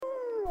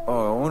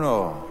Oh, 1,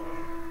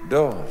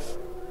 2.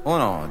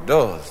 1,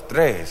 2,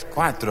 3,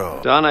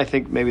 4. Don, I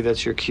think maybe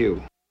that's your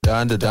cue.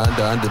 Well,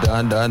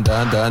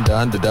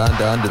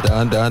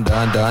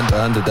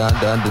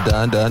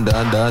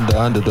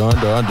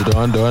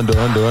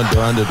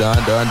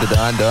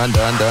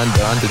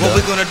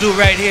 we're gonna do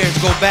right here is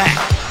go back.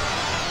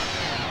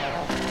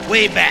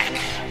 Way back.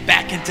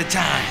 Back into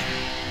time.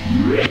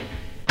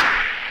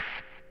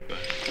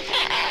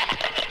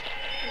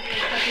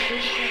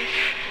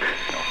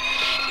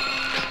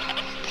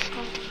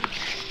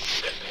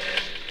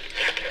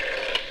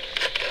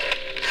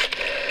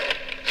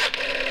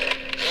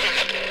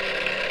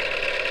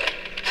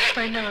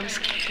 Right now I'm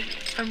scared.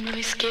 I'm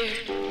really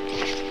scared.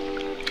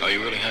 Are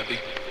you really happy?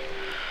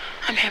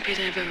 I'm happier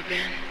than I've ever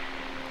been.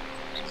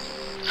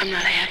 I'm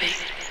not happy.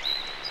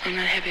 I'm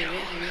not happy at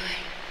all, really.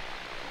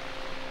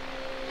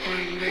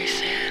 I'm very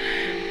sad.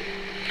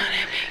 I'm not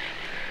happy.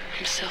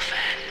 I'm so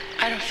fat.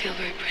 I don't feel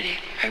very pretty.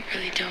 I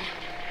really don't.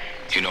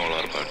 You know a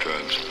lot about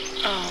drugs.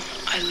 Oh,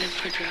 I live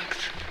for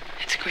drugs.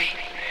 It's great.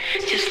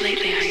 Just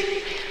lately I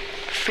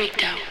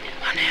freaked out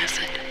on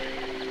acid.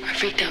 I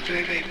freaked out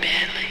very, very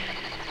badly.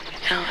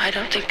 Now, I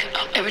don't think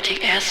I'll ever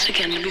take acid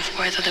again.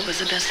 Before I thought that was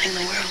the best thing in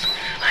the world.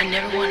 I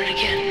never want it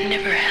again.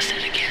 Never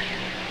acid again.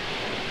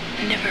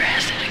 Never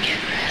acid again.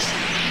 Acid.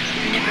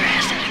 Never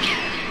acid again.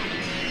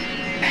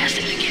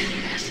 Acid again.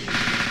 Acid.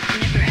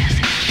 Never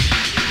acid.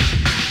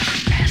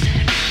 Acid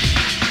again.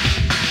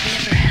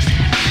 Never acid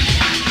again.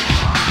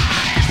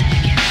 Acid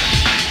again.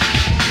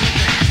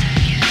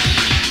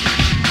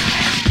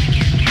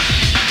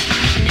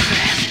 Never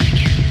acid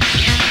again. Acid again. Never acid again.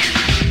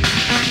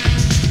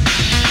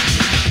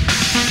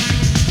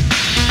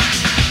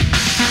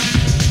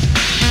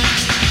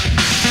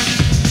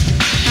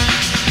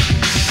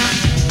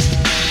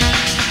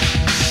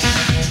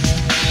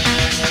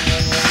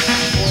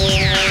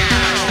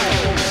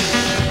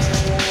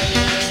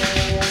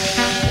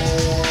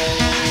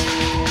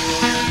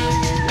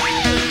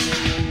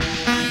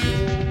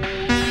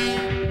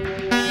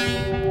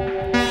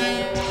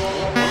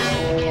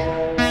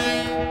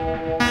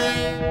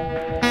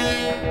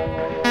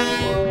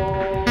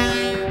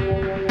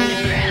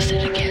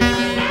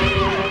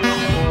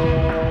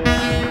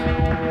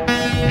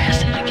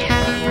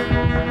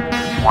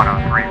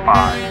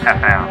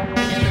 FM,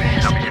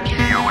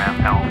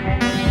 WCOMLP,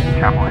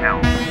 Chapel Hill,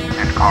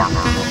 and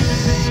Carver.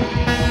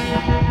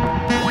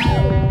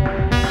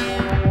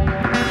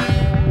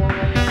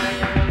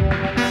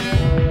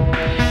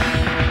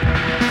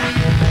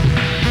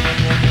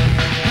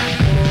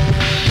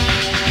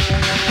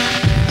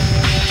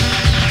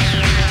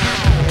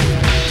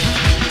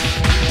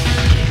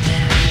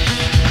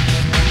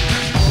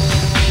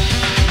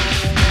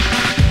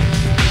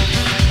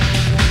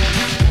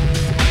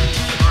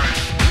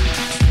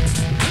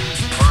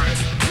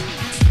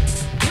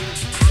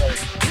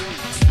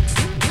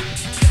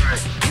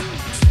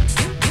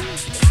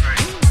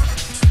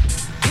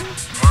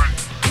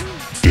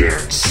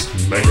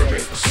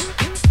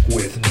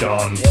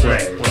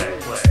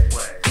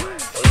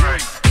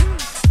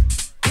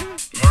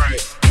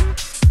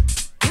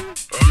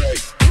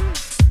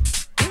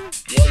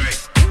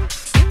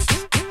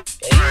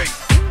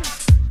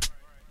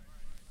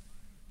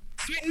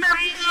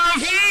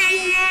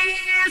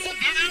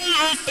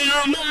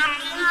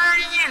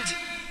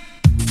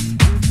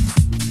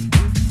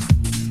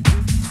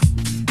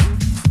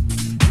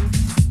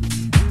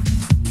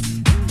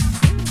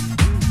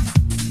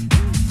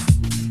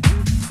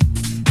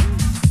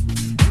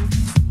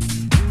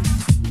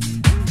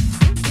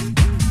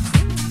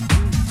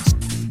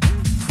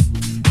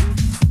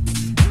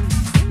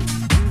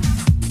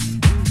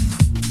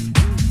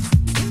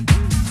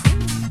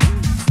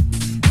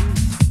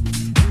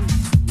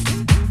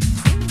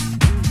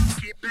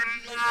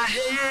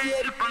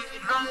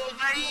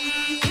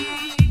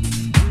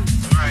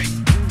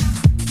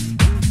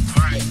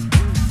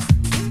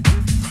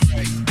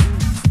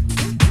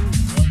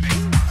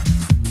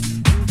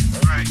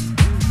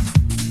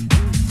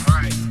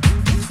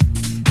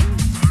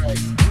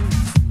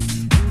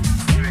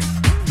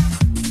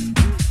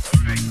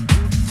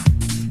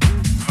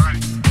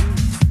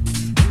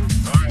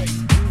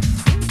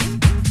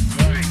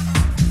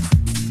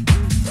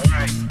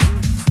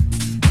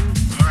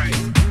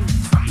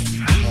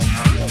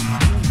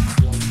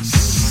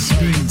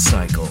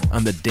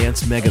 On the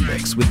Dance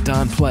Megamix with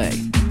Don Play.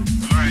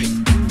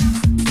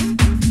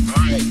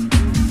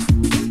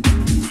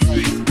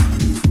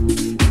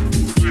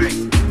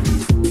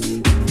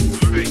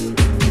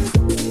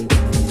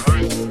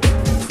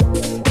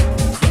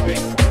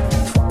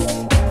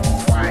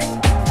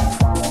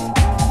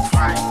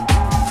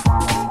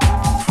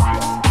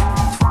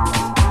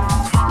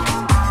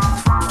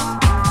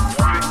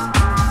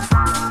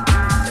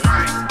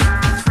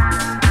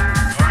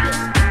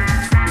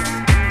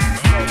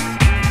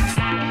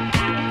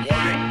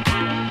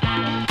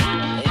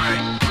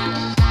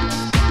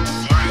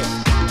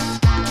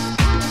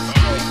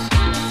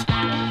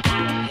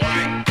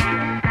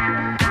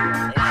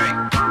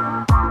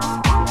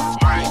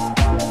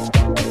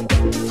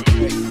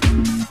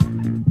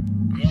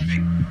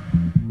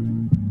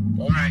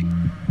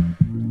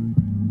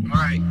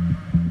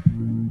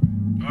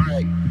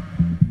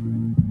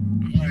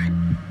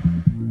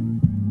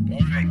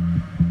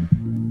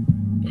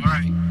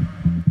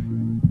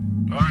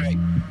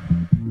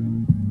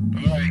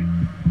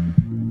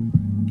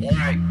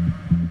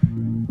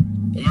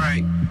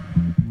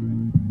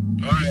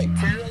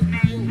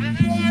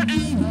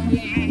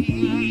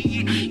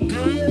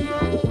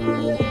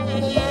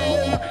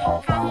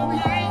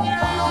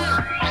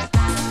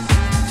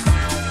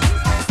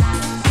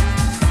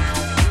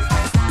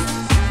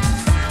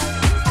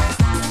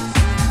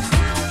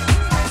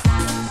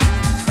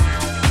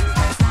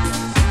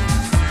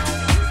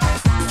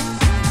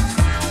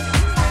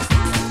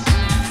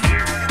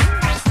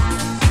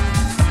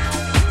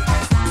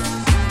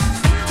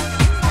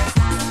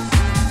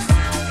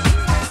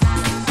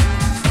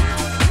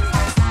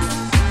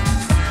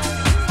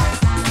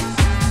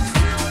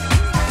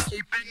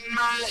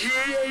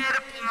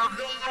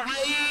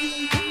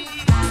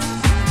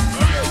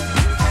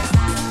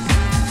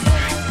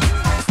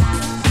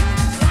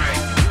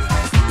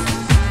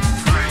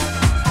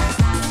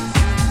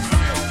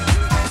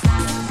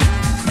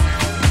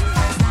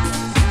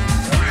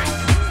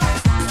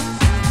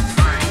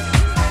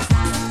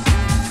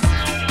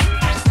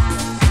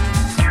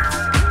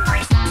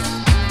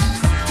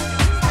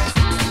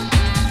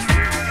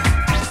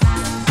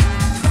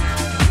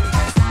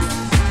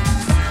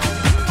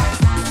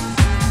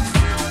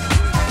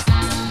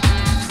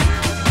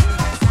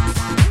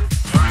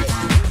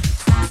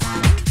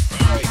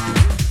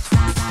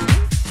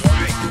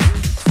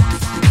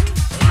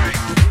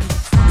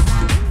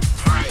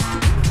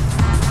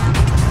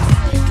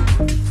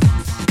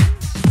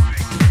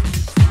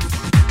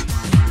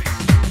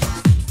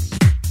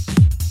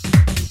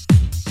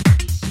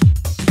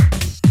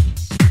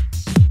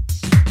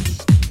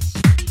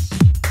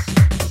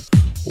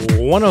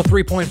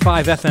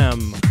 .5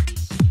 FM,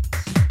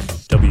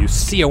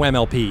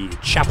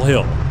 WCOMLP, Chapel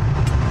Hill,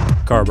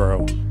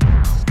 Scarborough.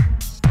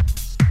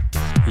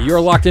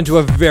 You're locked into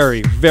a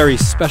very, very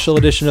special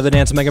edition of the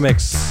Dance Mega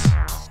Mix.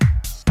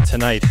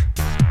 Tonight,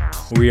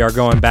 we are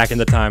going back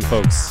into time,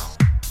 folks.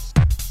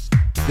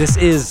 This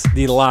is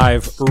the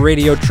live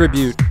radio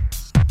tribute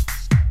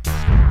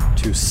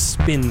to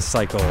Spin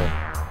Cycle,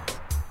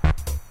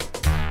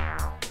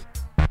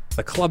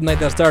 the club night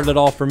that started it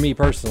all for me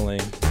personally.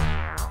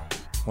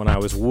 When I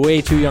was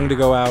way too young to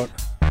go out,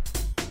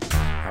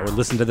 I would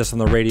listen to this on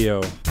the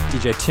radio.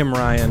 DJ Tim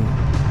Ryan,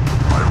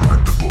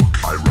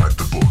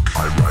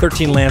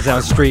 13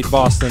 Lansdowne Street,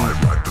 Boston.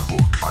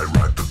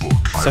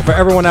 So for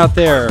everyone out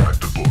there,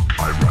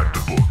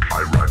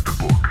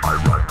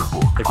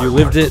 if you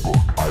lived it,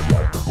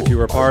 if you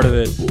were a part of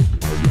it,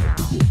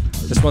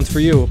 this one's for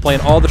you. Playing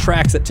all the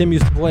tracks that Tim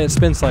used to play at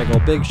Spin Cycle.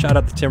 Big shout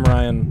out to Tim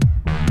Ryan,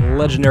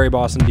 legendary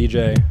Boston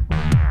DJ.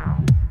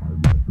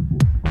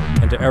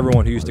 And to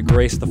everyone who used to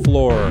grace the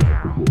floor.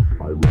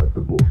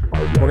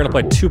 We're going to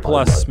play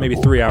 2+, maybe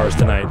 3 hours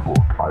tonight.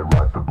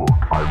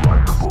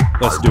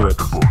 Let's do it.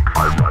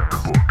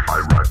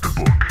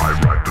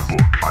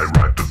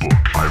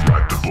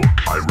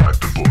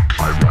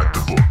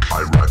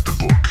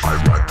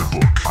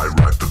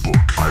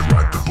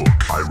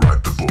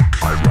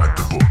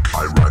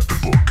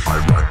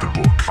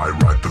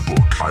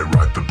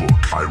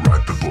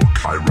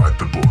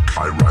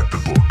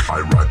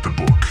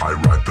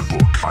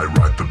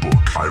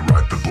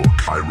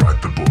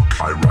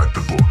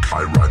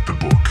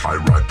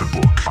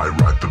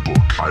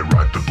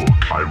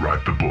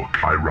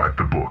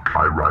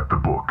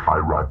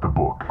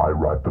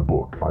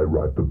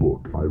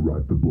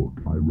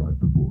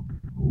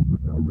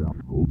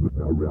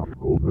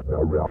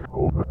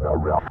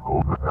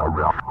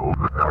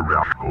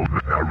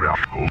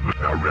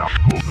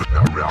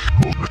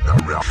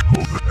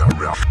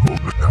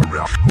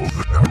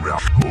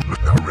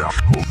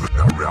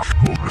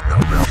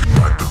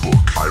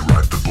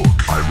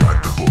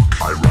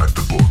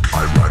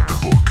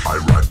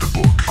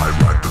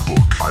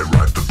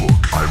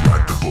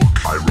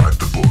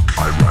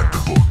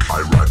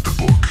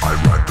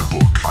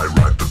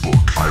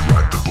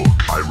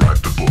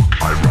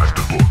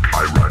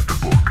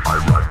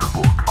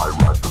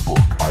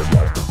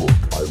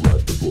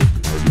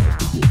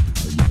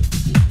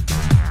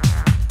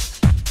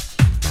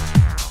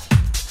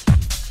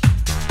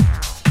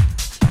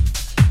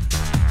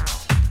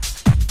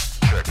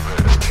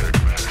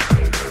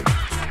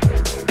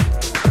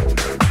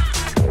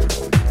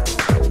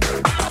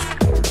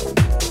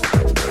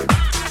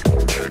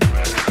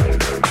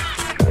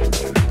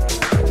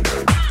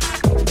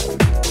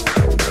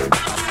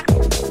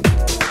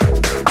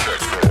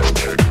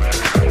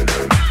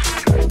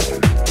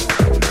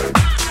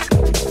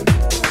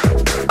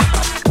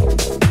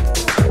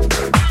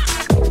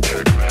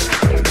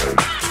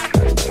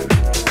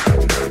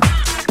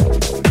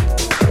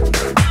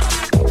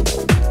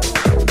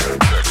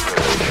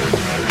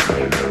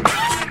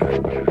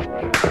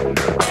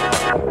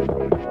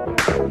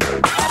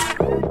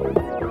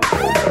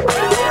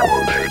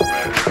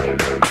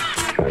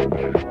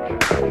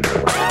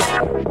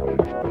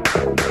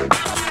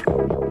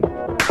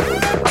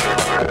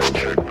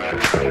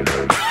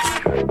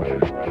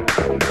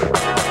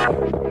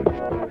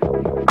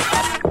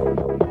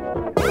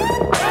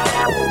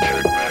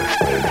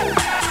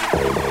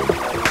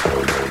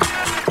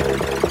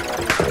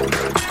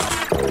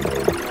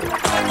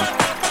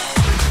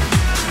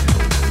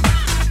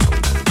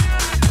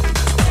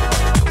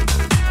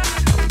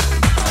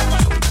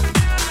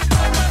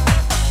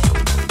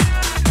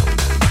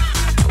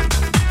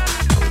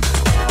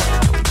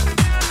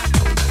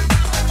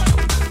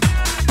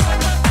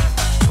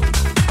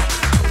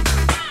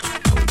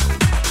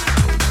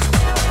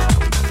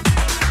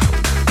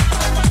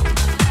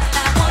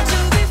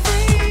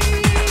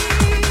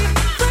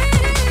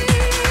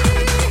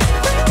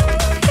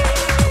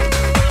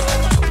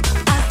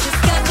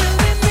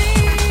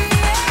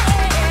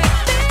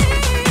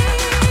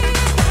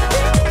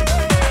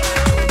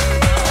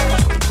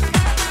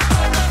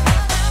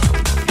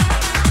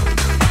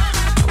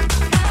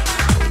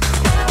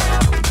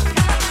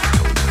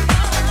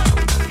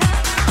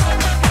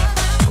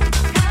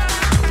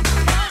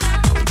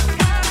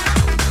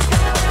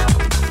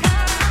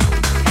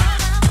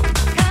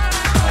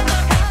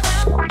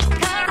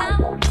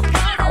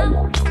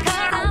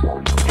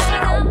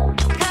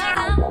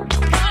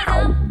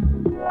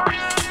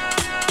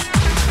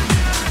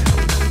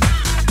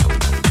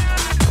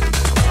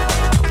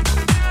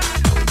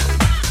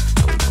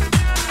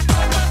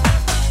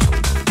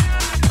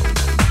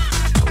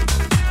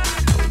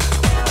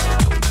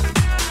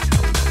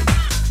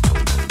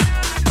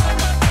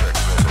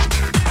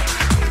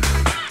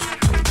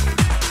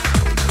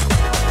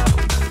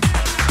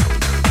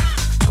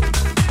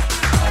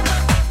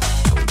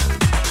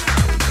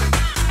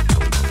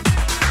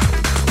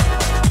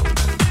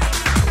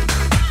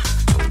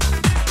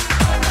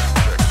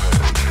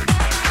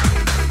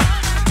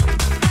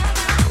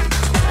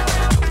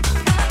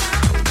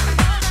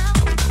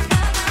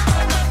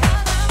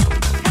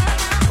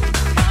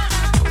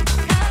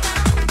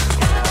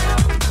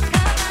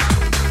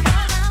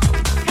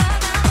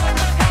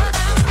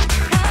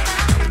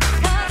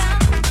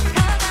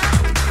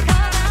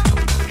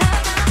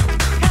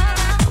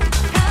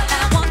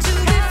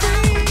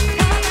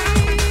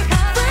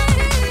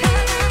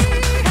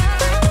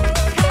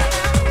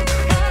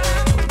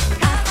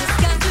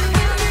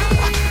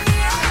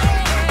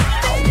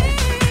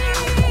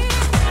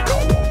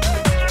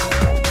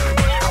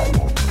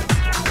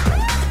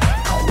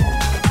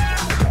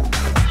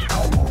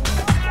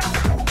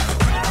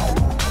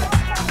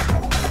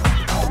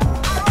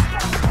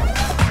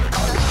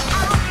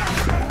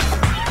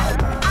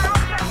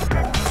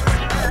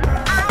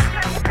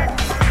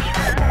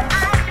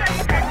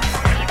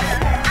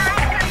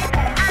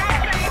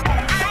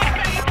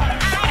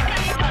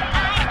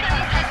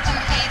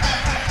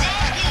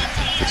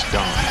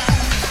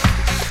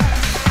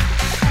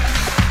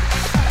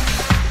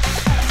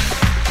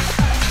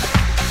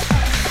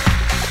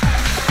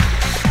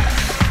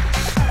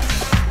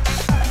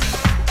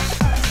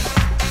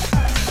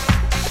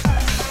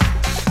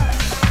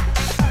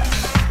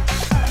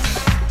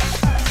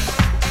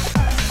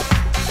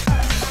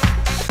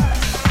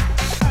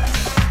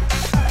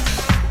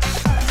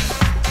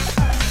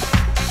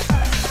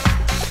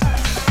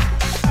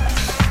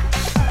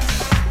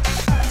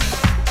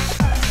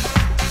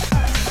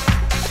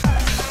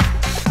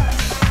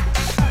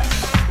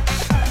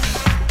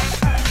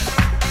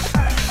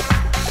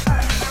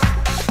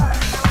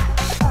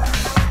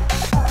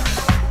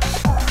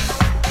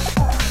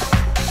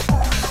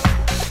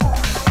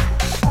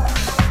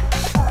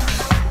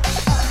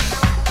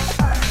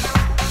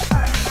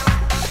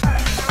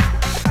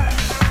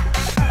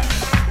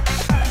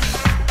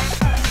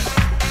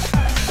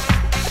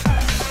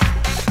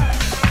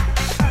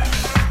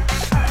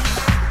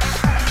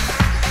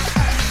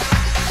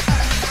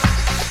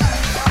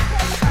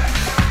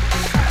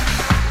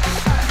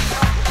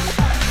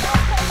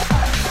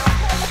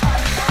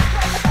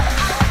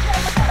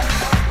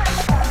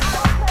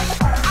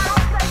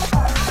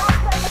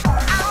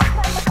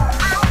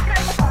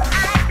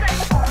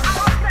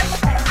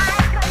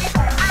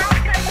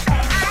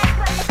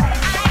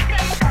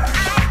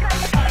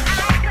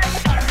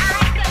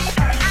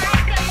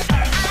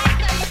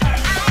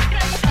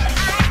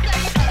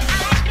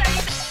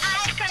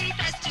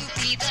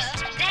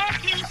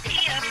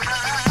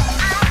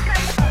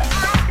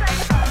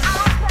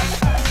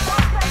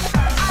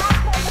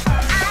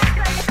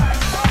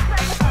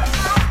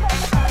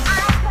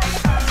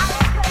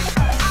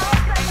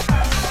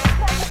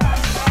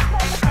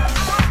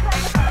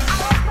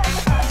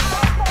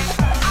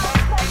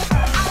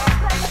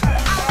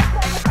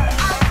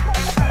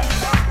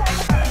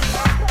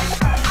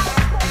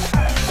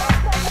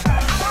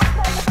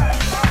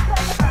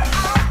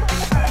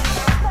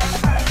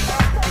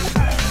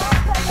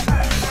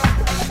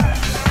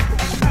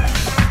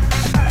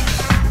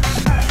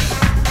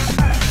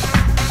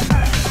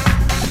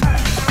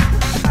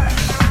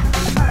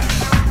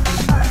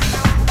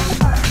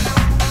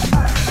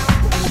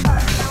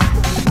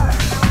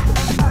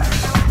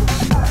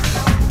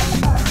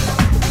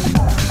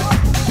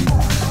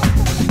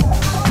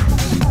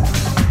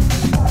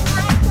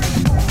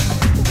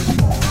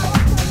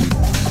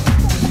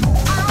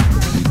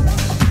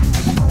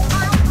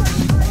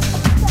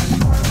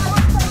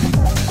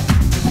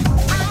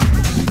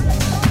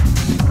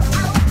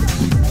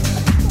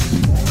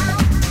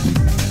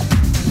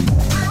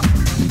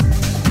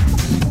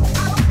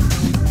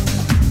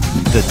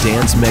 The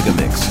Dance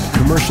Megamix,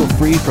 commercial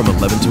free from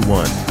 11 to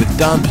 1 with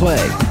Don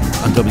Play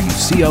on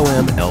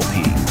WCOM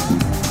LP.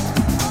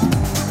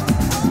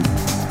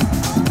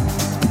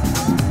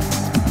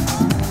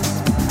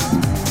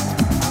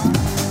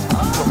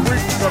 The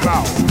freaks come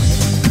out.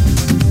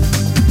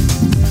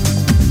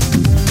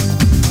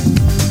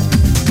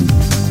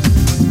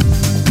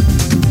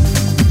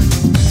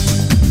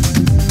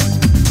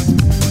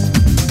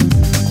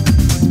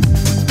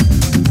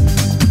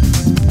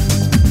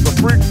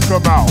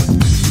 Come out.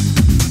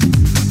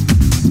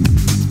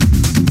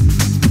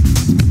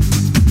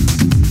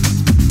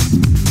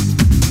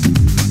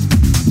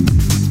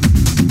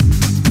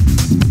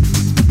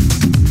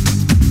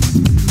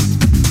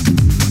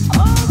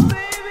 Oh,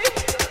 baby.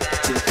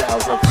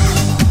 2000.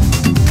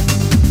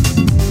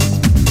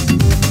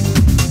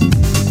 Come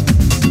out.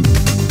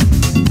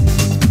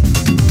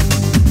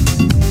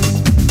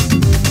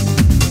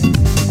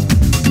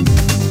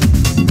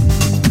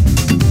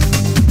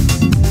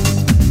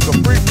 The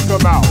freaks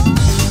come out.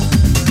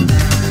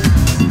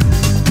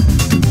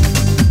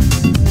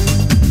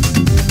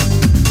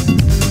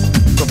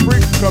 The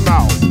freaks come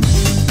out.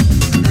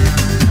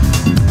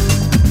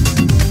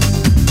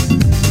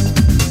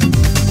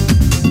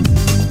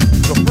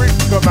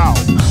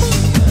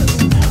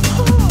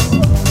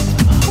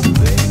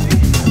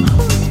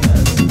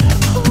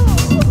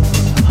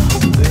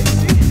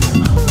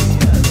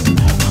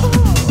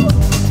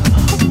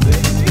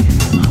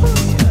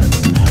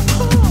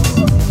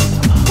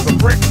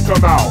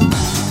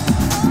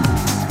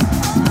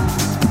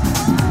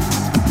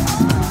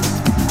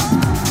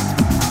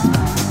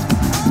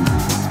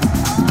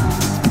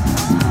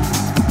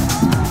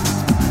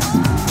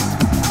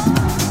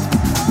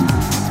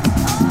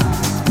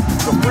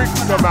 The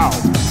freaks come out. Come out.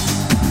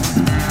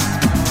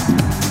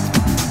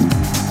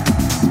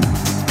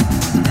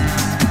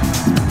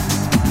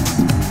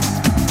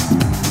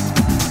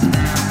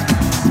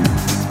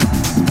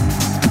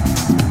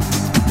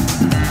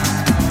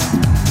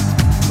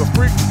 The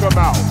freaks come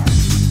out.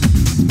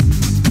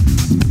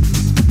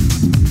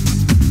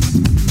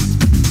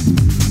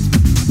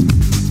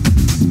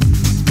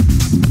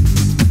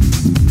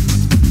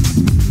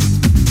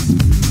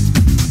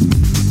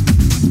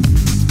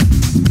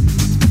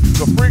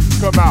 The freaks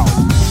come out.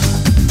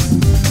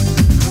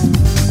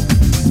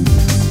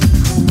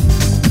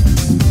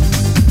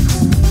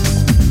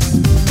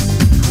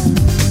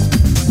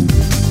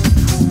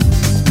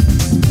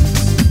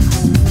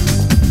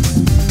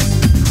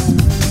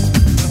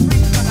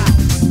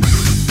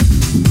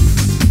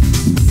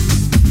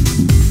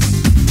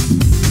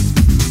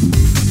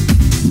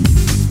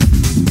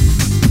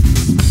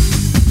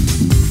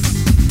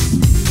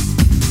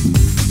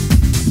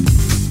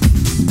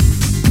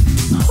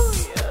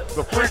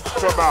 The freaks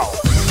come out.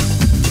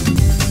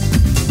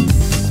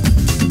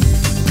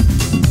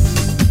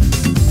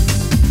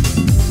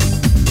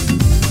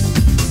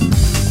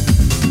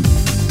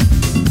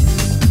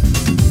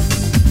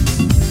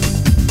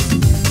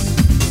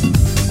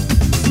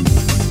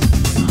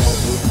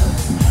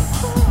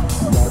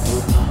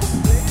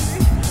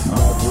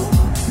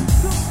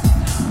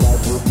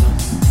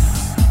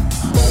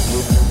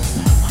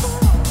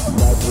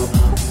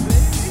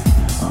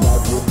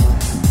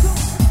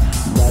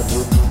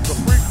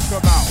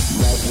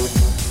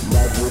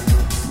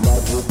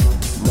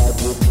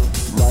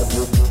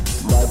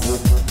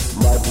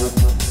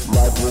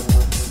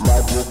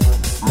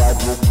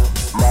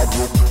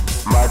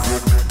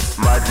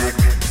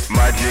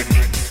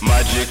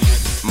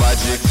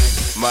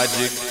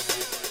 Magic,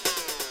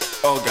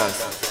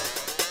 orgasm.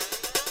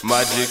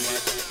 Magic,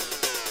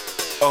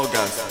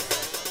 orgasm.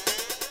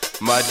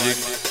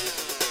 Magic,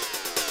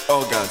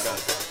 orgasm.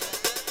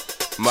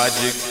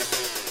 Magic,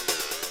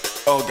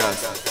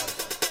 orgasm.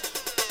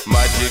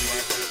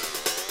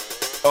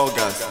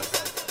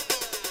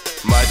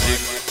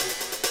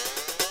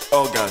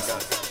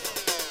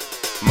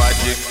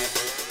 Magic, orgasm.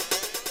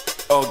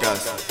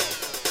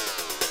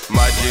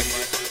 Magic,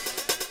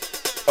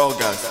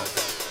 orgasm. Magic,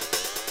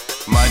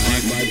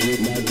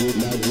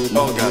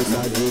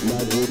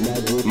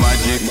 orgasm.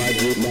 Magic,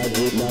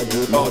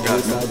 orgasm. Magic,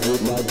 orgasm.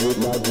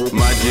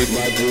 Magic, orgasm. Magic, orgasm.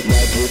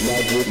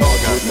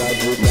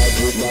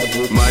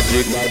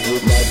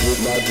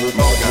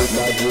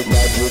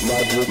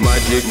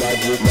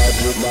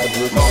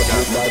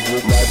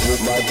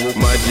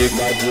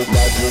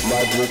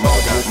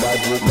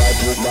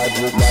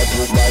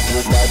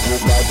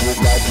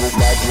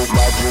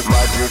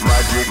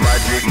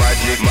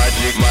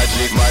 Magic,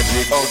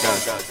 magic,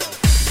 orgasm.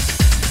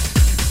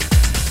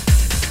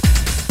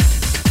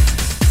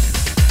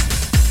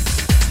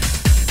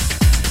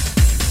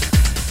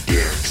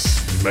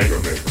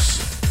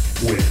 Megamix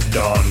with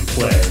Don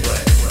Play.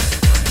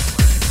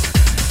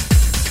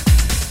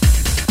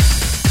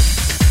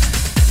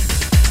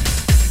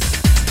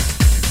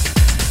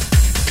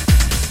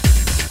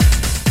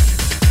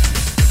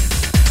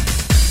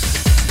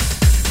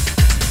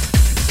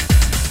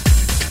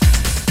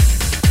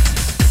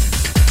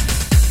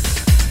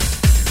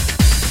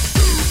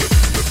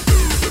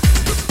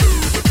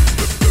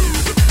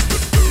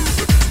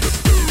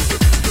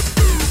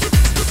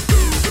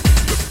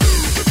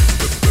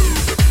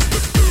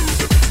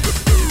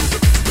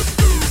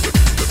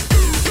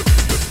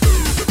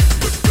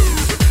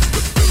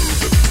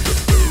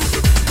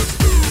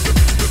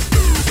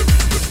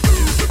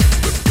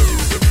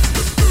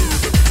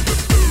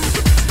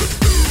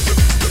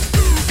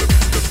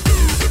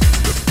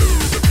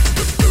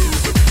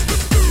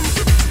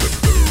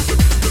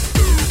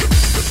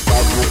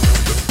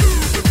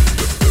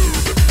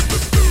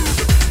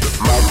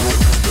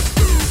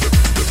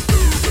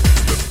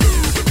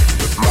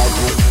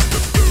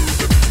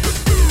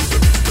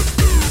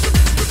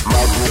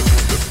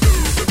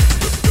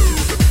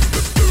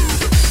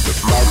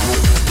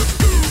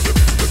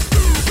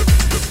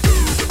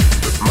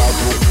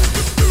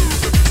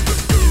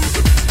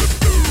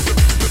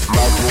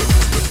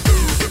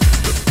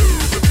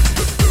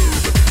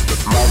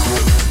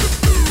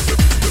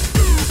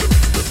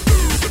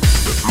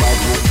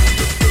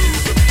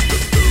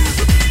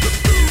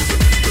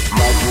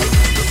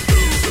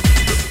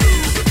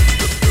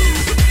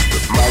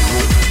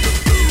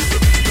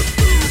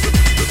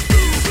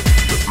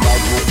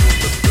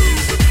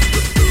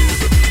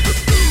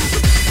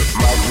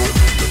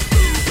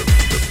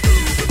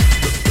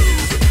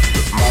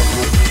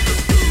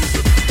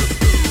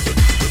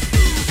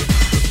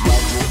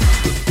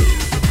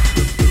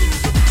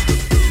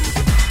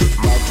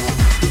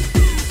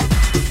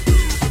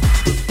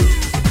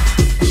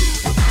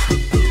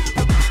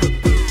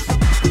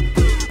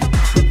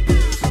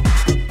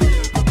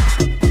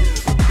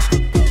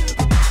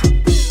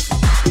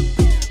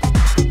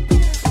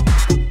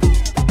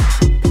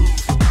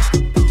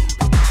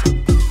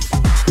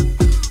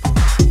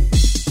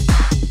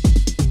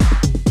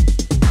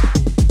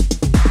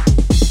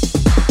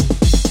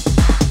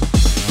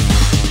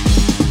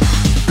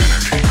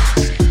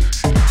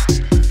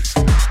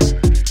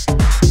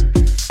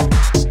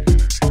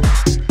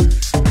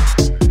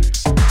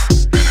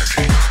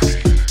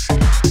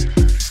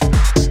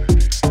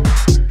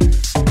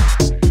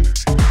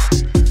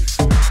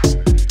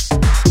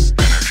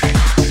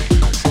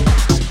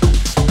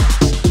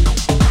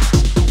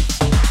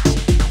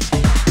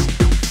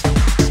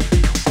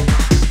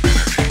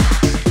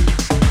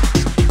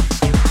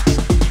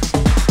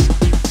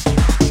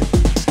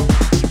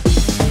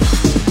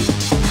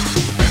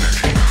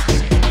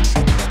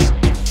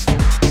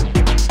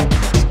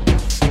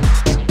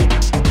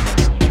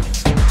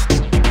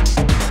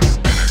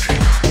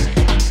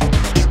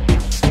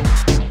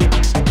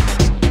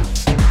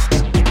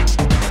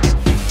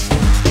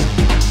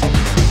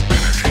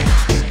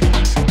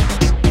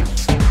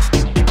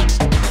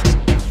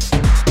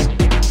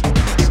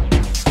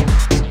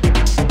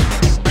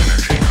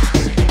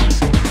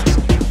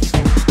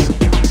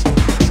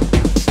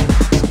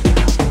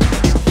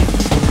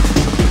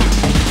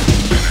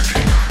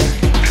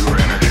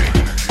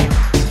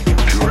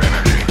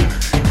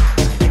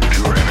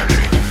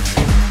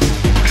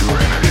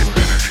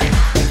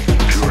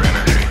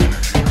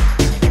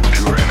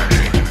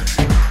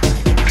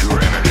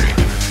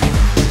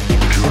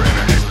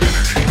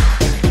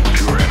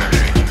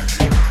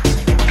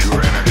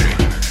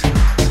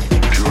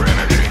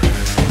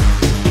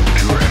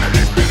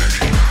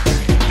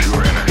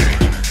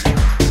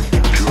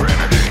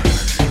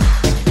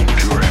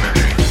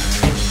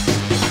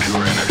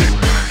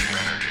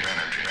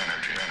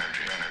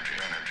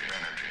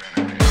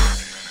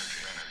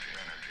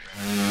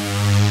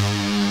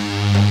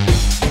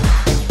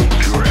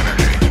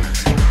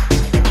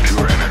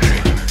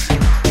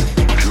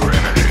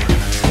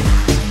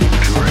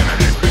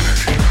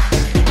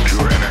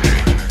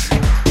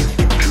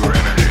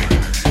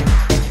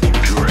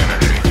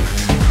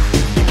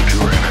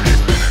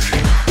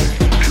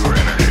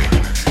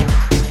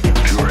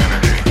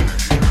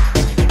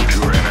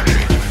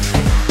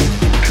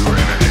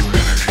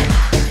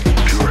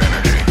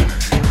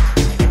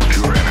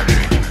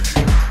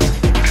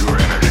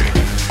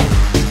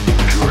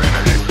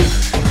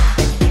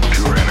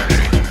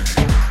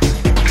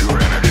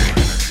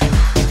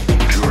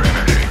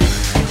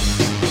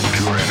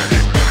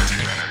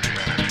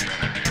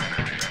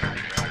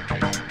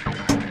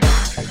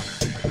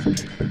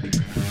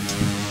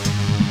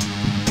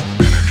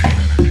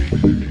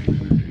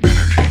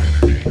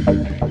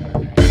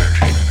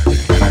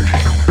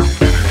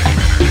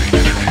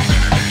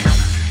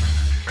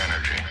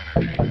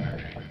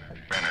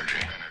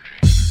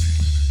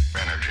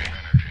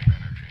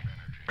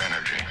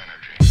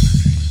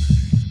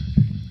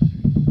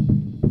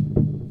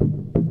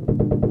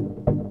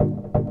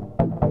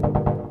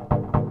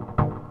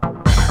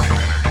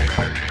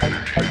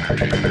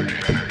 Pure energy.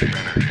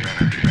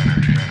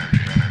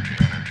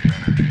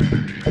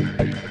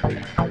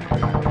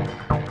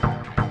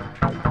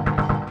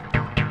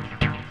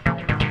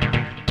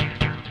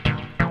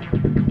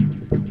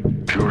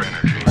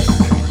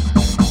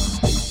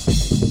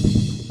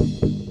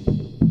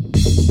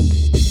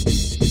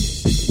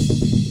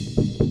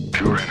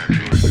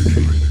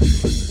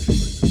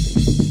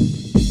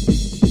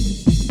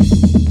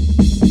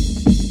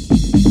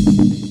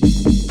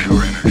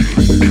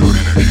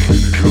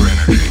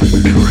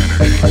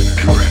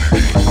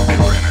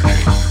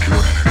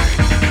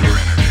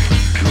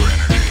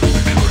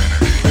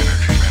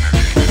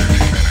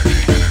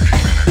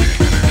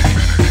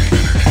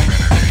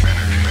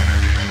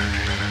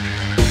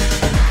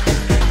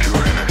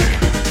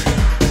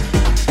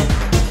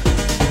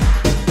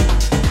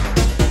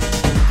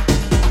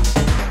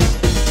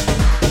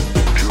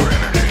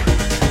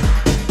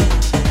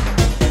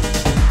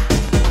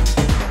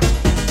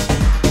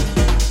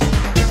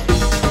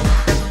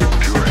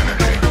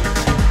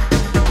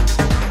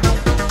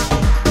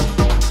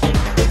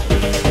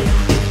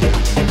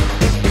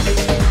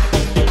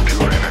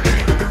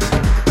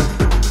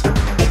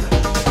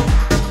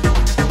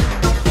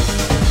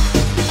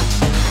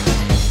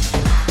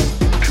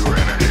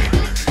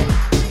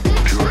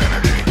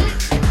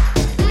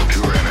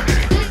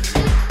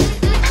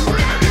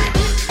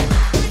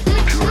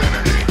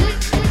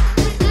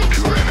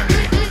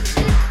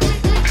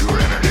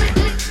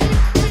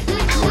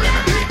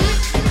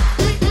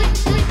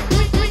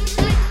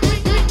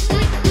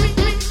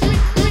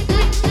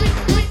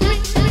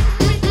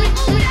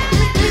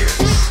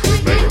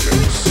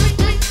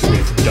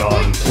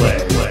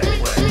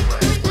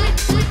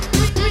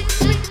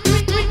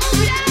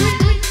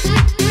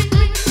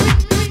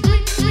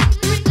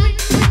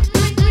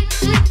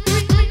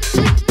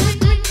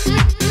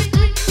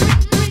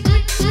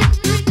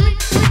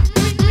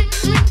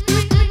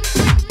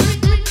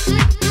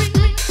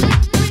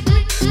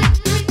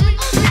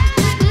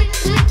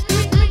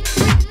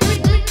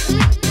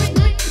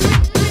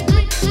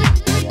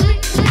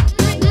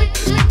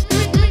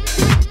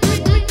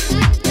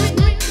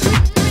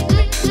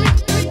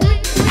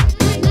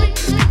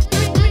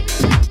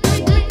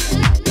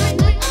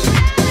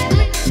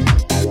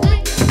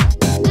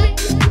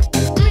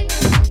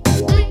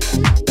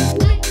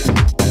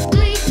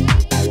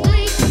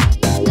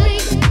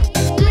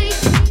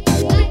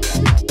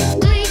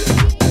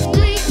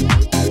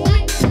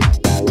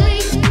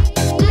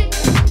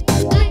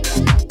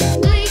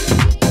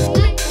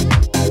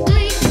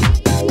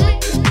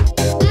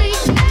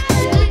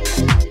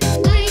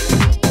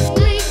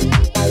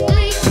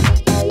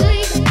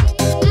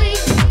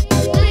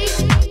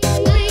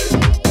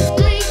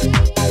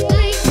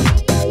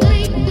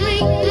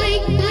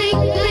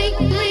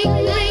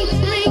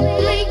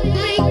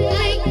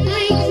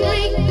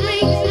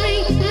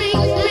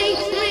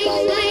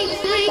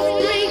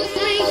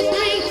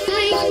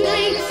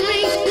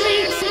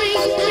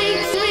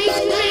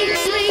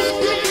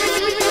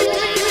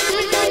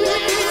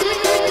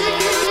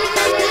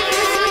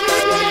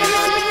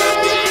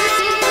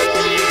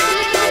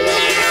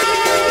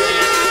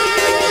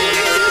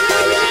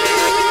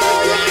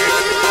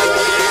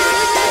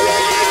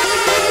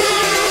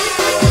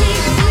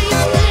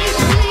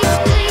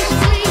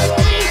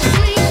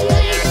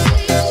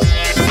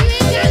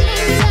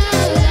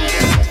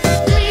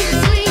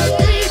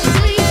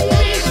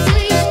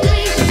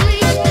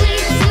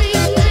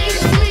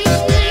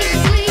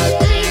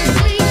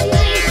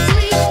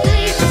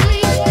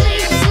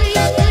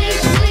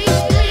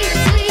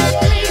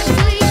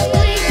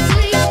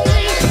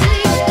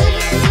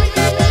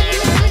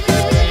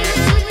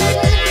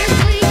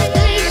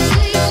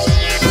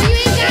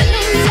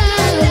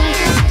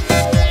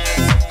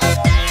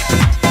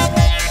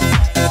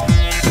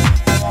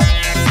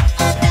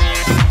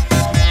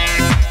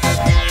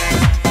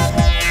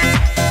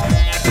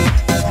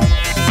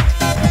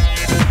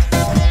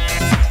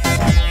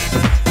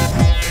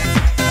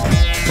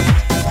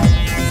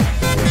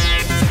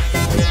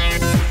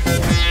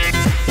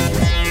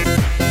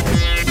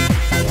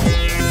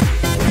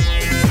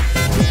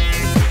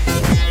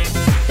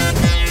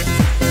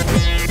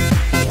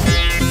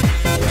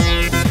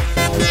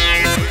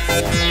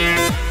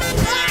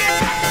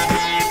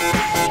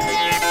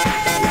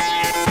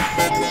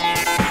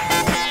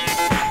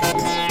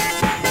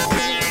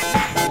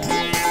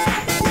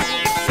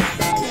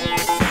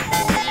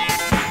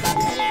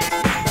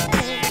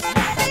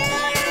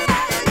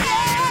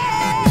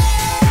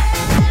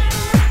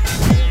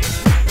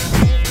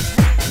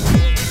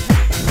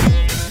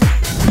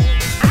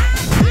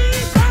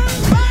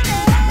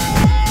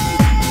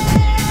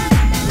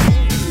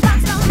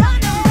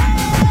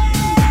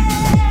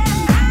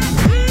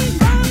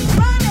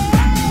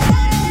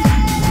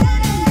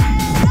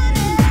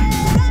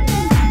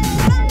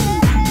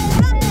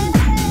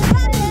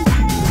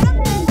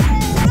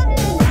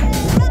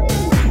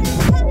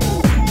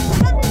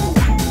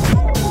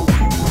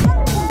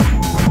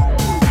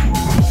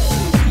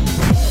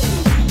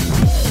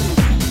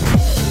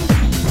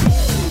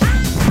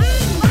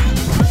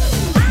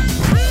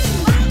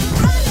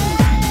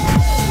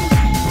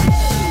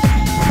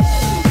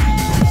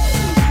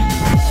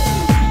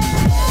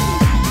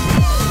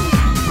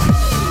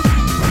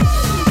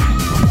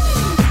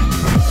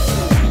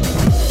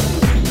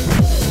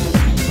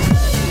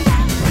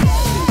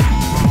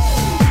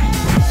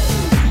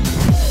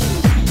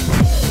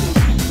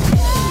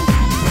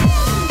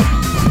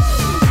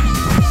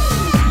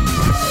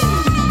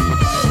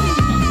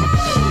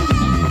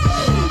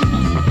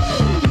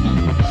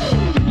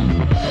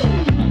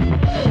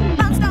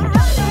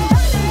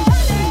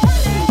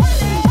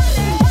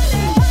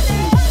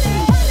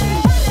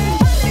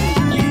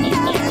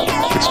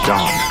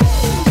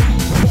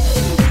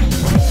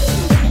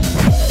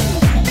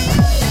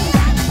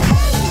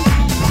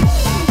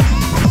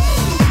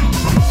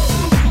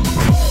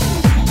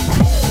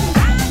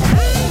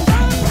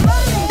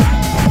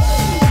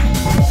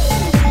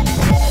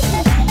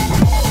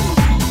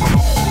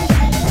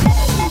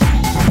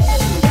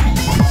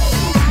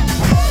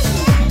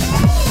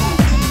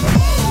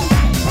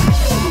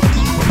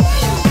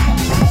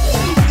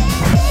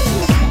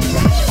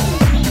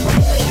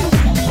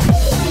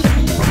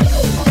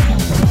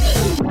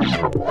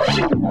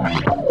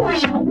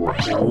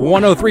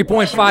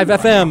 103.5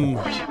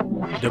 FM,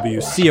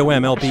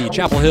 WCOM LP,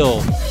 Chapel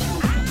Hill,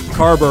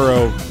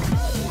 Carborough.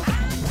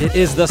 It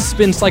is the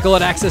Spin Cycle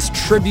at Axis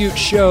tribute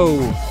show.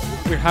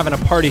 We're having a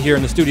party here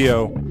in the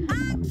studio.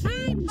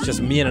 It's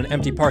just me in an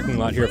empty parking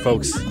lot here,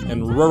 folks,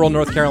 in rural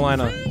North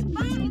Carolina.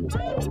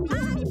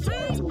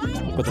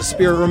 But the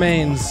spirit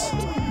remains.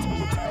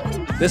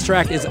 This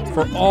track is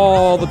for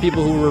all the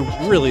people who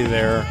were really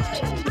there.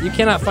 You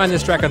cannot find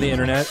this track on the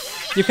internet.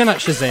 You cannot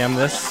Shazam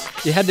this.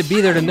 You had to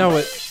be there to know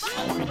it.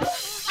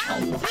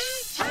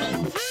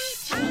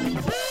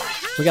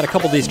 We got a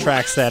couple of these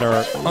tracks that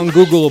are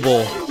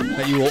ungoogleable,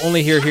 that you will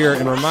only hear here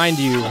and remind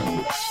you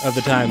of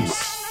the times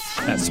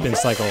at Spin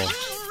Cycle.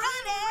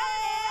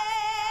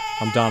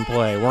 I'm Don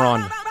Play. We're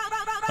on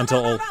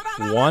until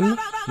 1,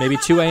 maybe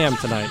 2 a.m.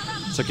 tonight.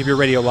 So keep your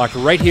radio locked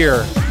right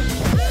here.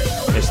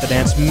 It's the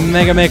Dance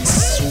Mega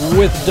Mix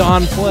with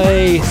Don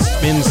Play,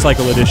 Spin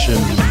Cycle Edition.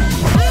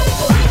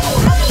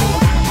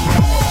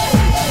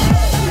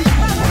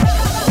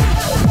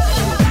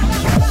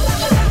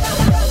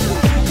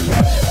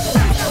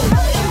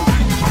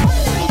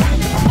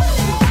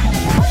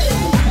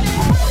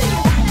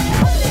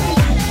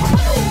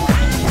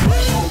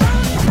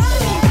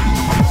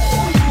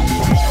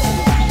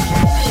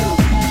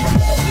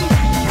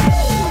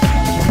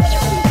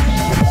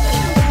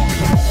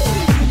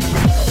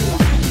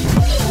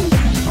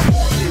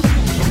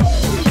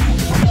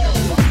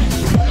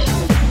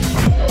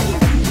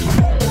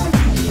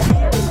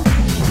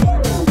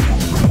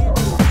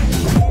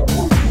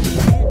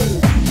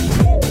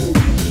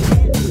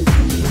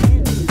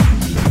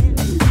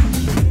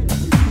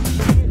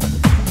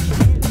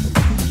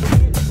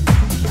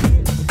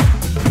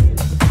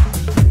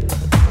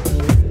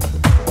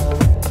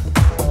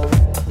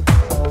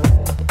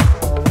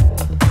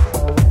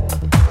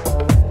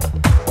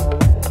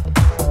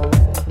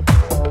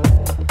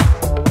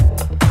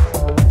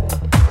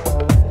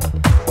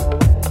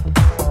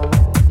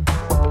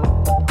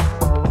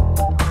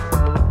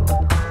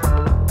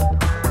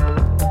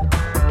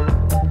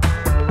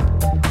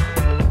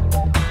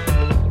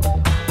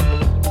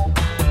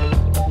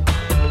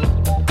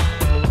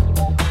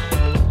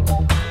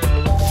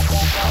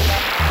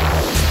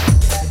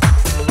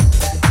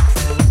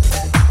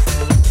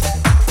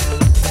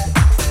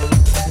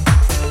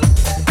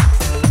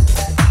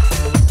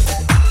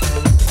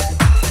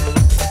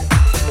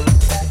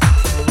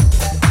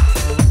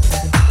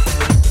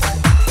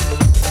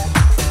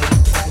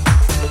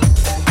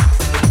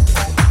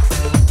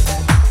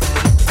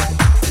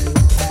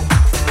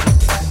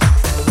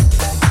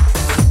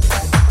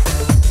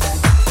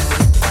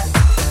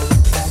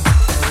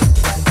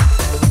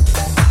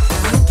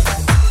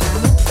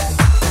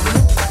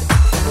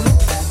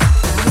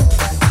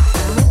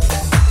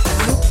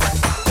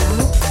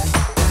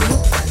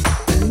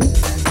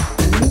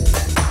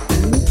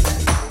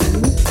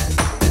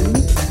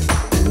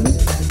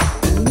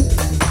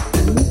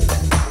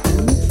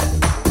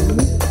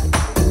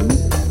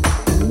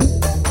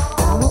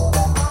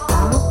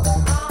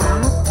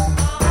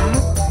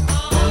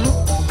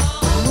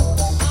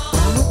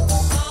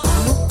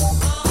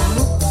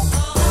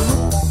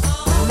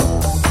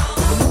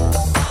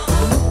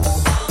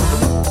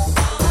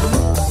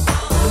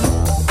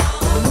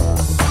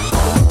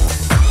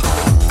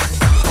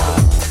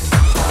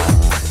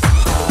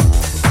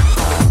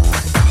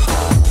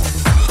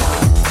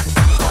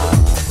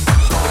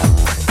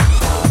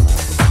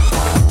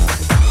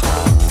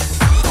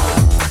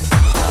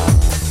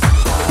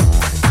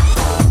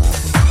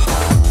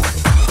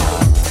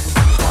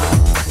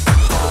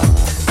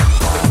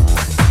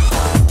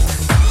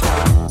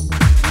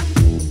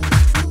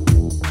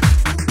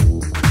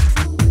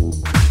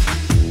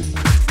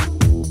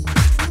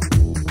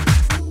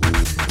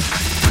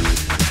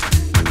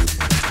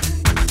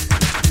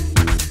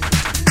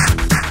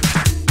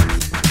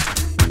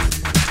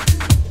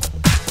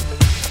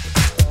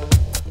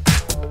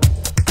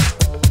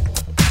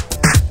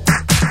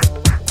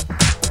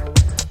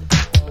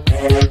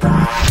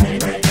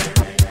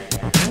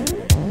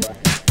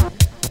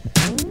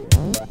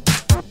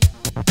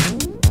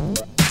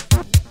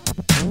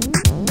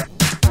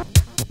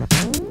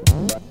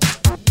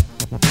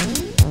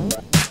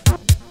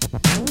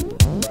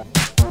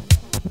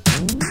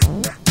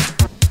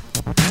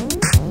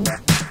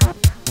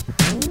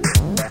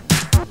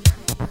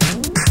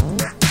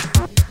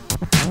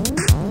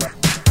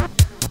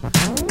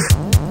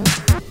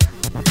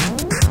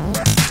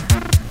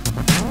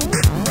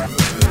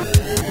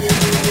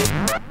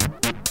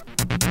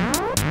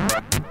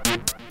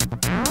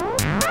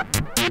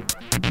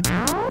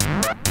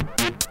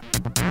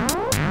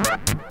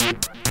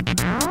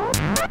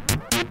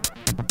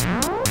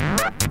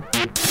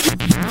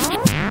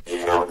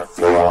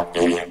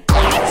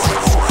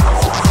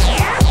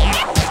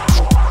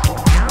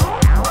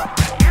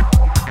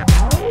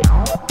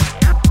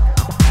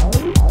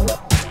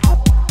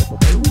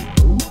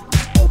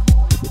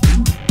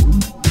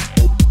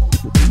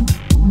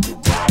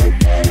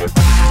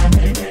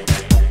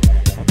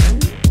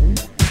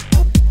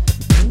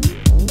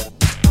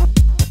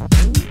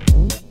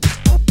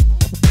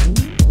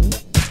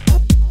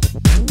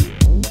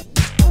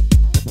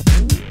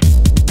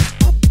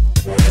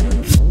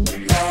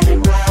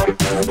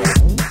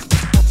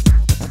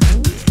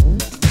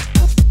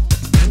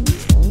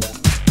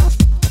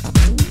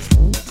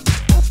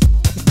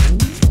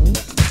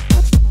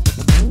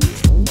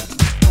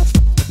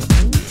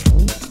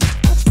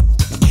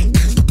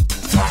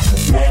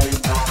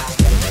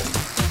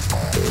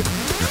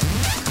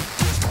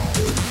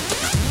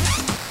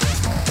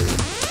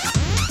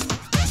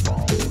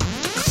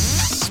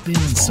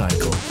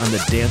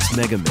 Dance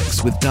Mega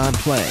Mix with Don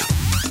Play.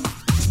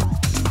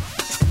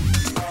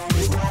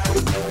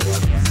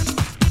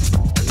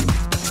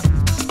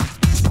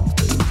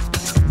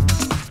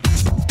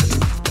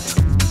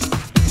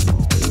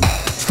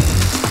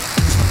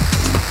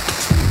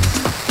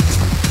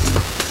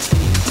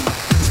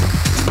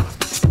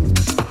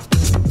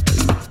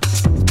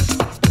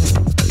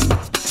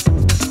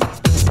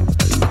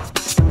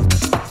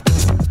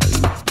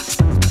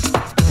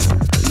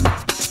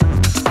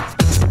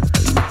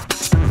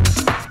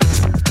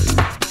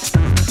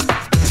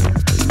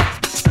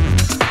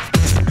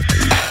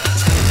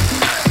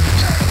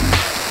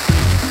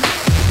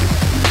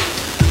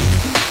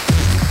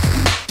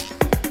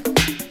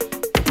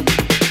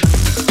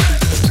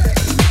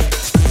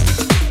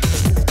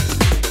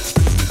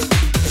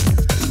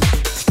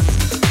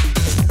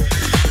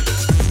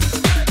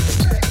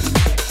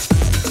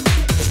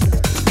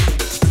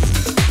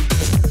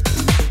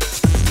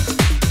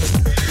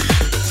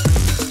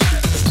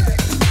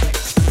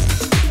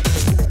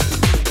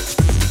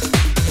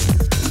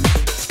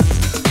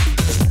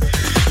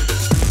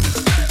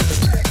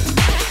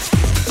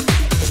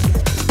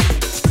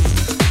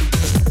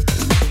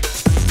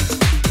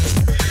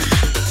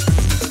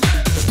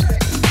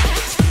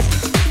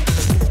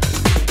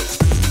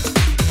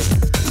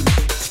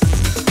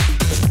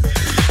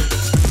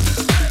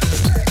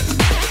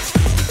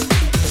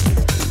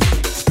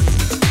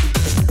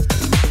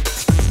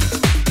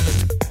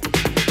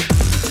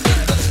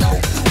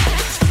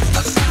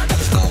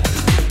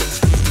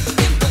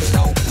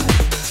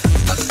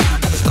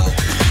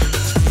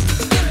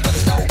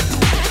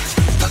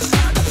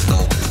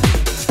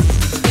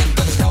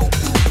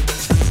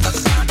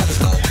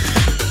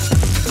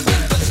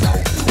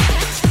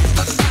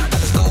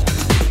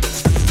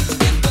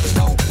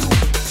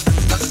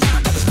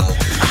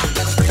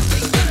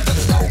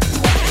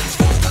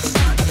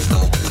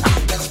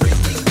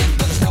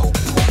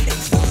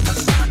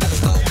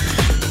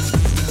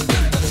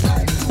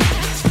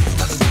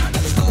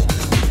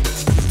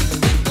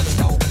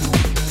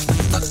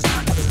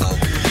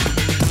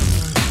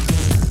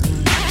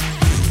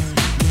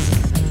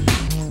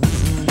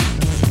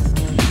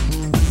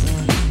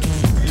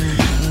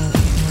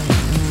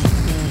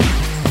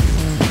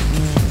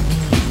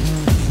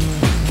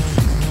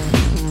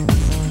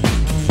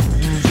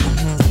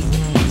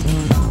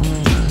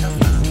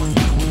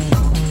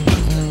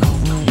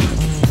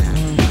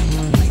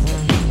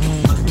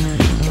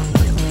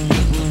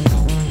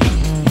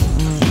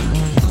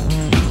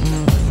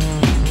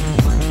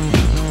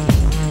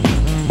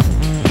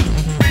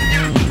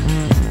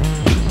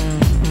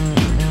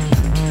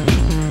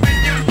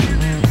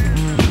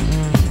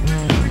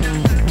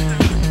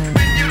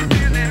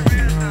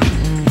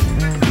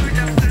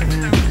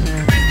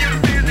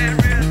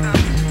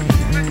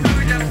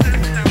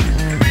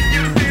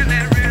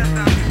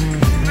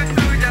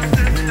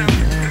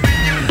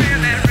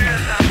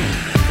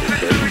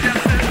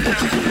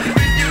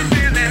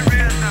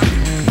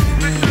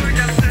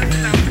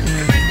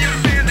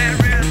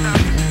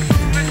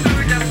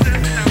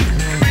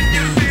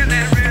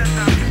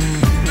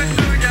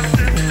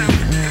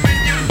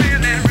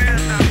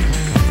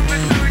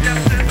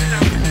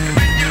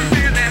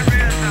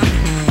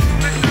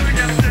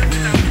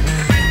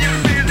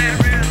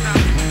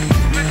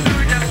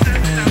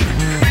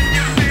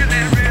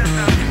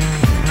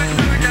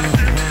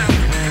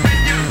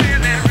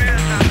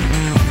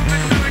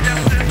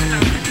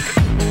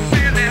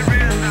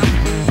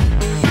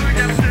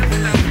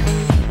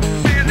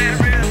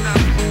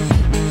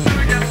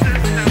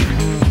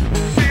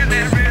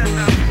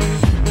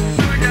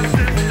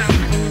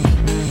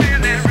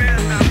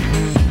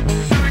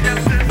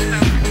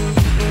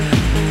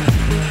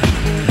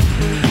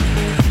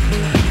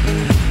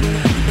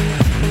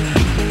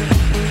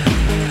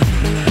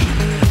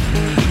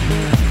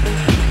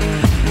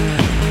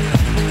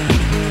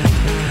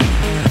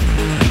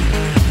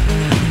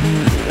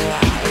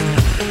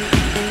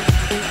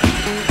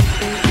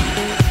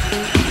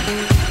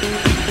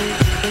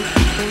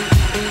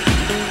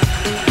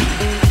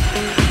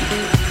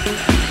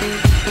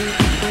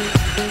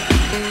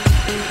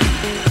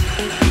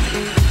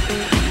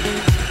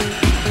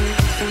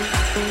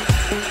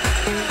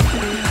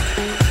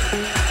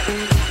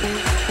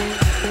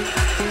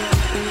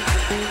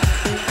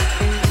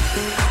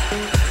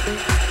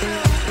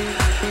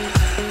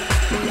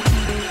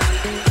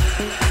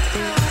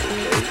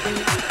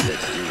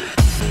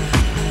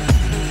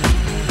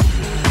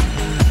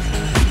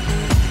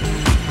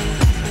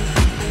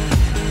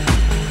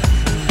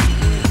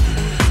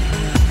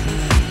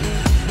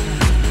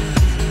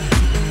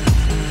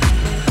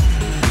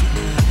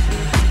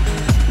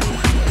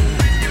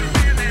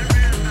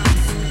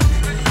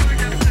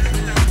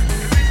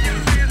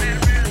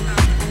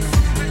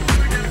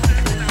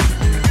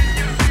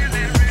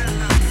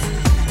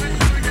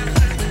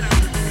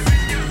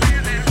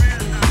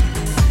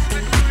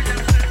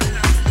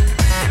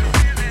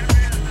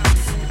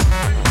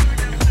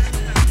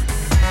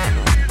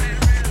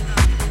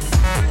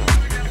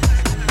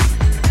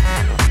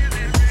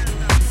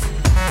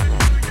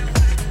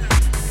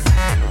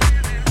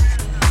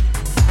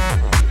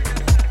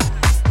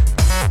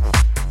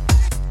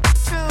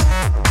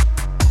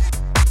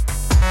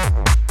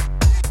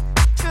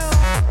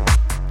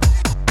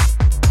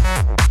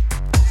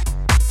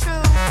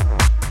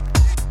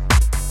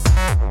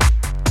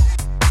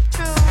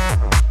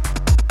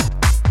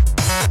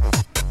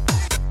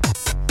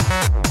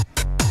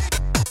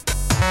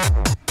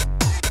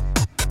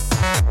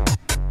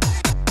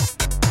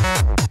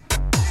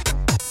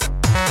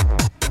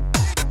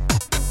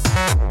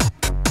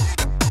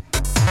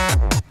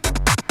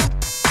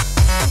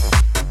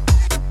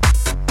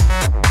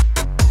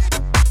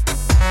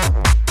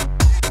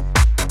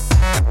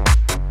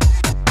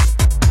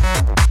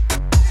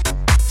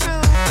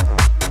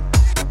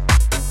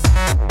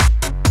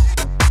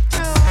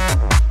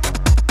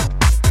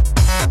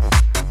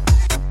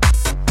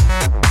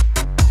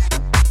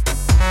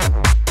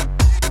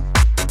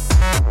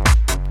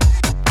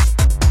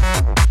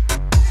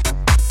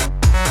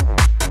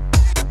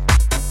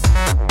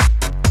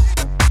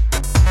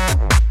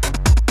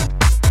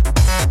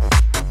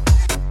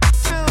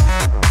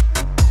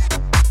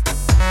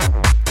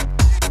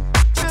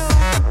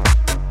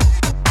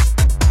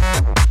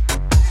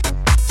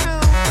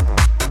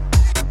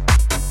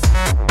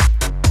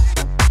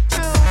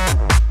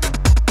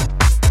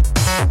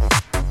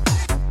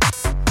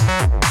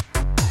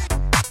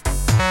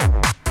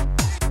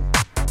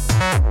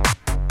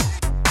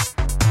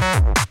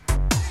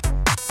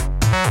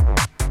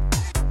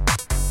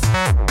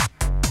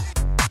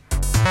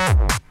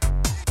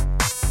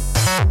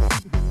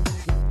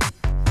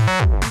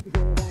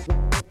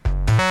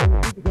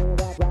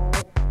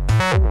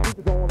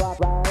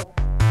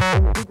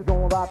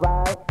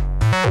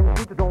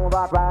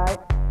 rock right.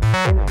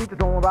 In the streets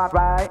it's gonna rock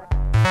right.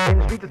 In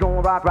the streets it's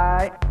gonna rock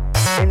right.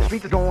 In the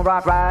streets it's gonna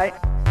rock right.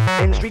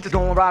 In the streets it's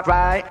gonna rock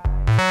right.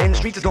 In the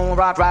streets it's gonna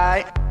rock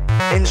right.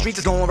 In the streets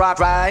it's gonna rock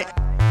right.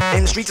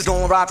 In the streets it's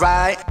gonna rock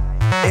right.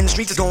 In the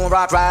streets it's gonna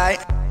rock right.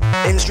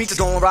 In the streets it's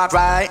gonna rock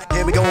right.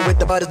 Here we go with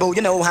the butters, boo,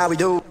 you know how we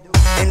do.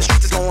 In the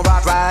streets it's gonna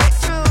rock right.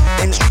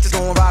 In the streets it's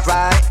gonna rock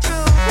right.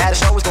 At a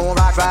show it's gonna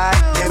rock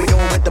right. Here we go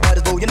with the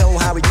butters, boo, you know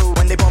how we do.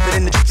 When they bump it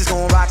in the streets it's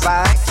gonna rock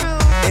right.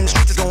 In the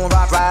streets it's gonna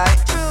rock right.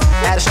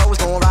 At a show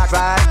it's gonna rock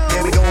right.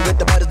 Here we go with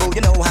the butters, boo, you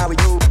know how we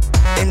do.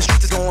 In the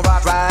streets it's gonna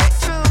rock right.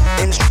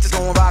 In the streets it's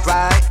gonna rock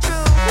right.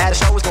 At a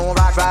show it's gonna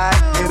rock right.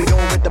 Here we go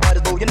with the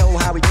butters, boo, you know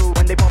how we do.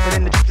 When they bump it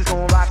in the streets it's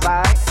gonna rock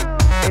right.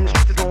 In the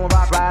streets it's gonna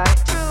rock right.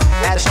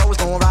 At a show it's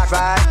gonna rock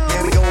right.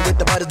 Here we go with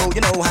the butters, boo,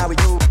 you know how we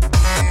do.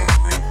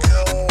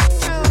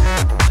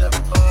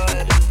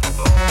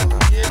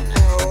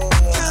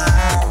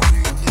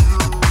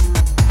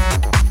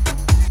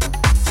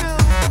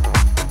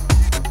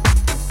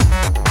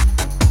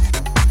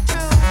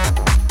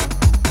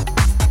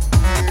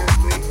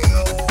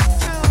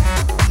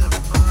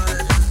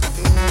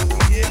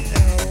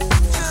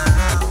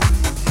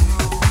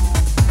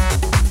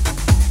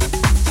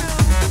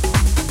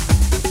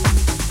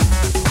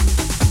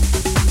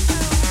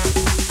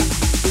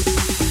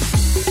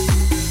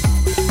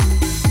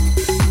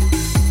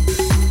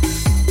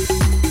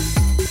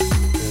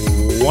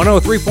 Oh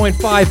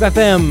 3.5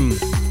 FM,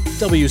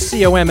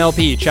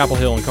 WCOM-LP, Chapel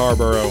Hill and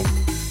Carrboro.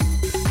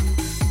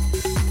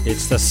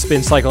 It's the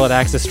Spin Cycle at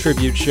Axis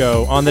tribute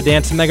show on the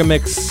Dance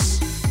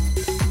Megamix.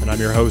 And I'm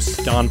your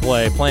host, Don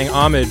Play, paying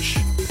homage,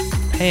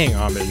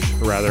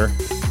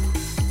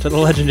 to the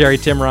legendary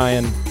Tim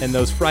Ryan and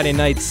those Friday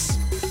nights.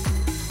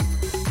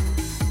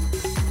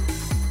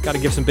 Gotta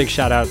give some big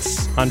shout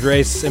outs.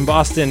 Andres in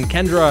Boston,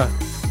 Kendra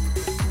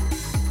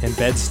in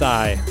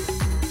Bed-Stuy,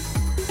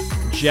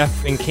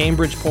 Jeff in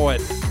Cambridge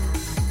Poet,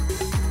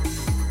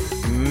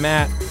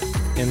 Matt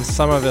in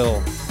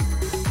Somerville,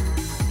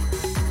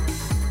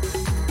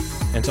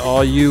 and to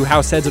all you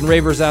househeads and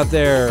ravers out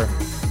there,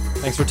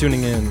 thanks for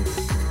tuning in.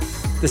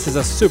 This is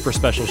a super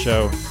special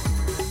show.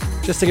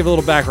 Just to give a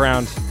little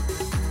background,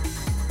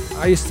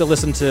 I used to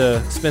listen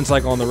to Spin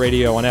Cycle on the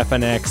radio on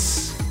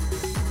FNX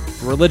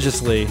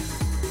religiously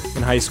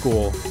in high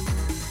school,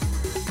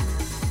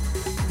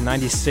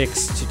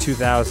 96 to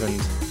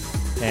 2000,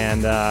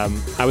 and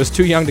I was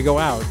too young to go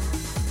out,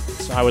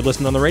 so I would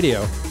listen on the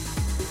radio.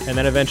 And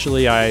then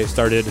eventually I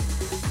started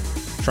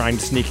trying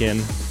to sneak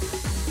in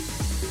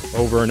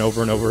over and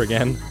over and over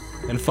again.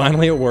 And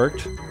finally it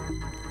worked.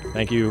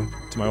 Thank you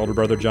to my older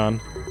brother John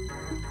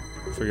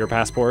for your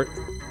passport.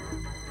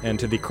 And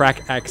to the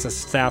Crack Access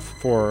staff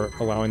for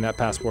allowing that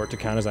passport to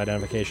count as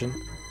identification.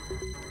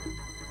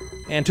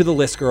 And to the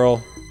list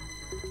girl,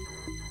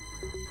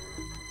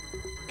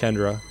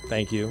 Kendra,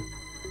 thank you.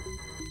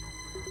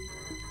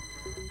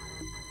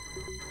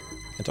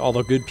 And to all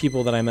the good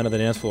people that I met on the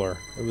dance floor.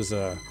 It was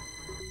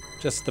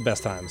just the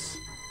best times.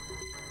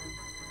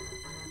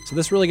 So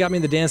this really got me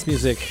into dance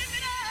music,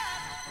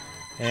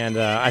 and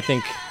I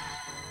think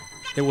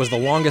it was the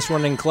longest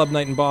running club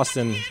night in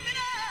Boston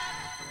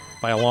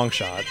by a long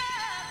shot.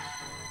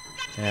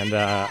 And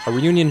a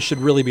reunion should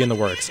really be in the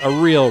works. A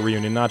real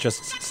reunion, not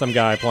just some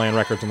guy playing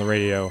records on the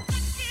radio.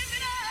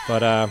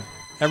 But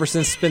ever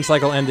since Spin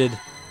Cycle ended,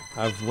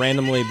 I've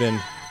randomly been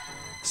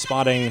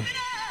spotting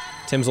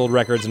Tim's old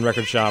records in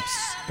record shops,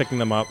 picking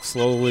them up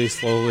slowly,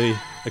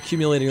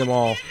 accumulating them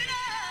all.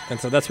 And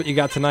so that's what you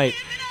got tonight.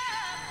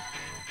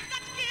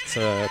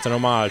 It's an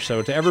homage.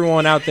 So to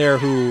everyone out there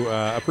who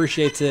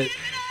appreciates it,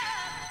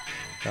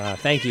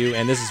 thank you,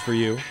 and this is for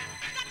you.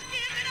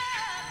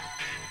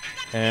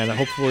 And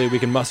hopefully we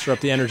can muster up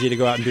the energy to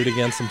go out and do it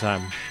again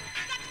sometime.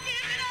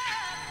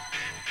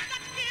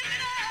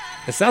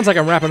 It sounds like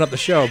I'm wrapping up the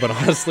show, but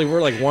honestly,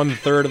 we're like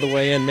 1/3 of the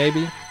way in,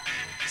 maybe.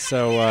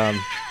 So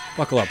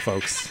buckle up,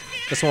 folks.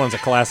 This one's a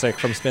classic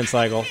from Spin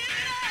Cycle.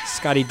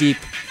 Scotty Deep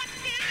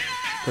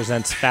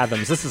presents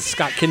Fathoms. This is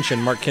Scott Kinchin,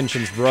 Mark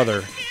Kinchin's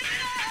brother,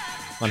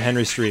 on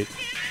Henry Street.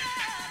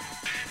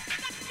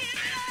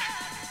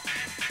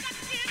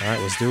 All right,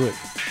 let's do it.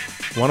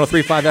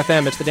 103.5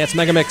 FM, it's the Dance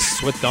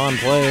Megamix with Don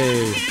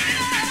Play.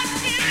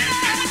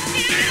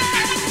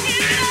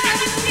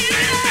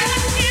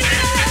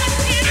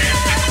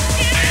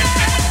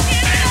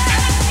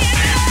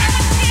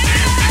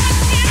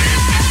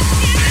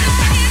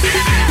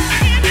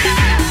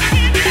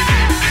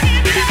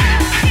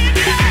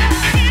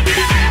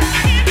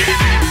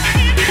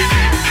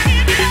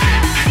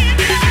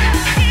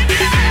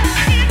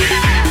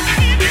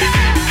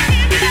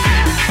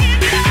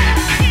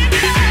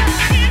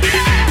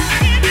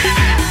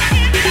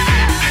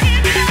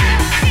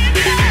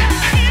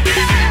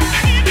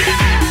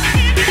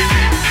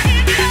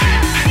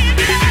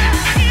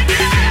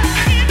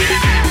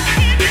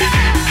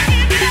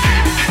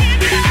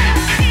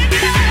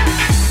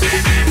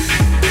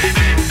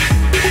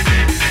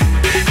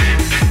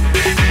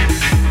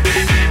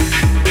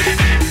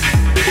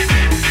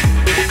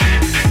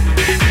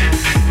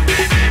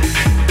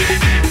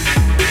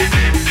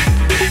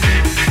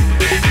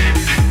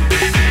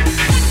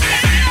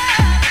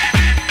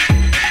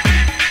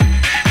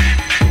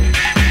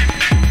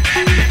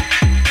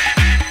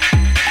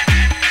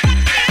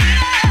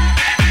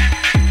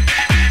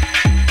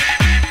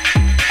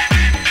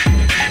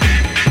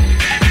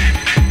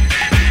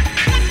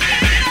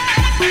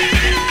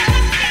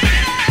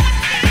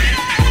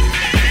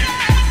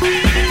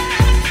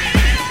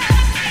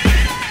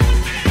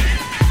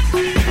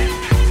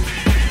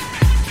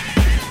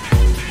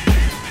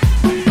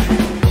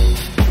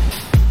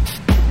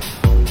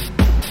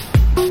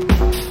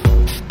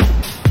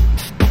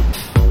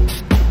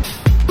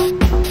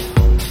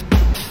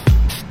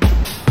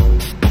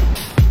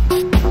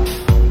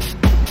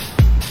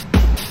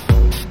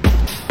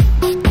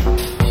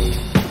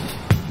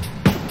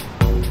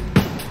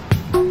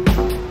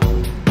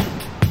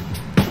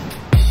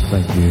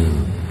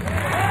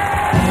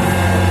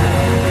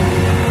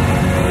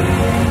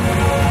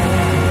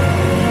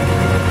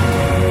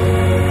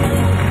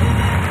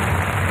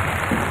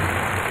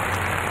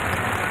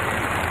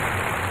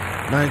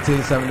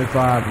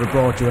 1975, we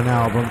brought you an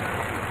album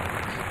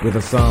with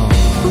a song.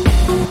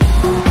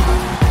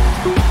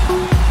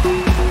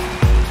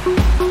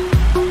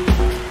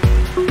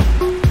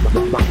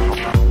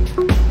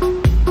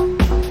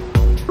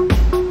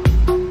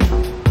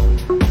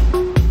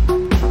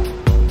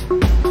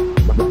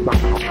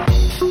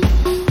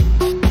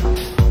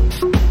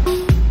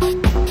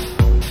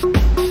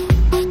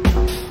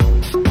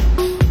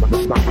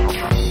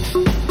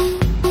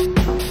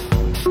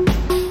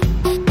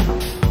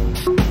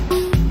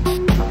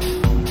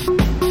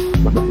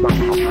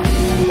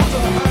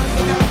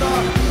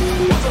 Put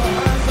your hands together.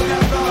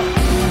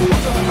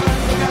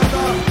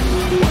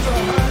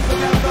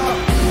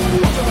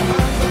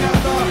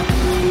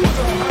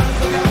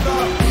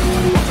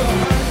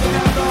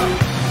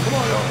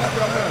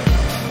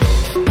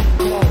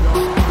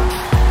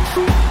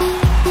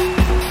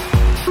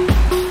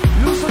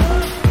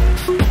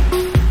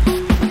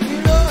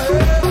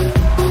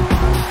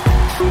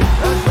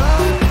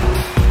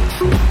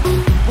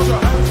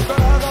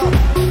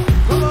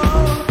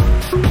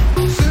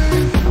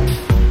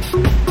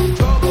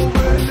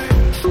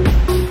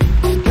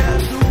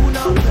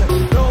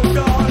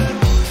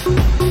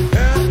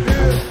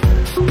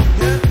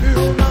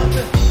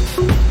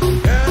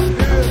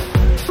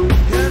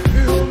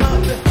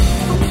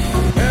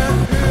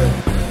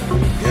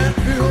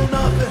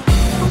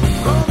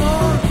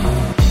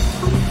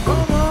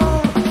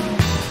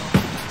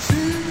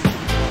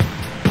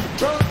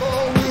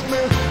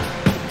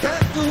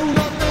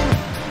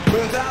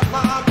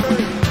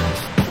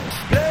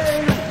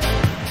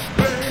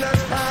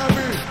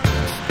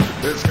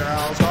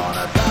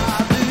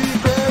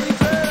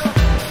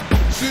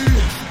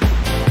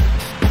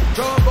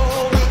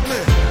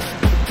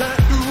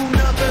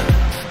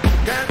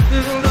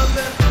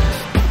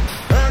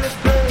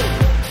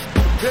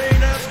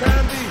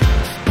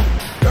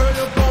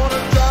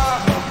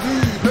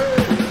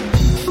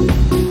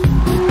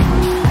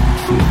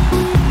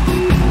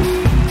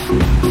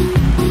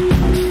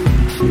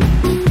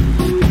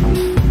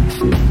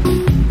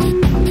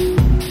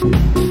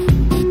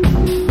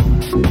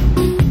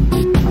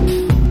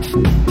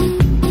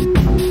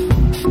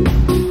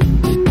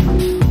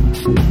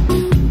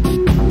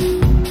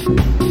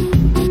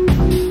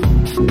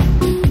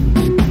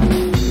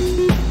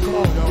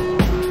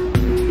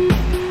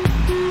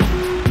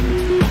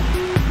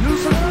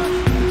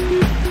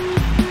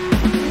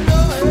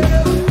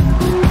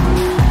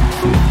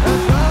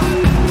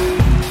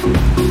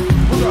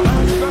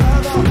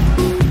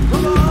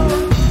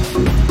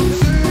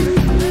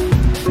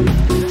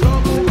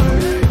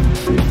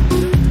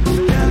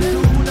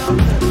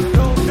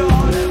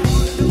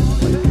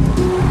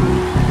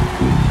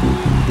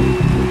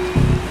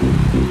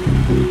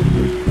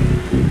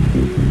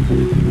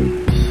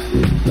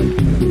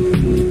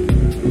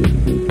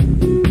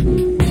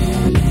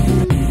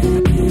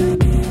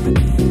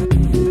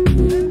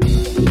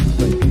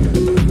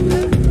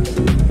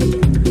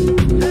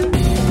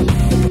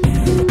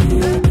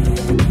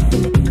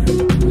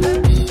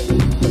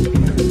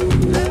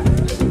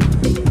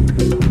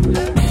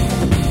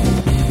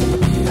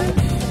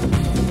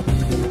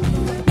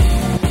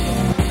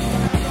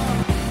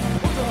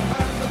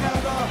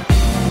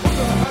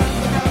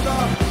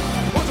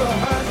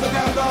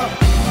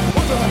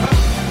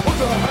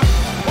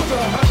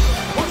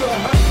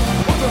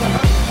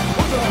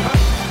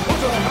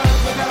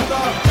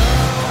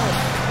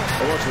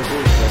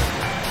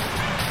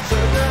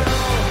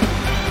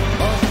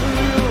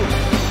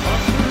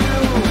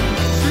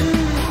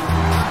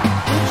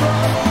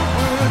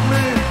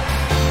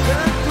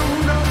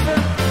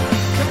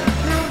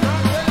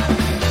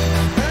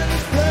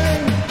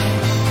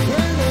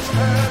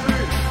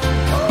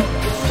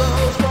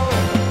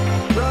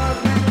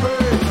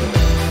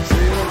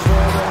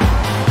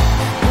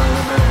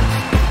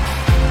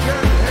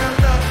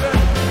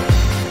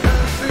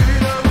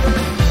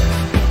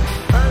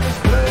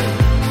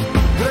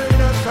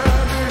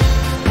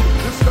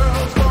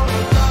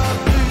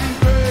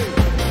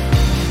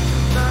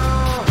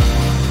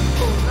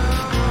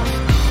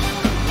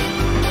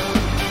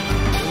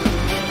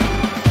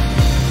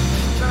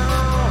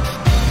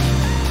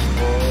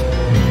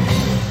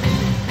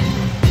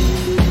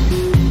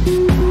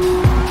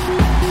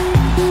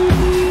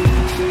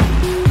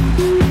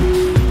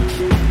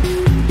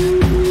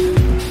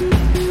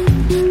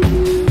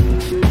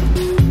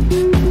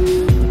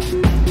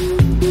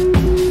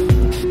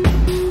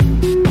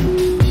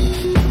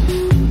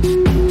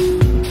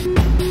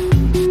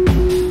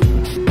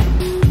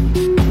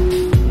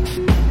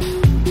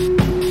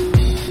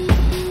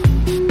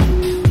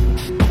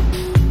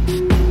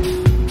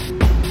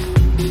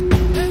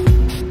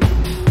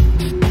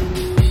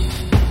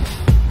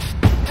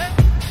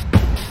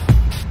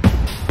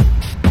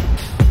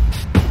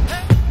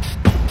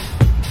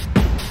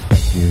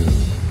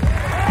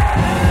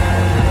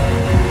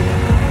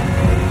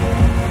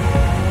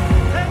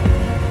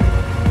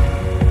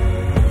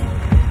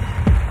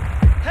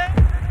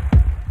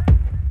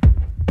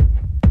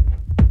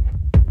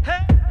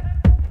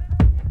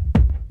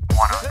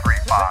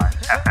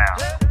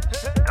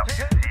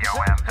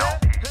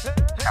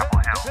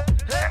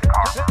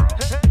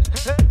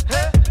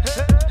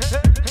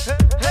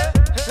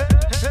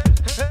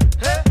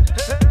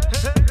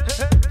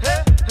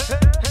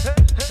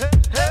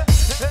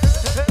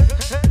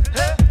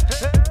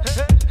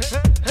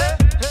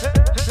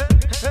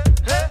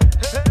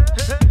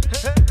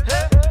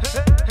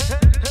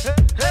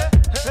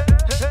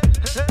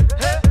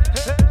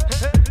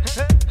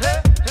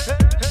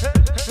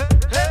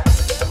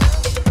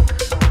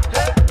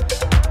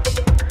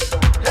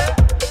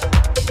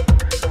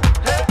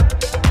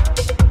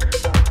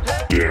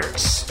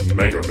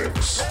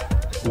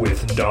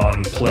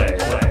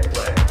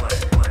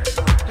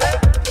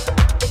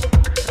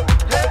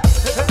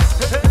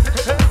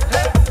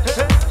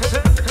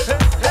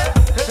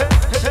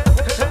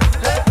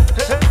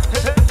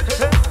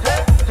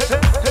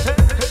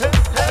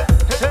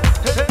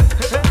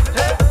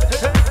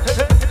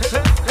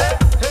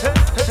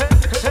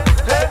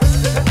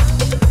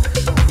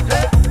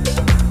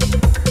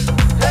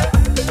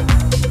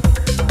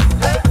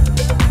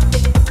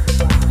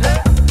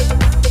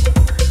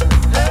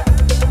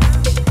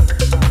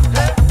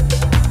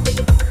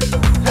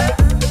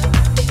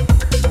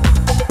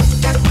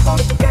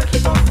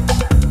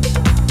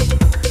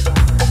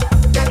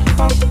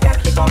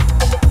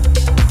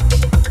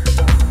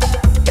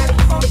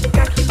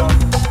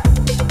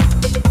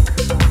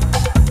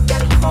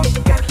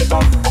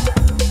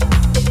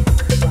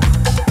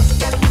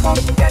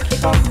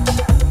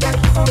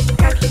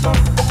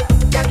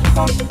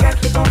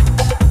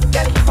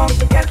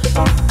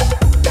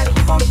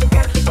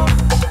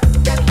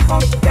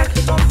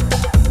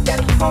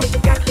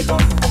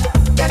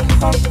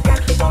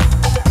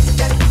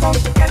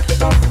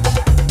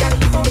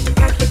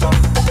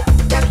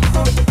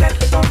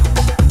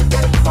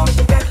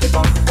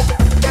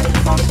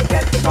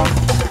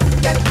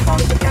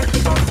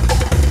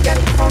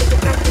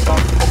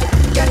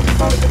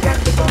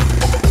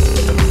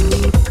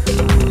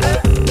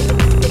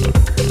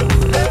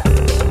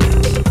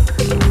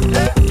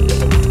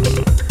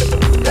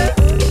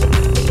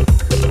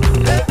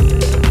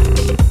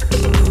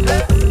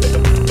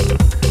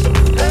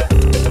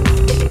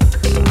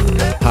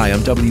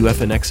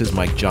 WFNX's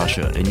Mike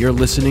Joshua, and you're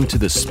listening to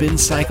the Spin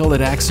Cycle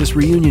at Axis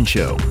Reunion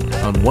Show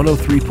on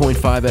 103.5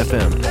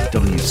 FM,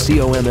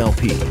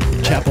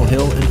 WCOMLP, Chapel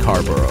Hill and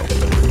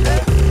Carrboro.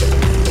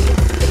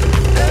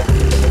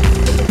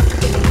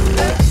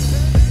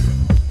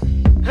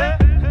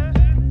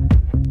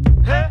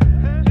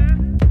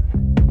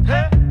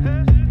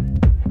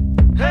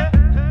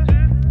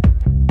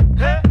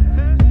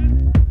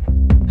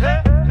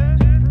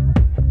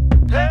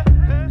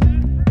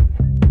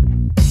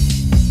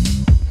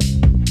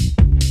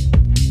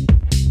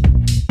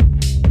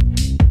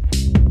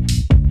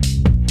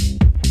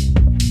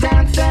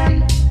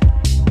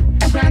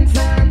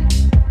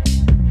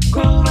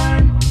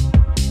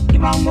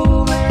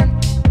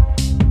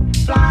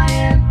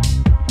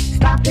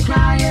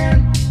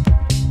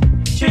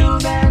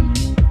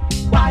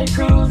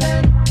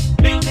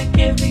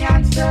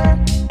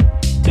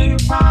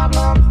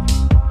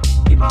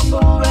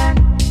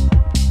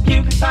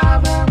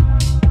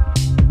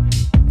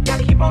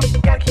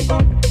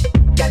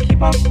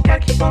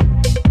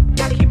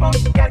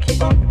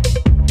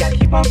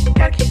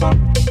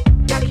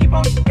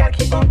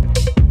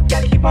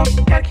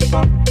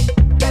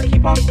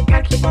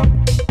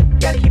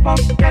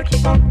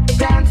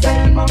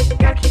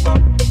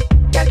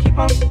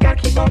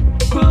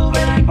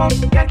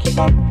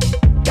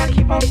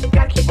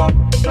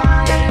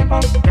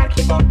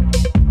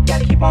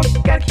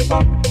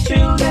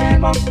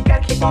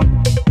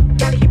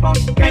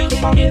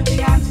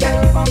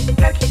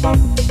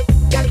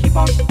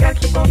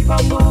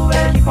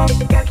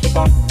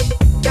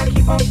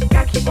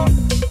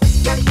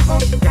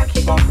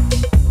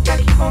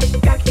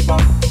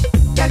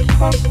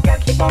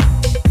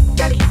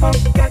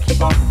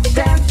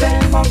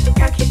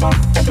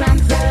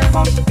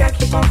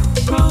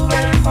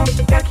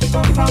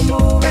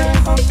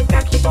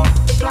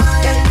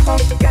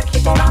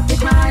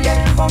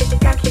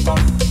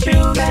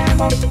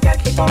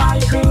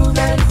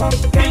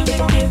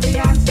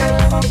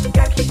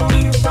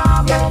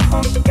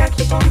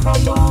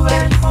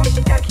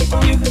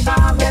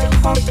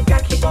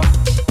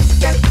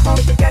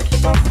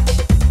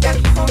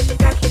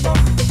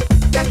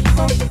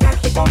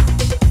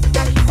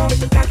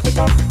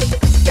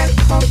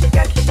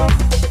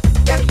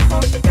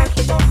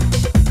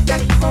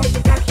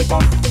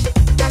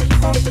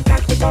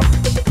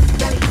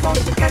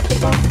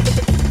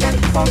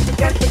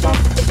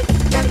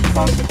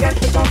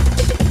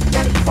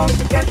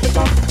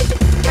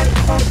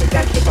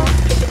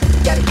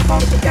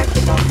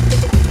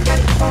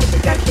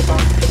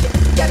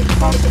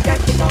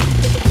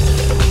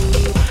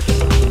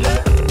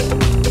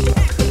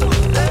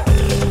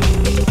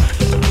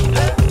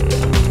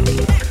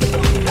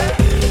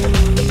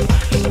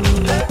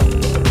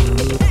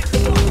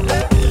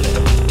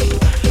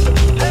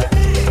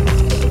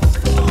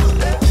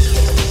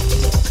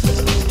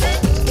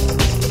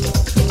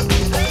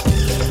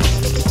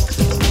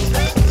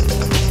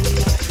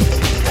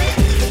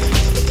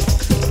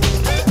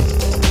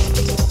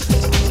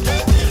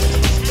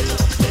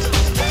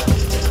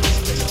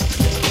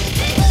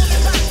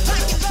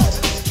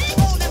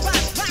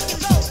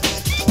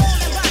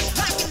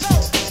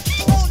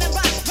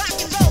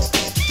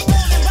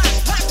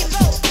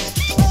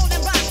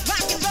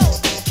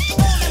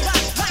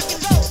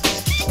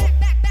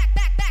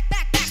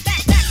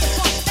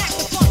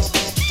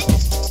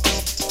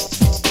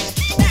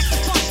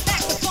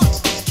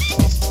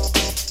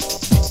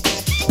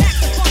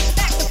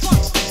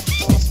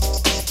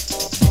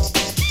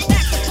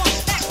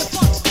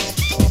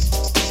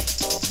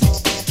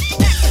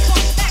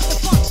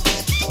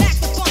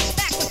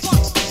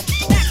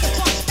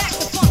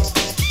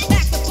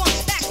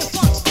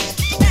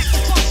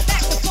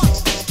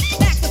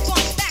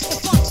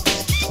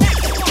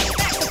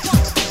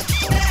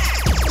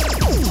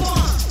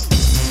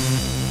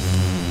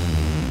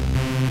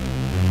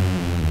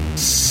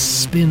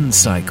 Spin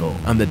Cycle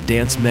on the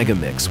Dance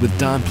Megamix with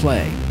Don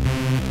Play.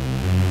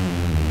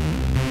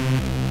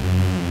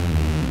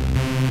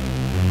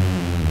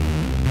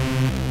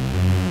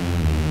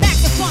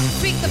 Back the funk,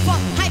 freak the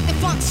funk, hype the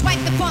funk,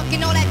 swipe the funk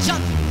and all that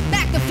junk.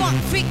 Back the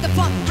funk, freak the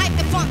funk, hype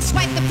the funk,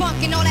 swipe the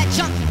funk and all that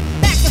junk.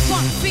 Back the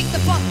funk, freak the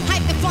funk,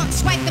 hype the funk,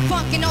 swipe the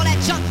funk and all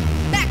that junk.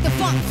 Back the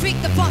funk, freak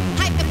the funk,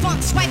 hype the funk,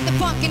 swipe the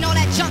funk and all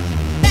that junk.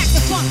 Back the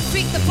funk,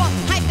 freak the funk,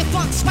 hype the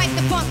funk, swipe the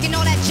funk and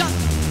all that junk.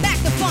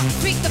 Back the funk,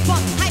 freak the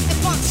funk, hype the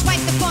funk,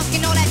 swipe the funk and all that junk. Back the funk, freak the funk, hype the funk, swipe the funk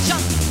and all that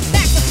junk.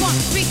 Back the funk,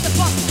 freak the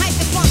funk, hype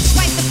the funk,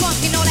 swipe the funk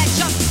and all that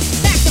junk.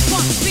 Back the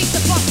funk, freak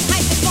the funk,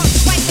 hype the funk,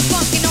 swipe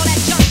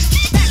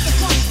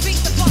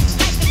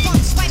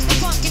the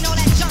funk and all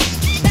that junk.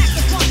 Back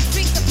the funk,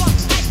 freak the funk,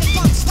 hype the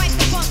funk, swipe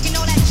the funk and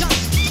all that junk.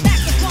 Back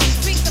the funk,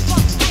 freak the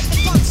funk, hype the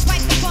funk,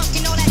 swipe the funk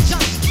and all that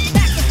junk.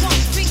 Back the funk,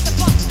 freak the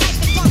funk, hype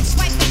the funk,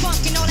 swipe the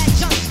funk and all that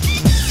junk.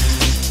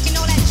 And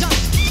all that junk.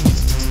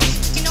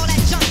 And all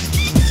that junk.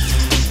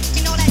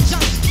 And all that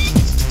junk.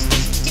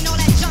 And all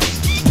that junk.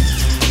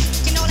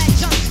 And all that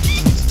junk.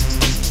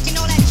 And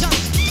all that junk.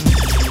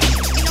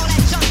 And all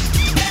that junk.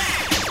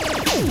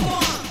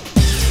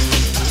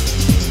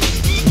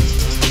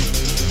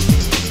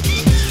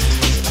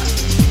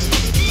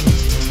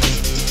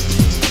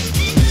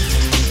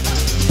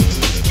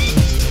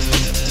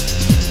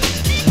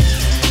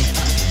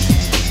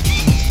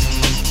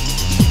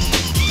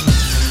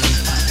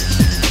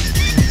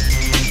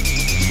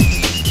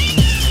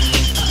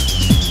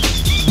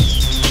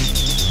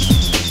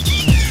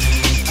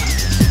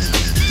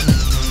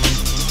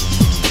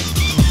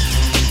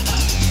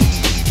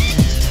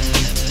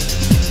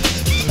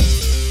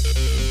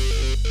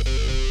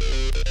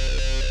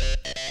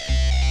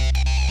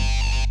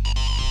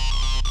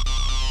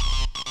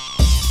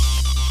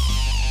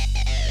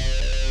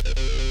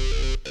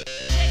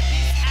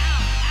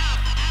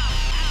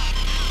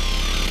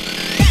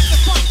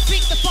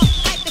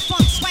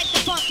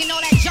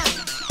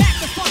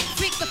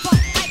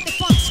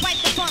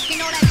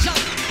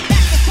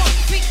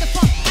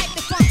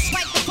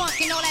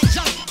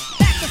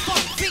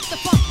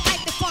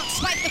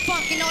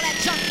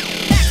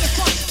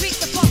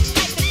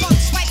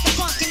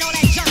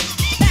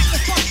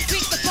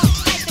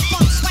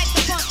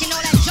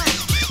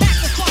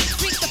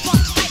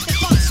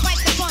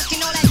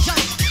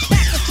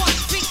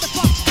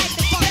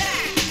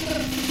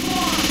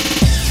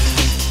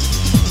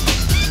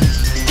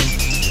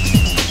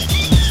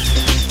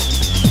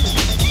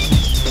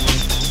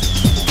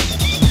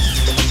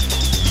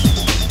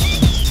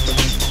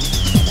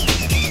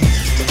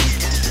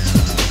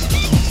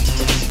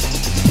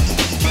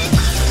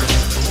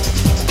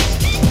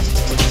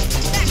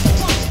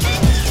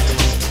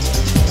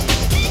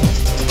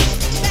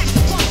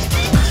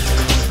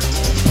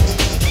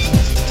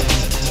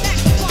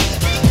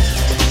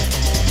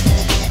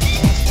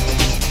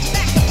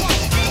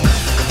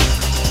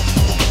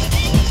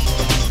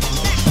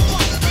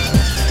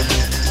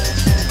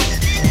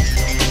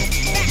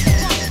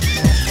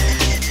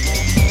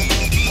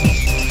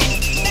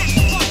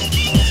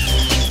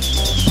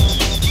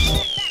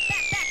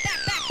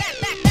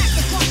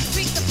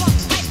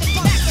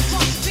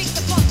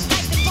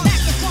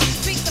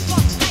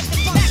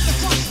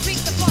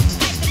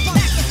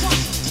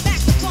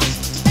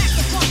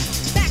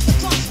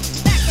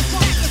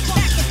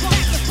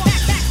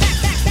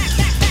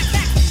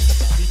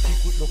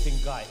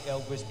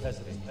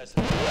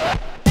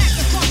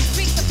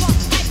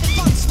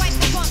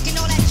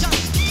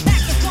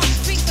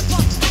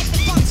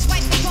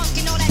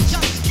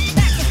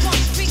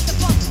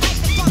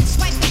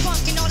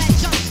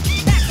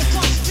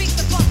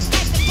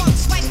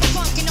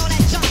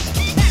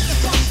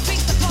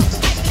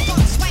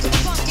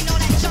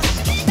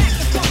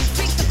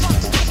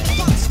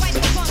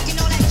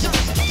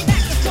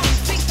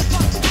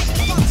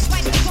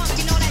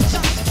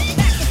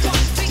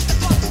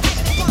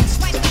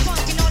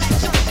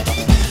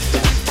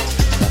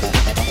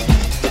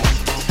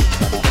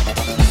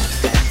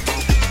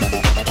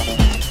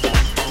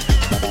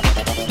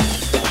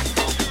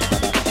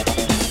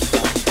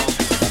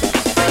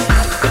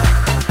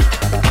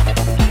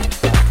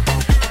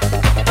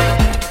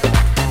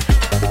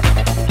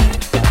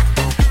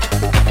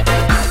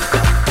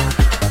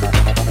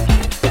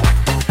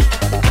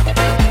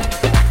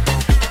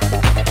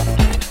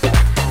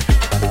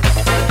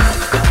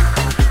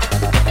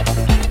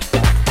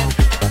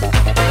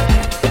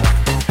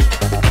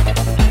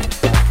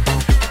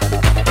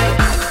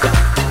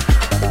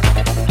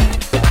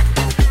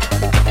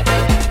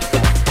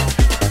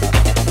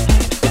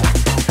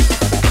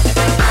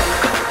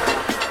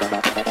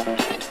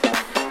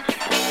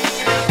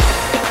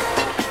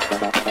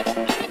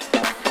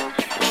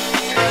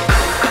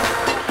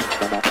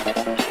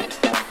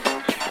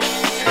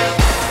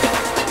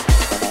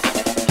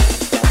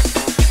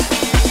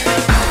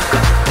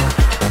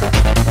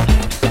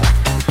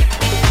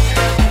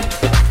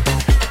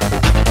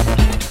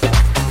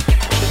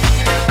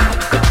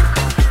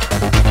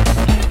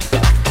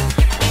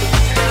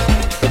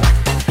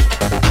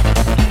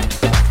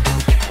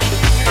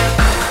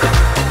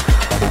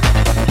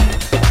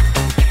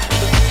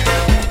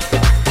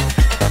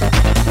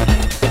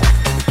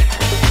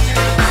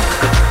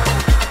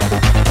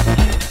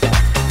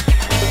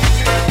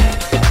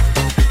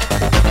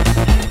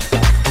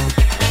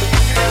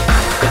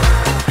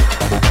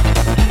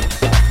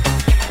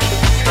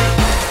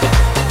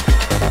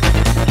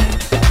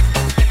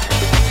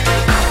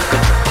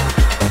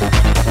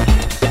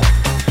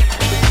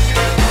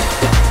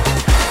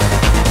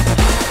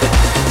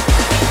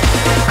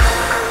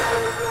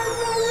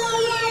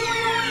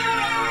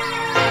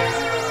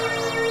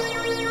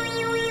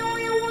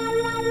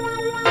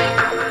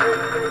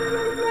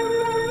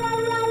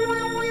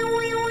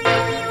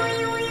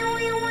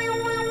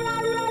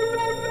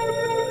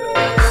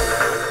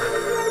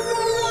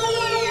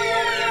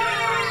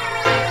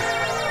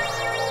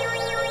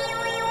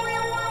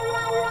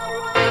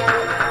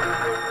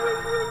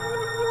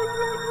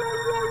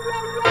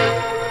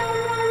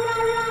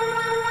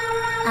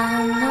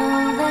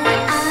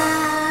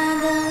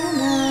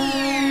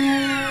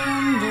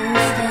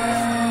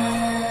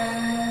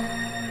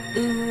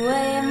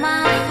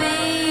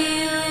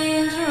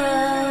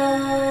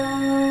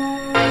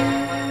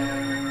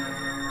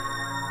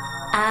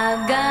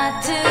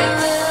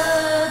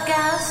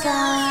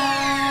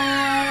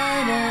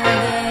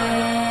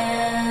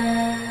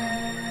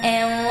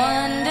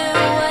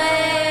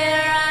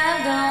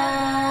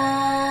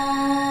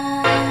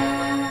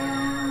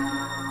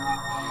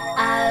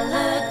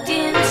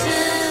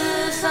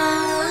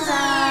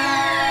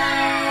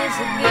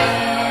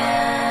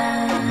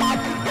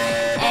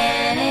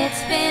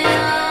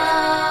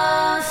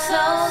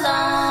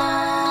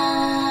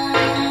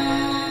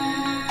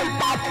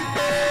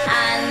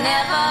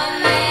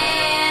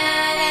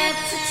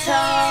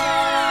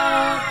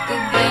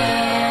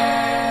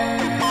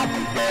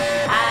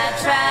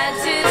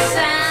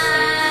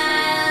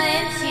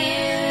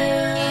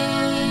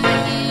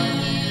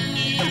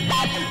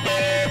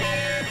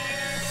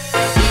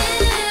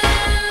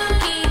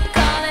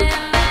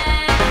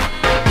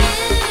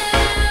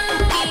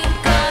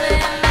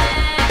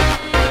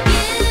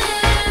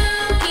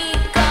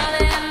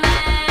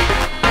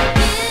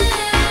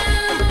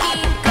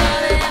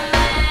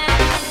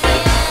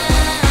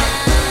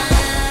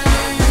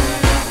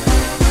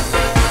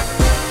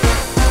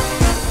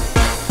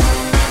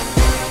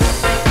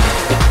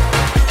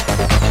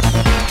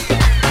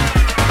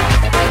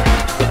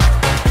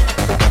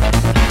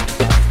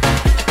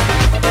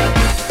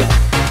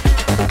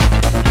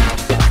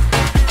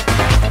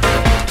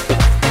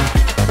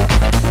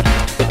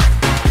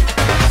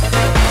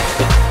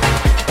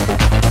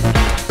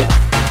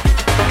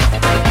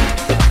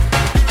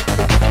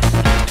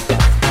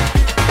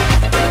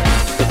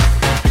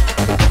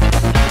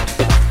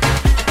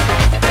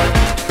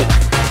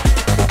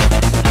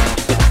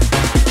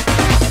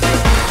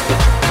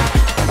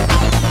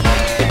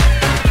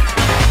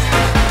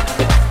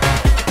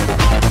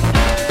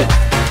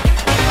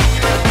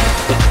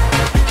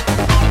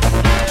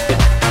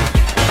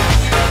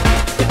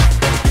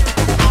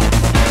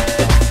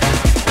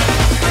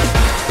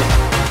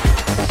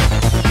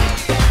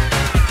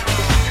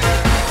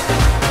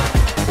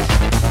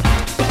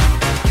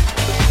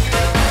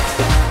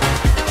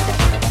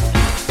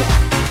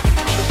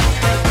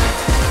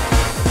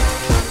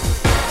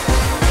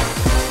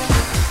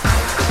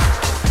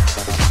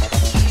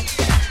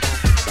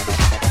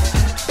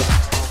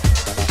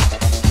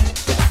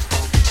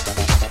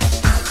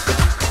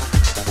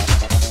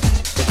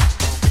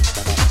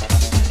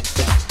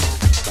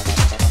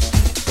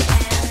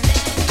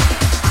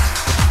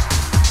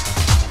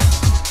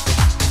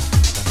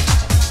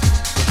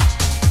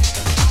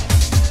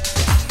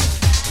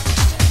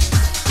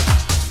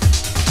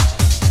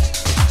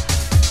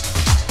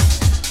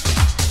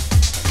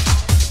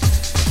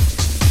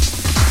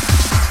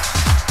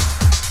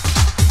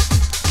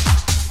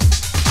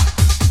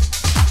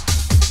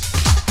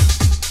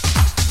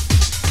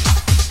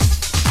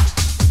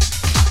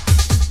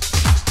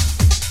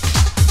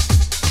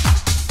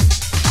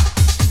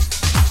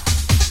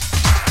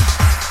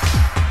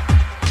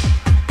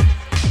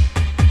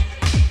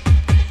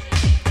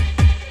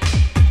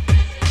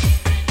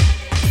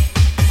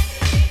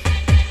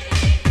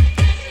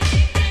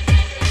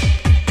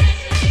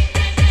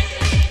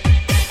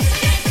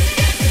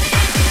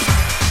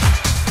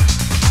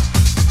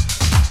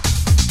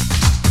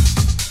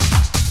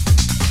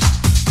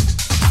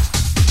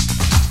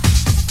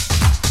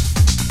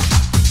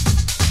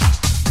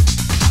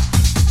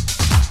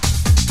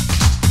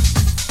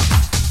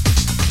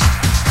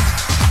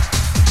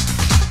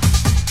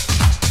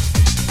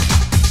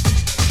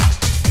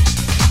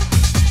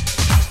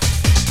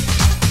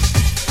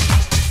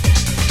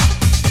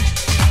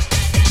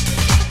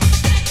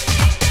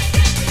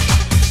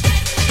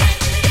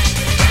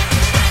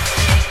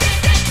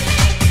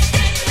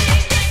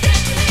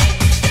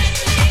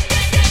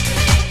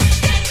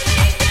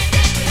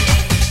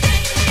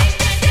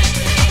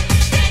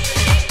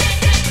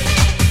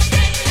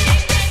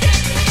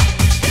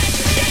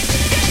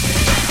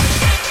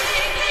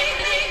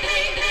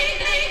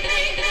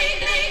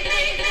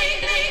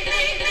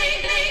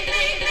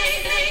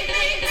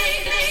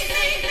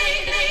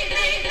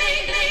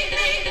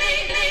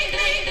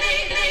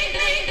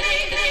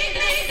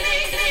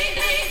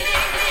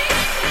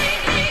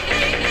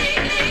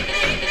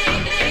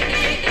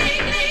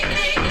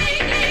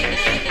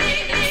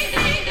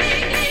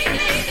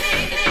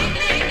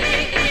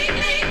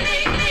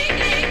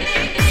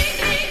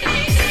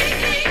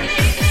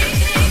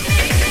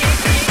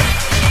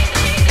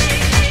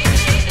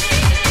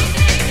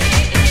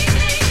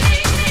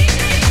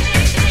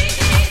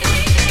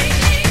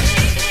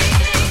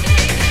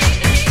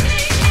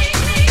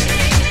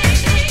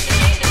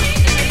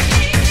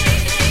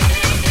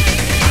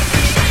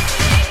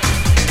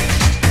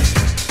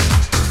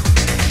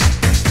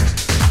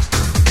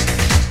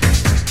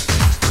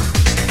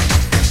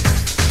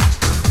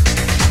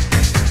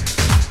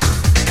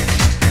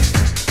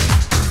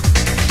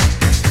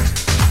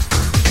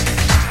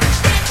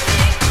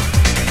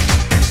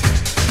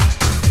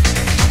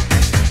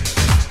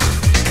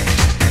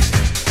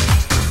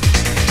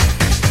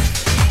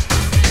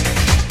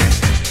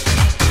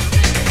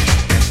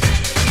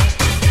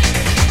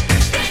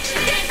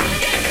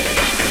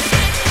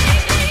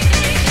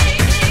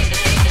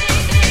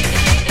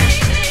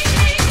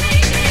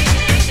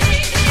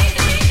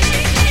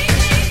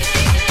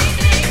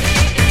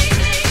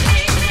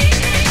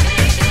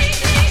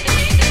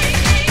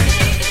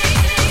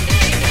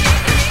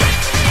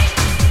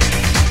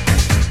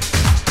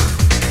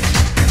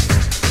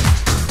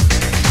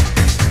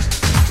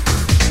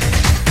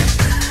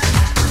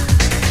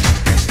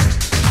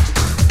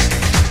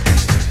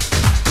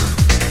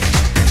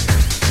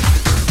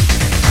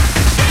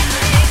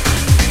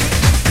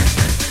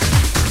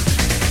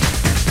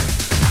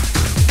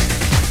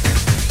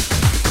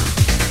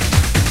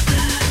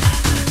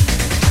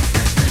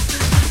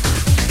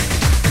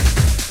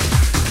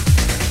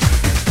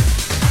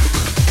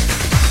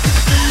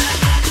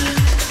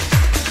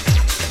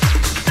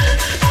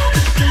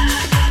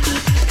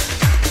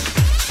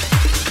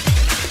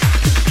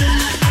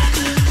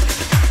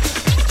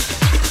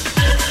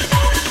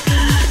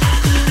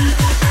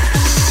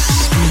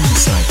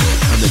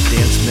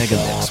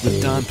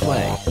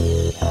 Play.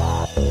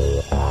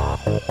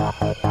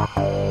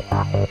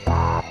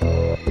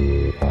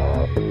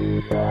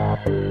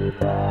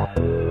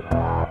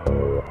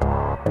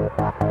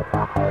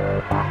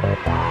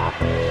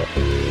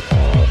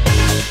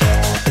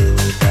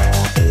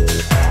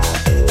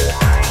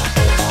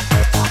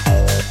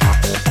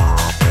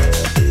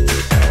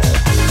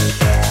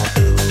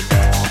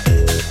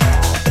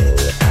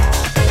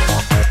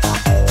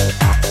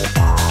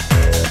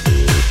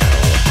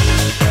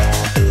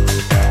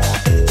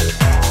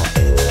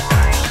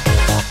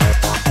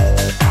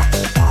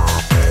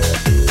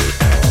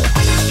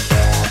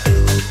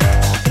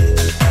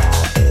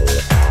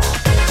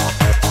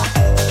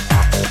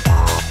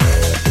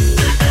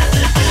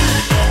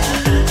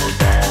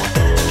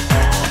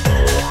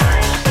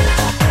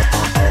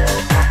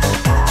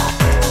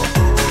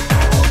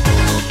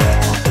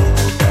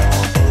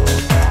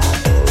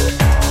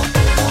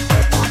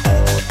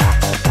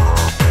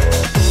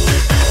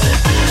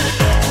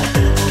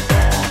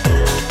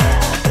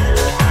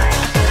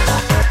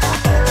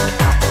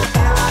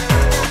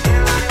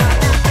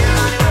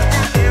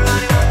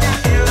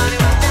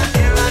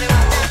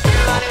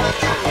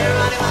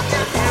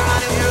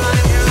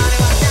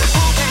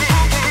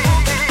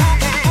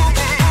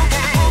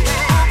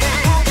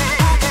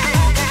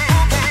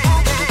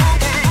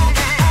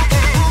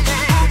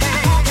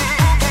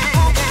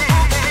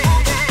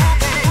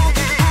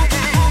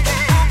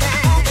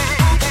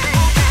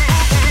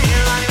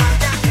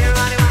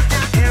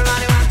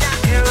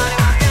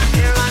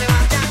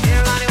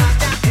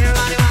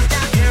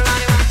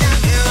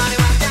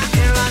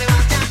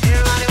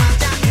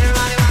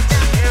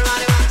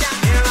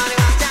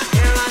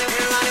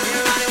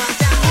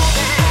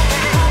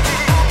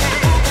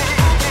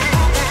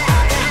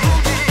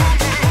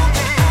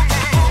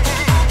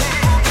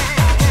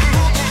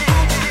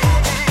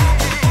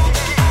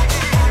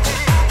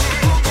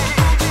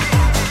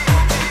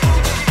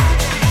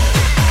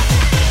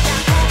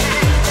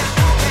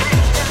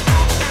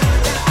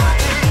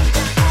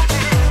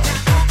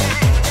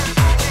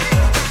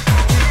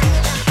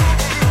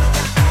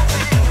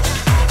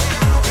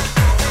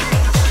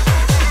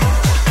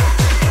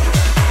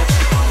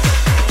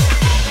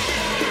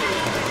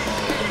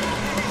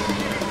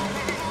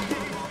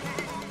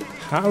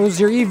 How's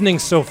your evening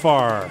so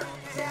far?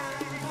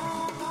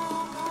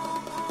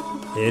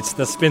 It's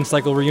the Spin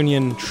Cycle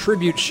Reunion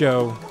Tribute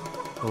Show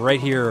right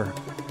here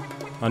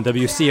on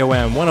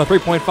WCOM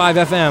 103.5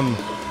 FM,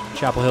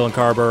 Chapel Hill and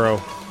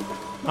Carrboro.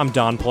 I'm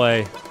Don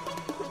Play,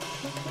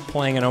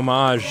 playing an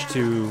homage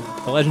to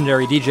the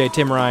legendary DJ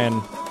Tim Ryan.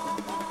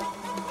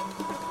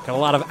 Got a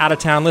lot of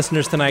out-of-town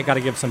listeners tonight, got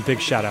to give some big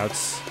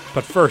shout-outs.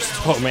 But first,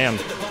 oh man,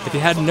 if you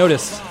hadn't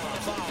noticed,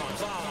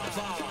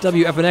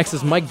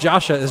 WFNX's Mike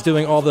Joshua is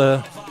doing all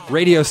the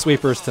radio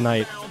sweepers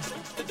tonight.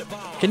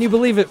 Can you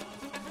believe it?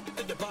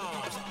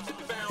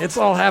 It's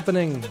all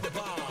happening.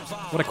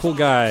 What a cool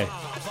guy.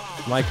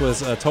 Mike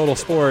was a total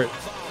sport.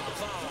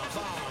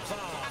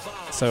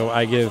 So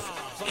I give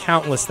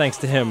countless thanks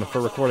to him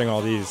for recording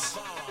all these.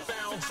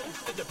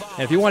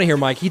 And if you want to hear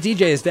Mike, he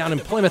DJs down in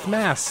Plymouth,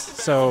 Mass.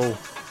 So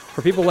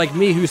for people like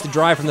me who used to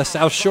drive from the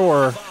South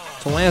Shore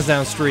to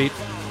Lansdowne Street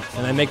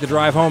and then make the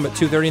drive home at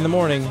 2:30 in the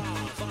morning,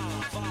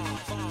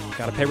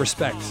 gotta pay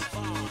respect.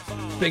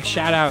 Big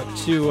shout out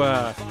to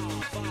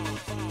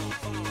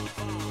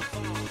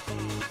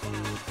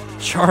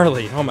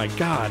Charlie. Oh my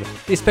god.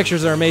 These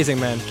pictures are amazing,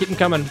 man. Keep them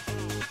coming.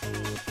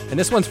 And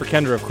this one's for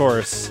Kendra, of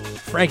course.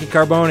 Frankie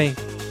Carboni.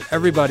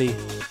 Everybody.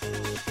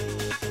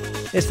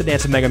 It's the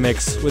Dance of Mega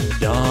Mix with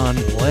Don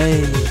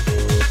Play.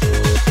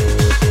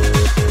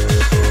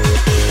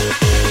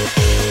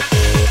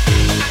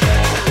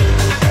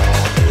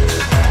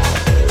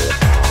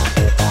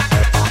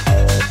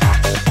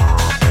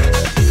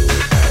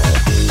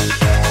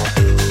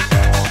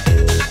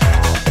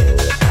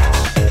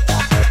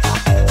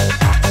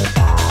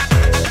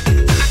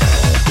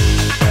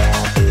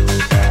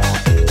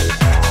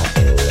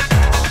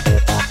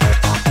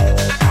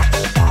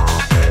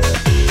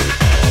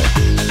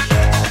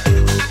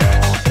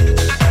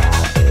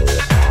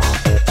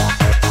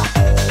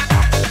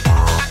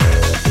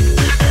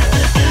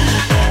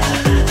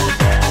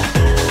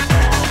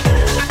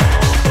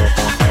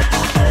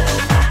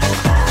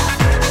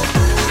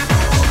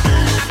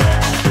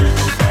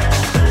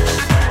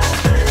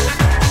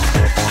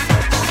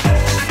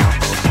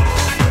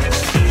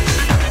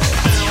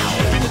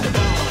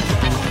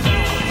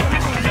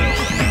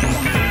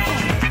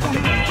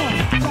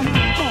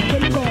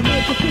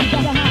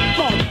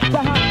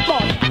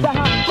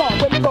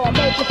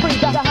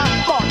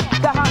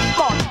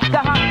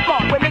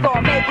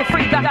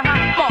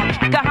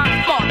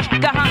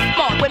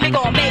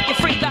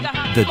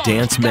 The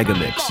Dance Mega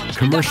Mix,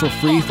 commercial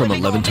free from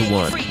 11 to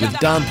 1 with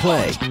Don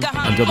Play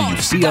on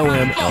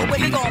WCOM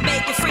LP. We gon'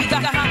 make it free,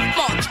 got the hot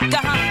funk,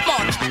 got hot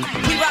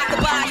funk. We rock the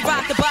body,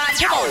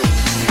 come on.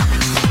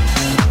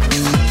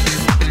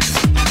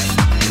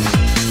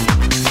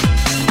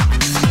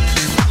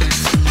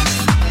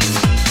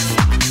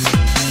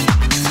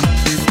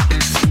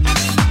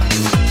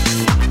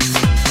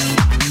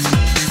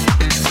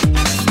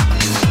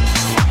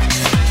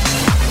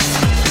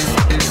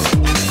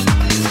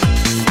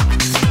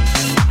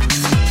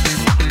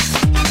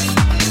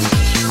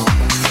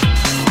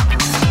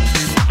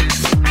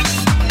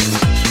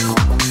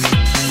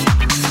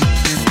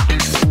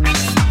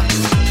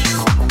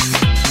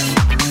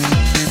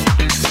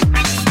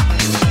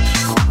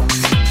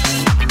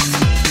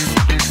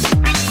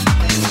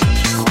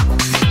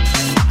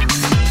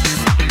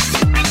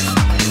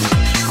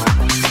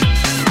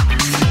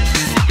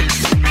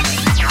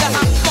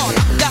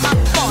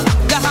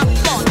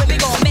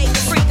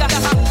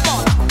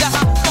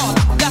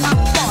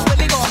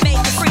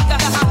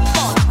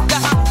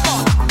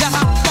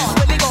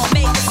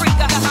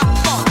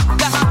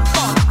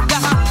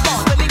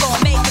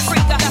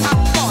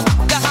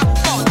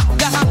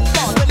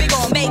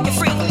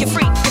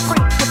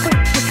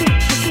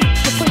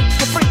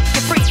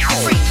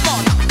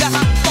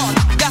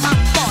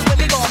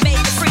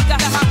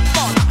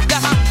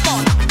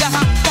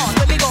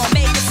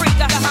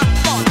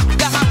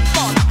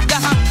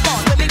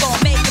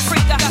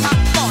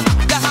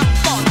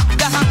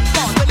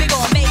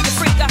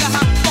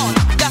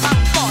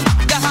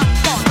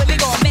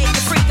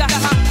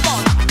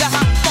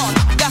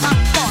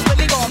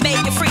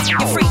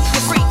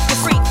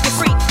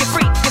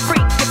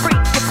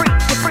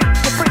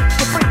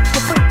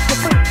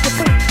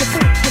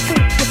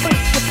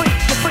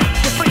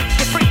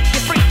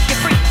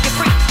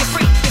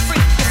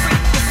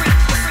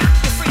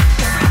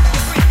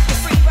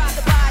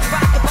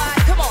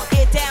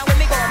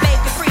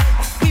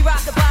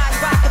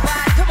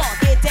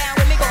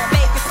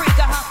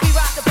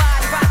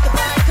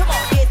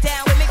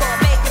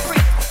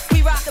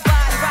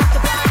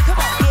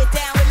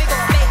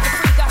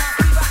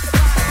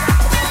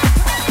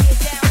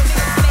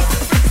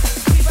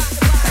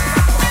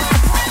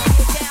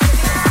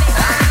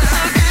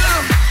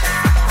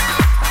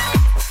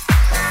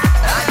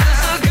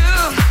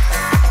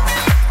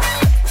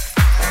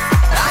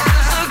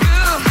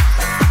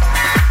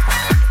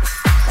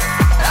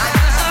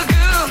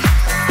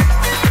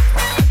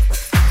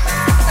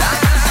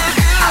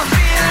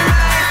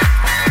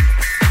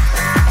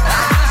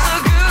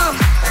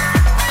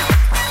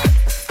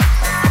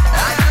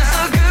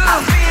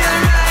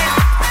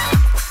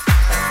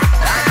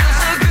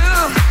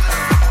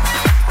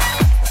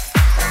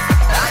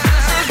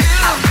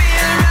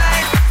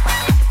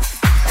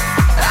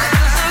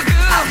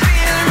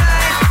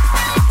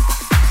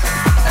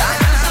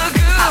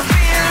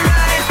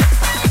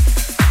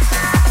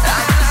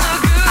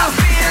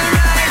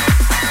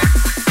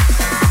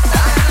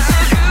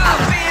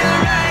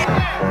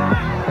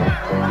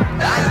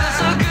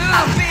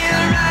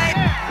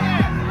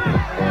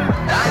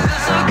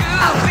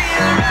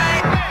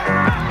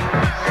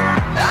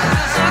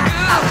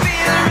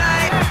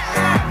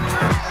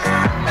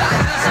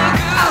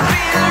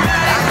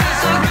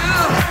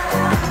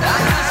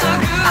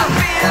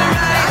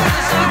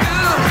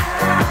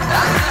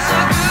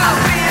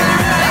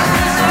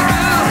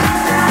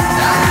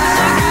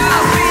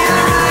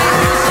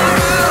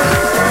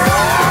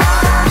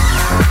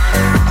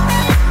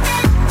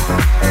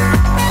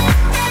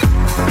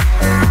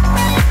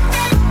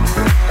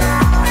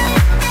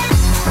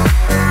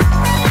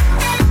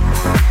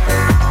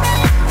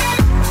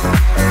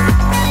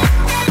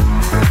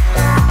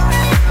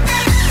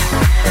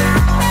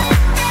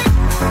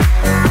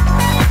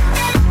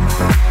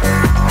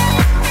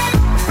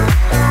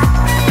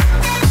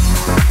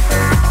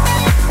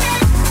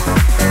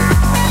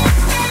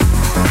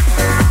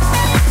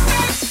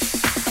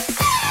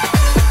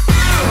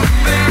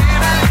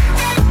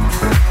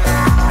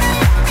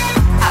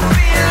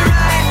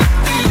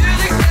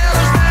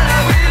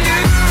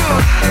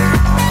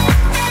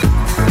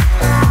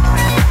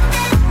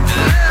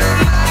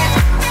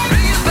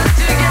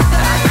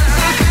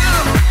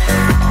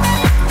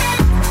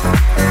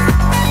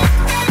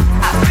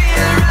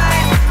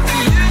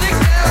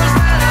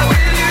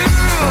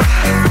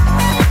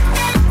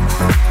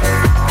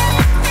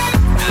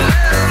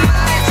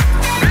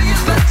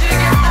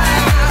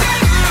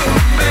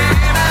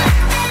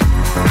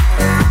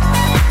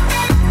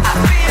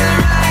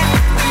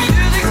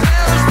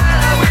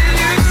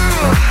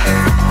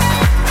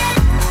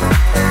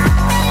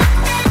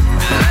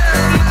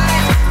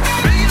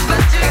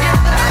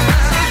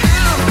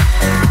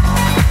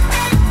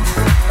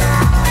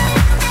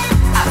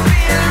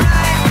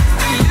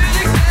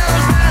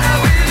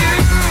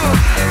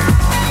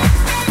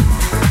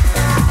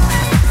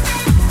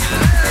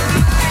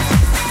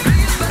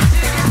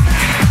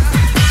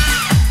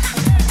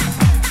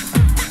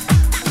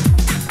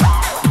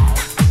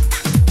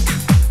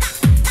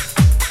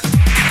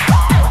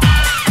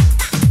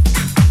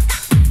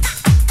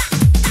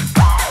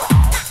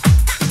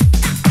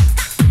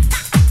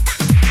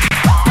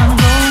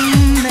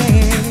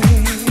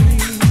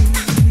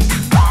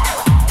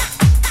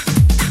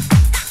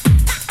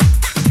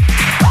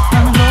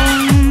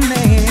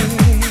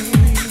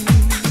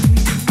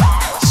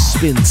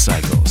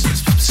 Cycle.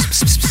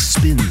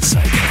 Spin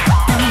Cycle.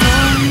 I'm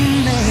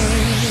lonely.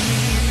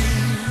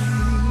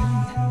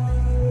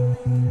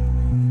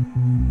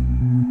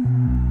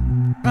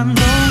 I'm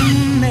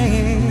lonely.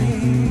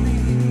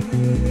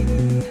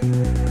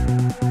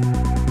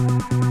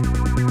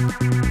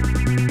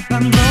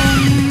 I'm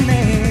lonely.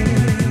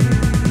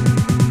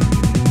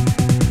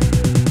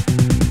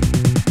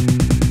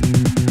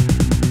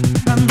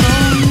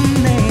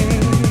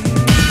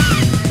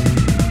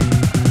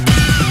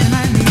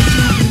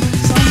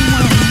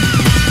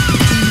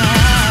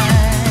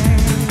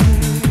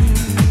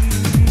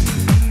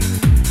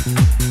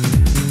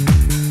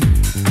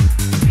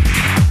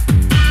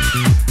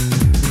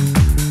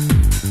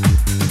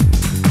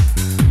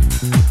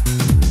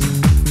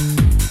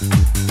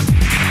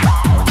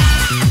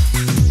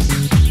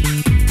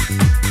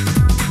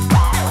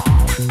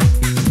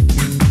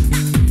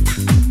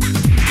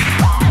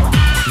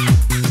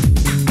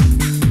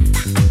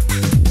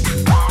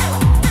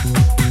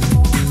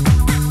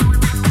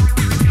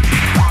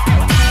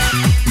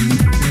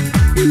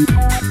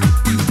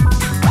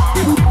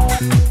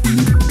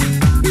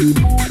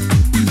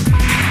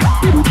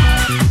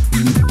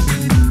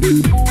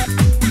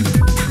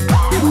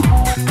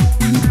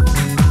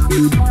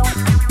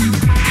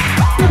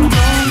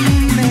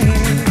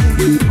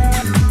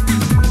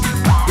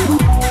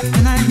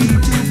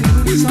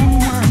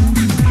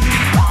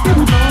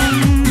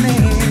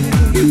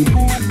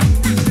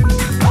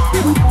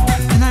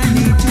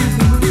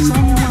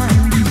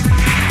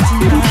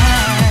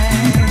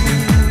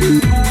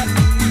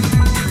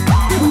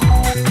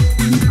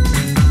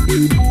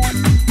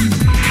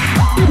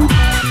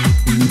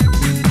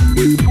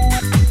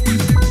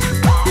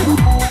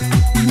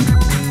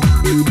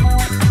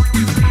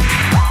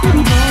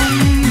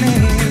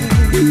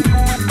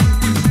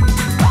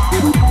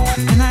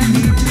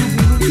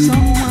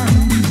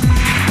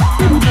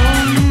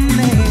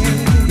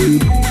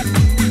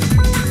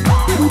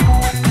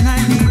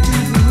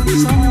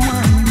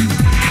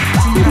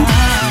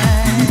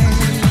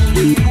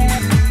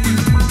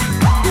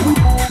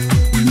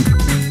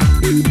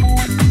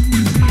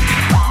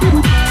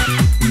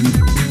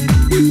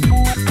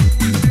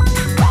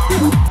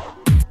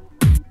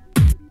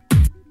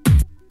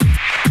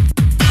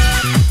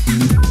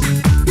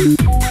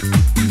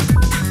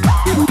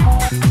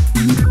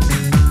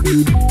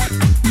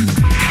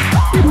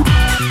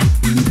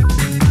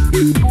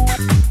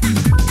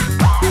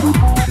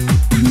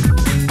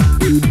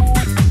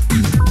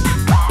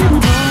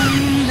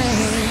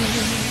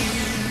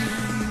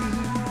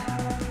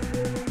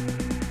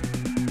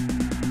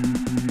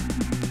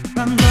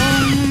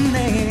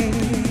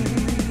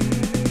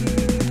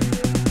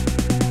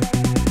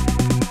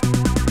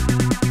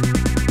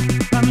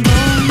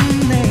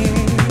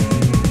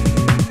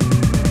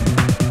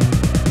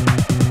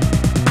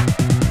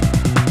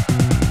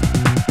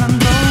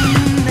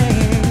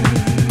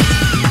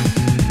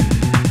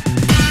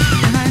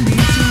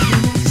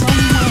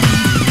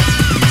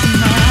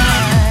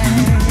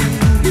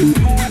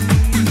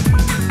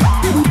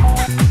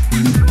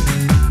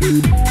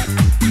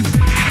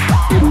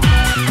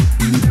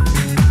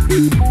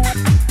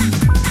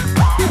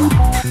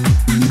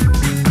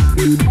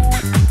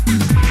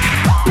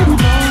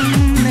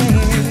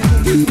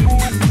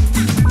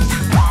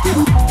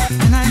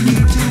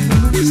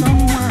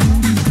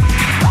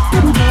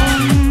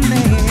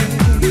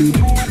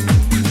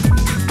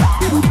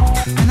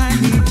 And I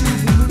need to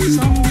be with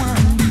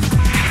someone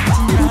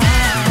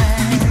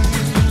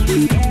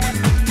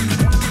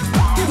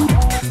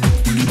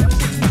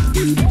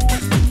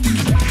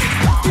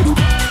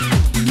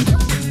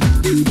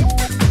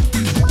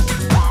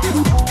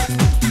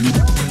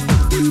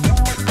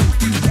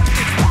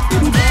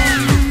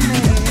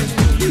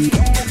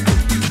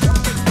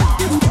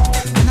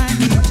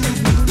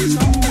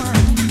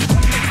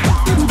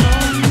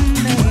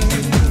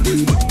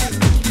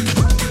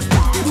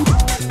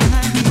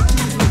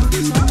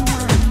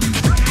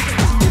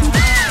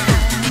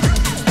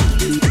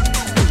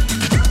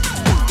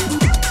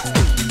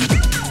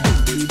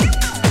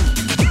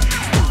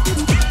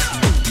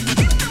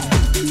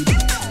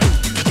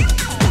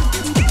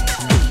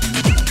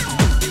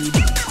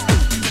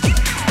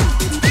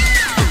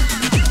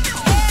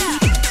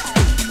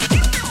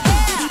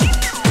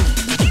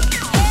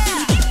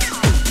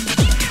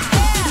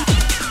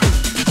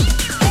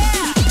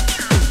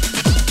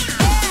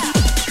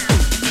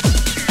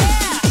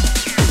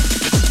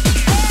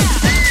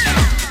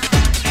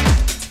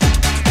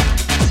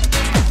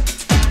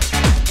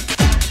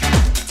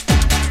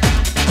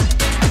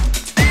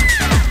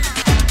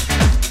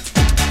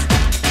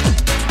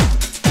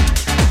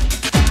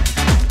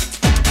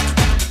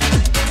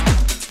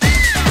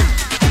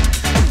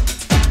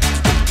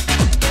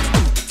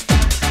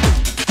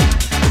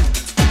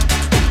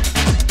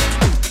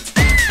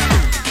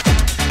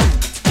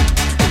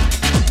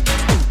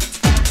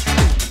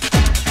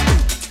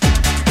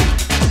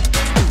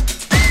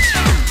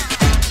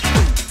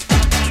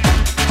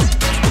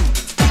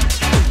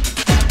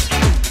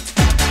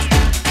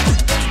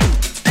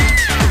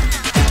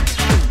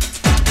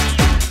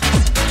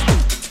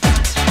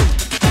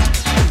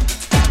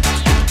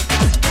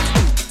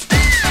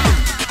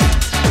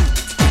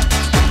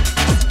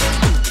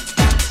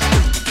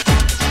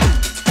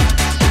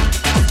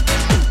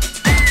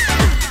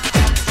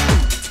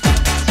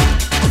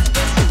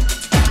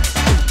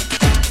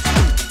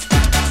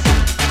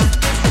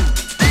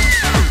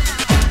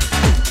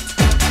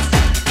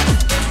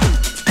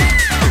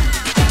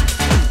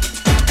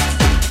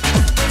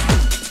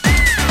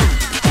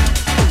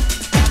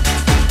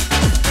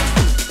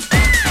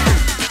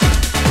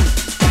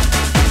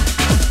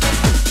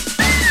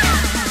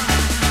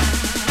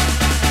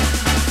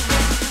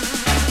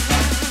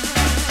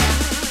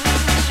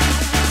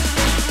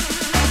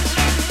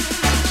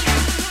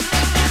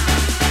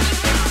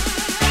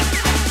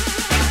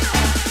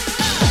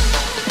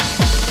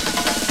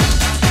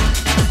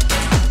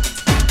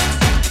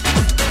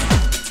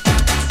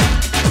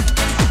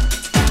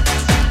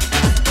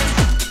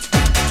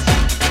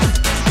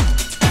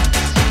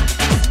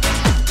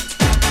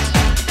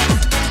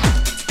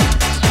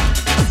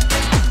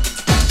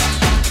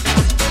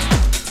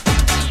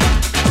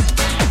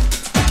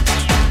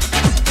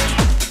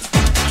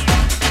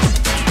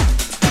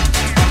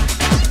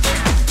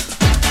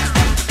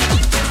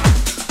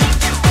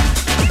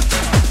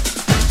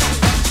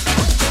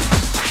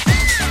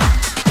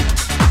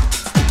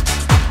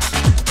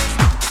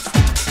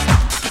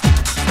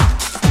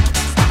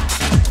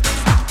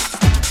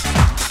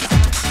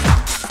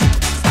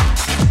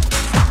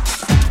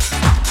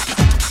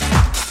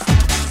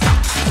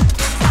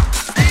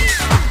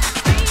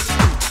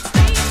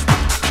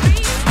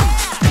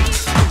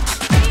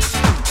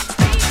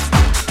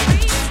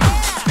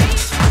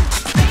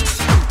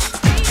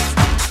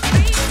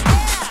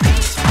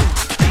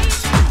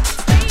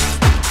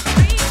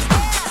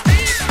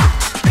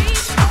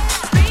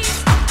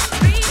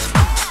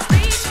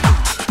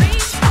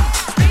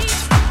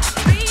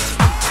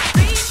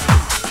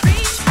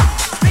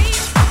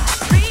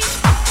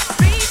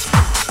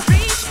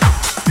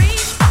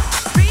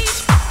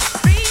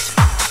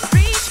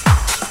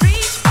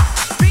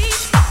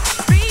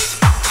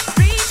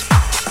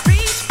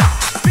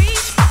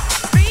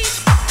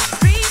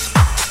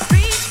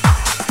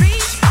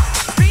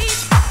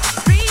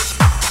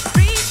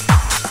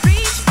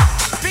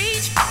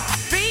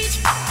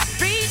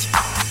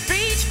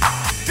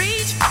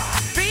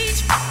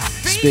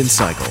Spin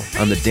Cycle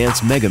on the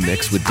Dance Mega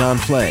Mix with Don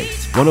Play,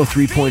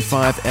 103.5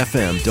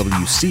 FM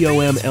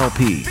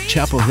WCOM-LP,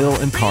 Chapel Hill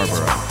and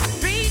Carrboro.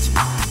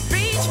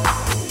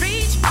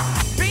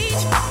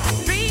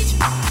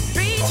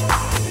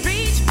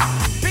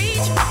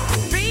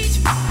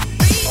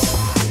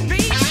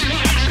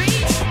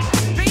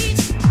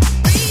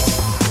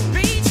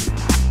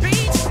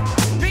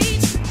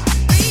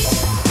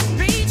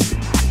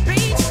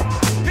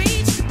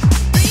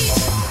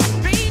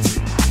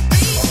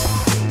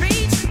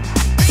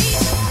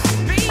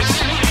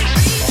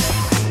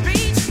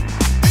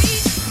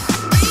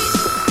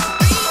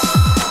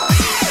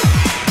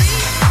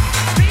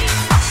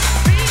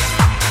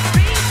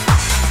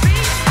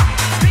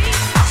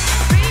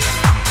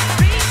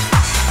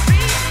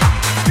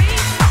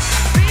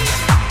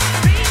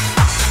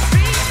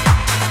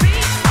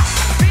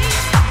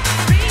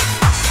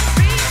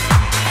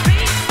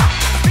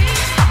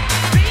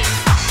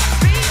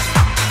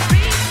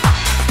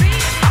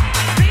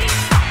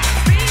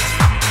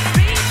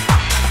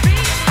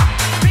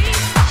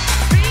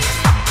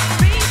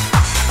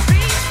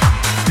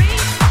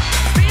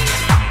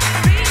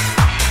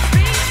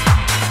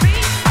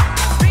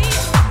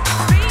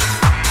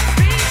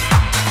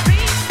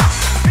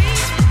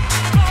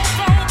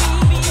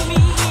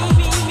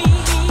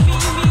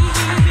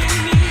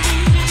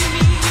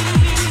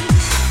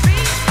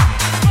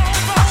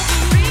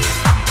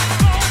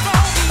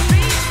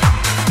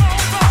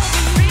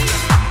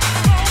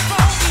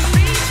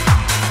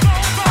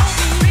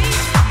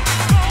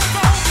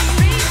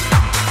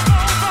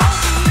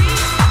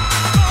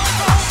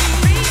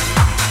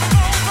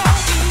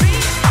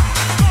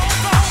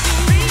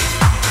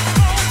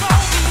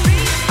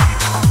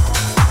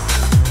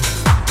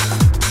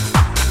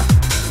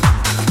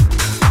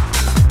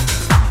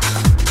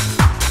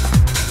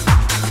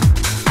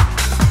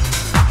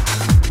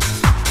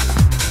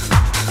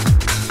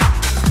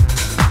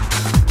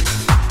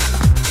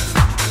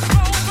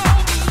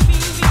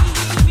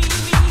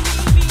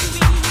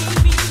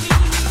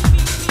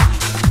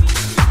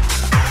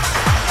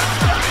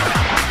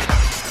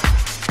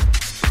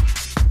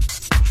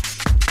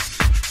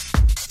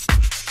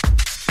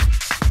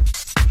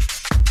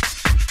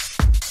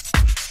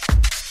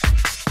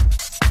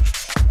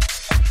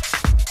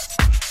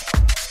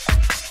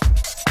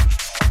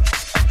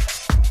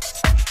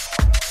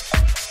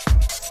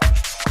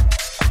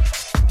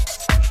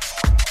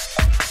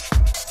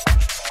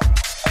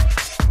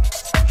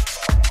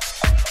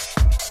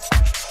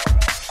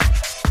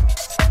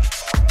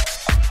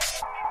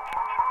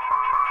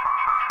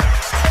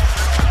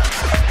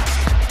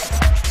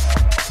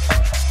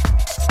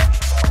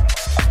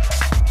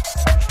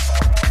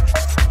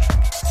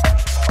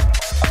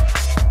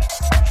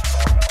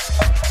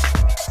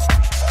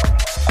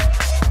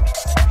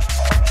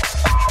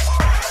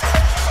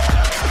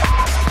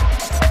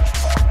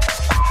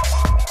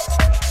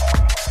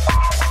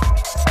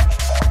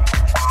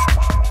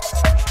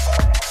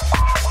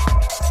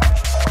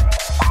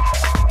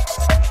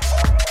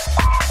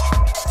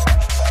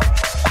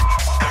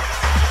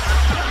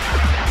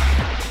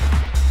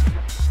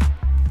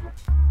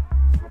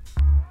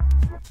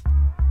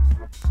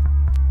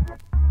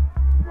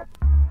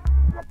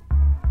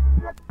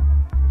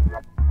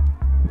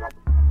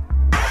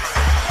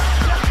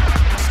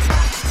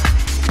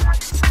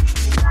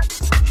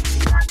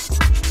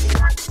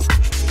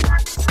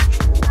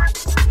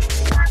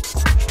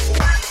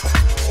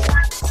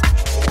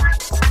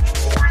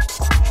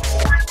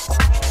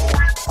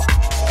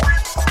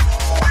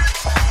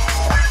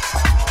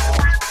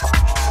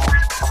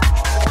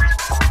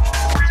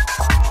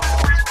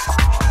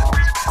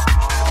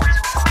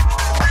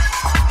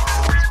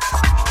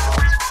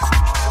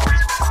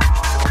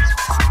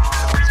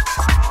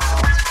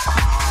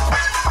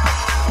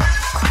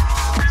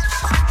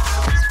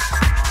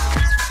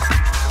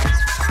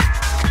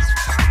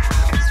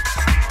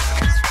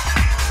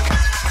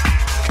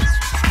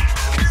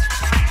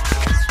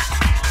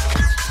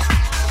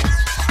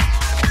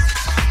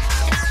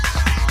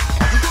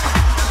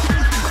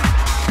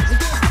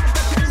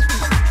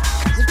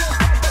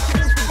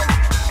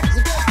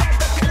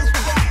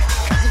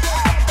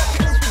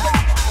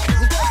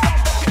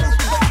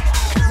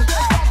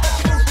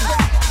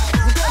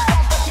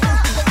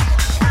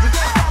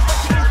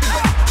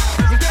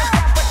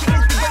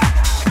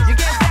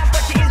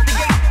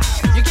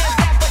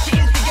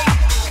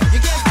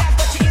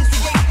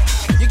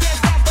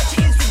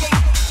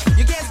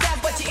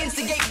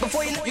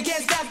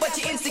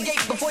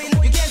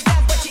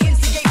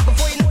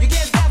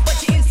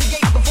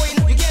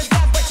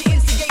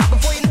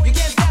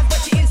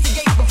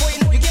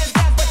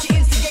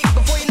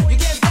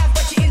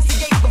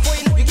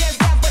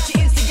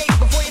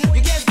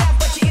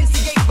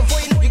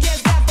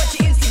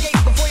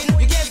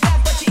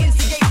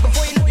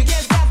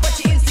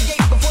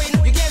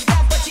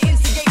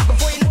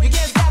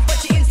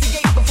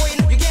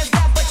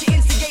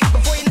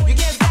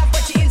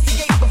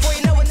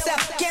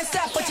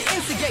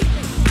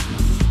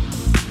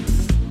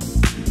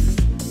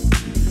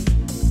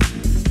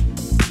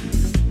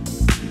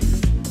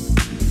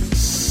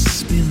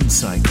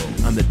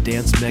 Cycle on the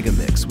Dance Mega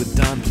Mix with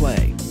Don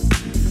Play.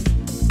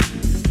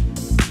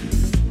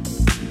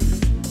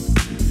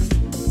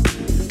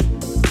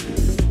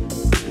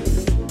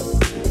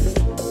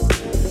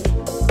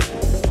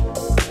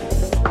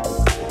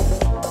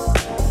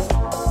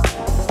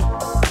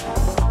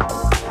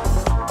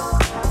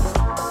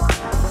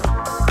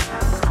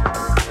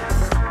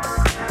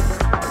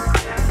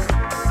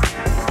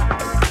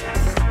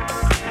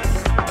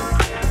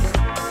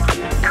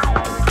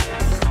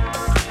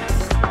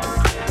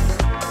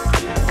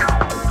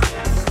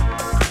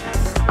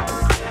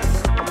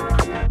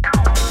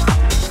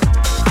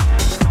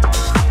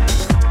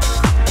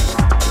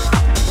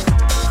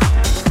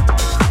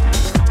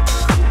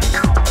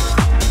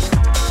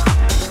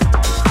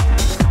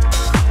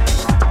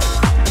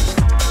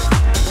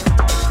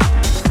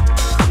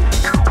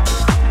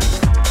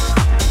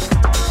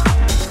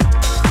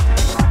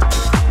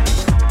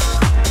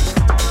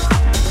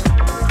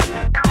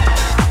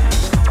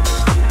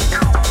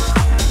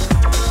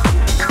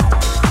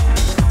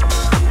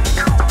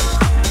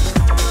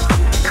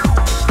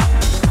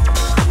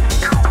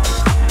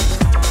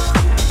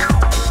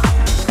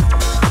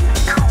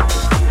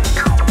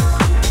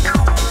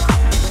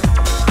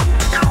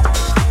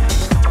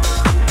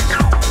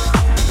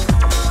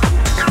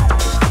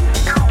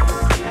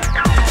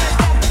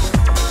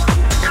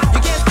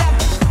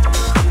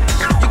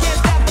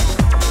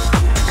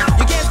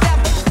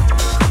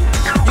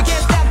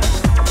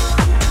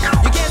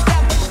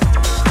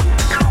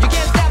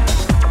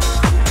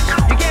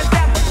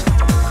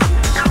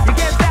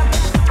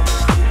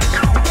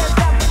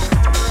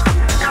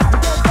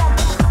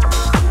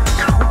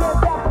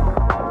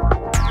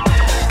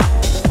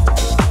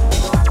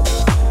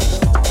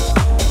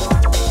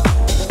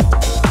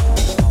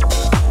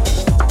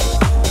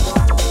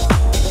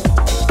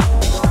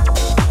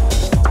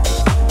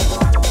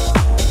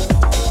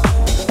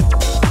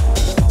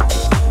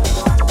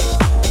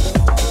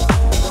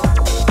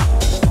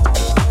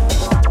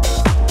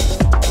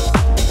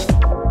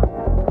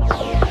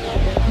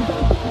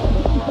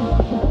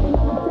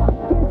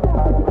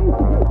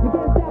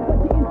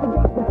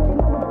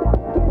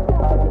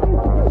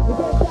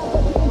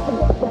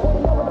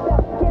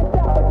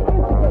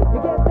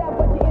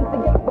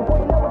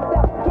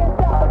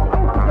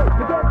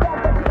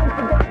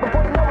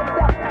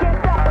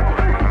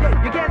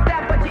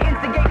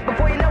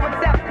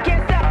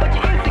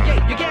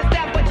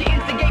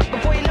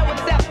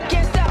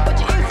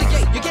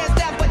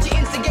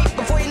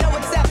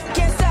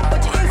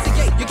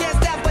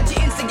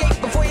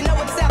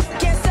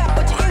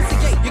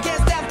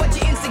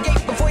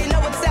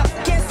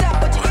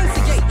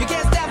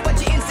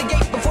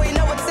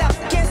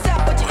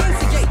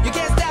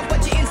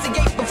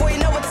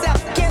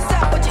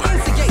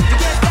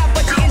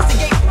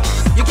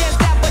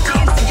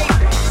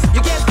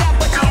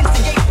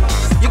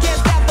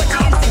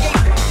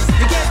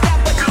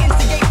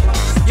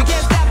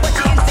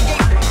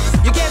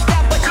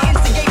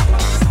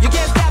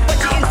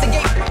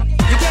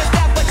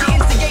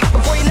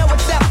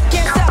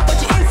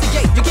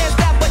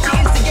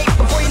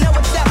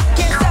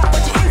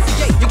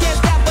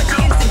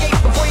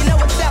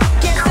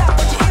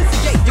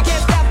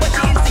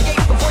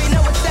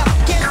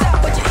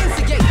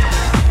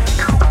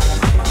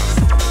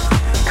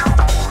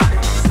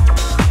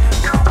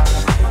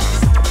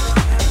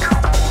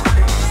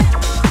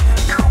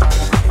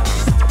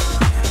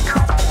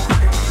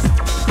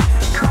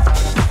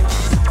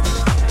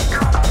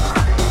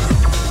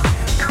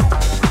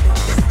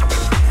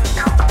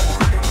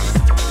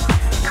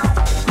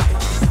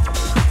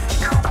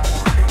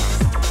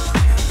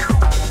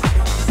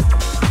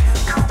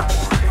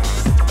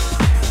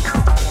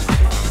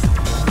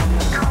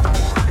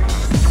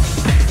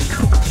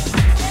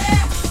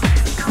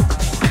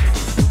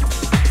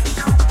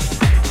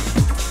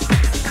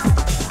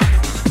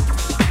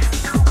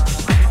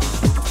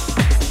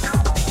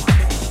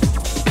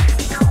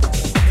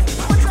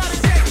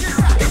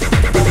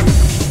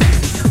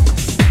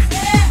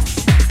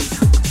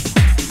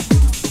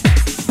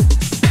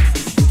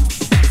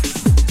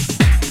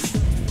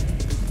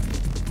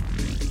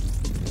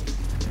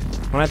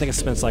 When I think of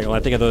Spin Cycle, I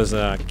think of those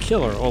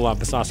killer Olav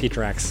Bosowski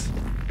tracks.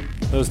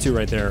 Those two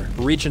right there.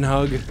 Reach and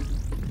Hug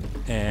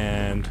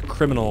and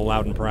Criminal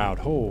Loud and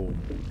Proud. Oh.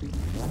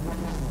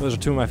 Those are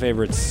two of my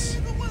favorites.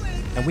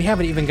 And we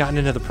haven't even gotten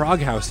into the Prog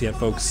House yet,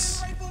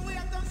 folks.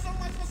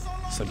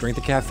 So drink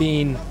the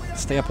caffeine,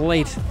 stay up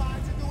late,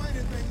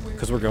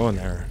 because we're going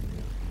there.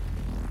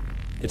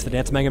 It's the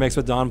Dance Mega Mix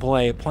with Don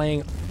Play,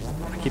 playing,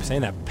 I keep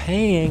saying that,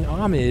 paying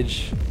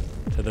homage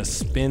to the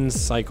Spin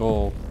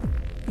Cycle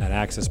at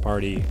Axis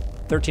Party.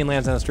 13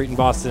 Lansdowne Street in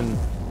Boston.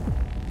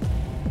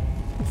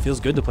 It feels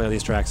good to play all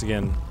these tracks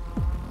again.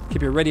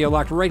 Keep your radio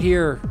locked right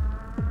here.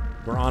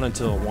 We're on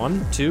until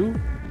 1, 2,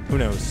 who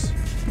knows?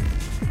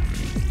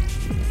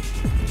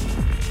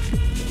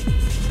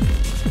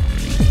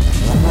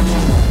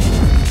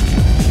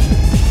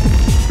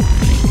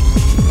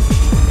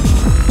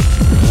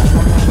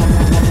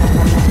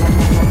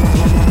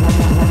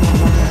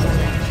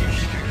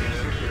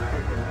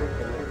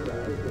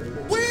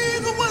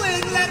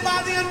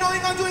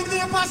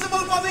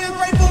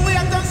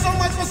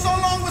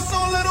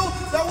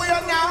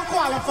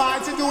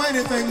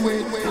 everything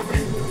wait for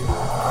me.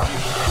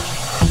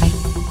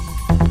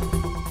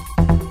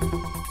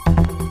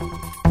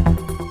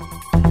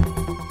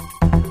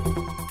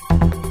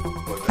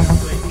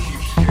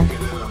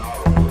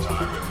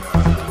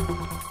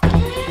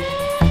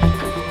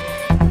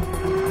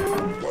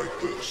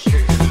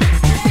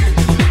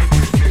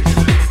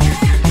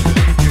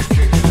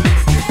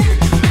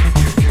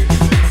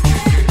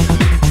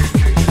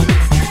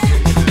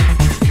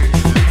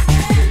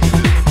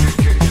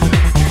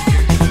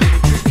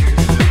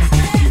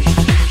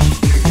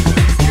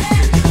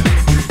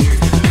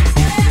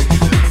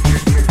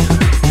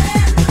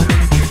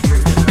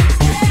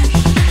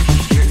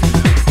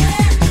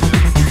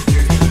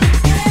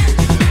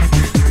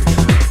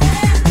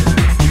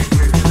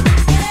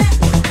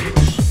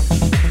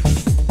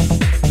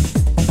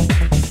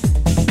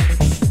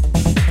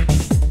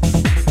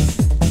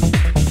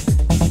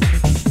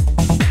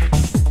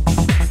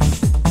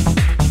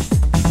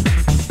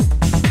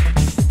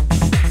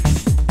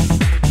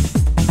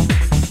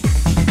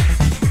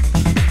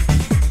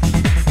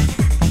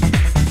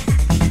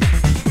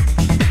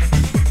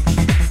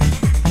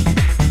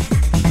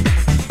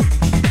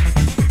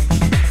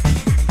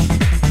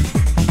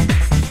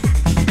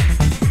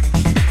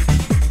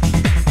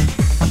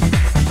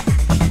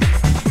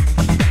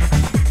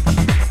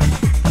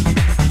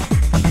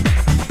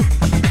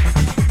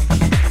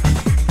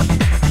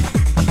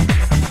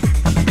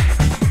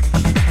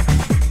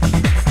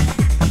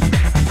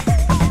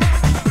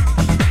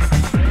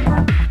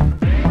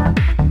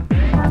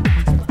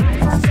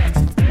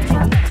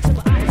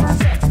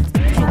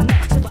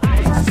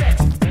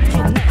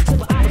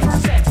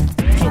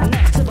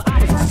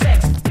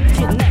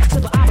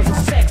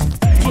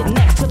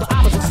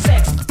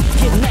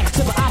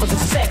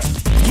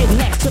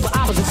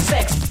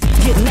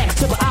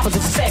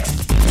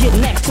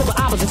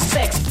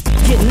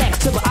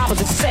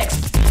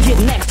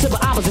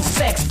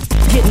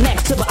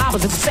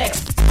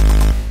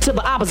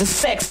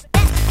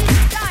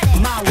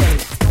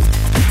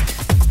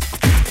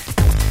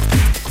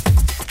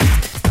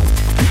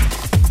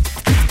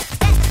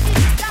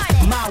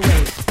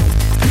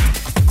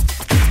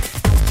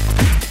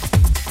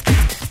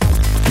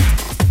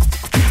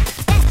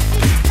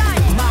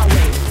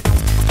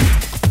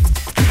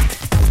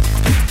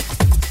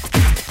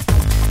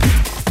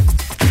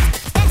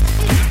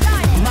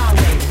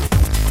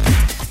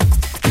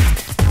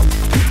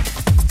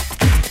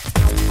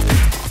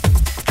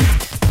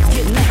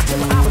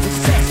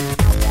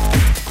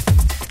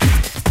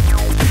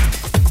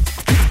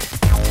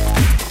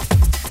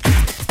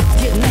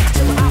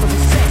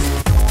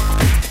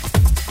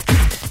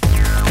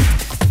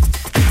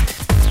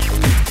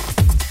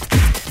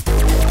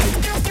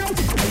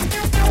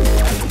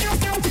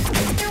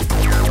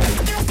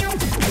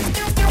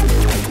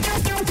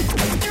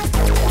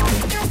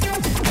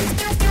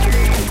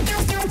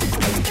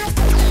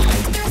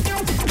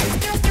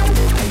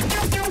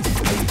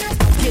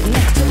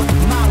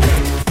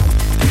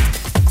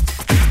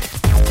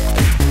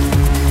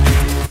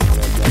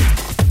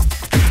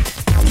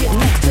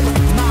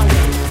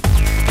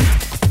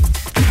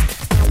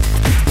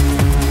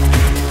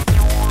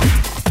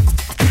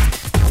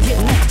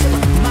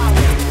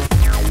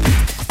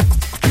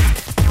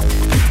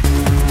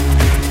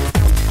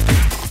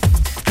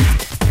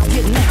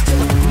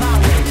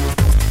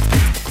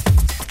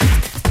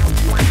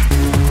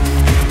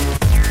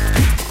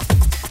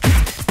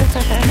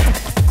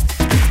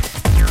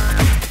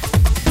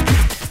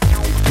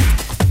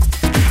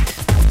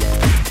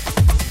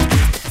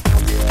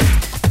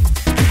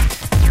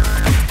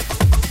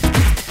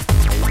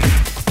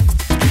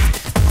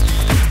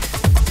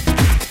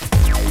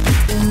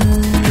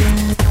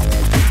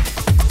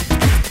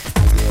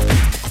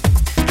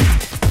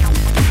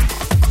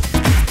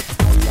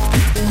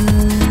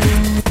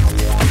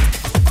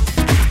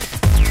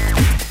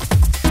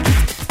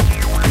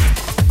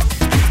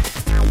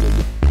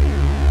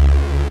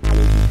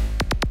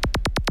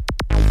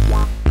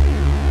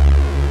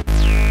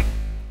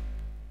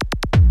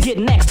 Get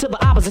next to the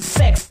opposite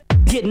sex.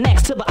 Get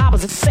next to the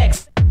opposite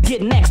sex.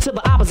 Get next to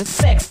the opposite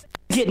sex.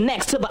 Get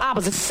next to the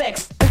opposite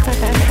sex.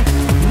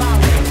 My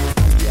way.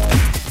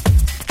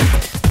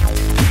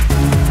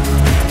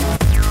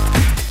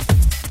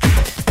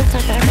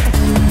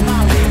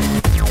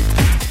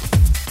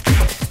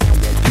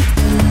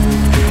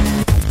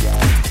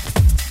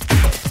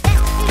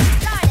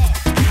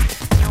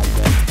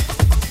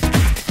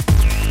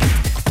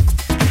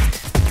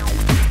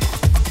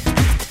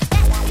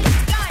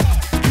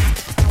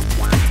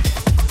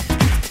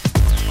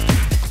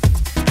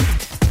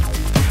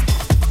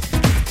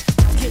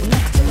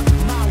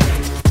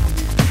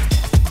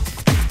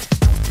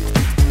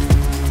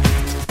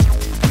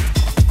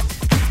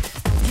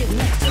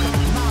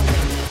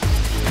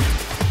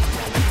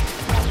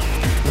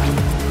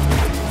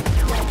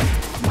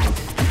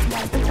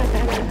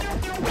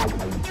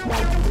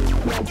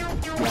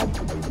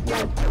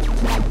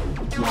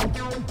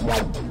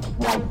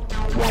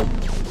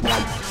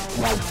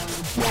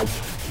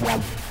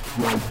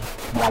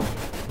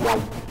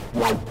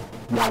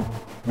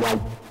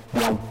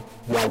 The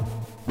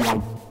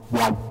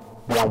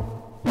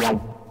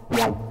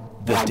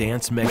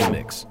Dance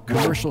Megamix,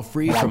 commercial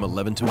free from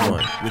 11 to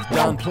 1 with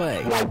Don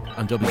Play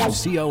on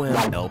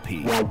WCOM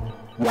LP.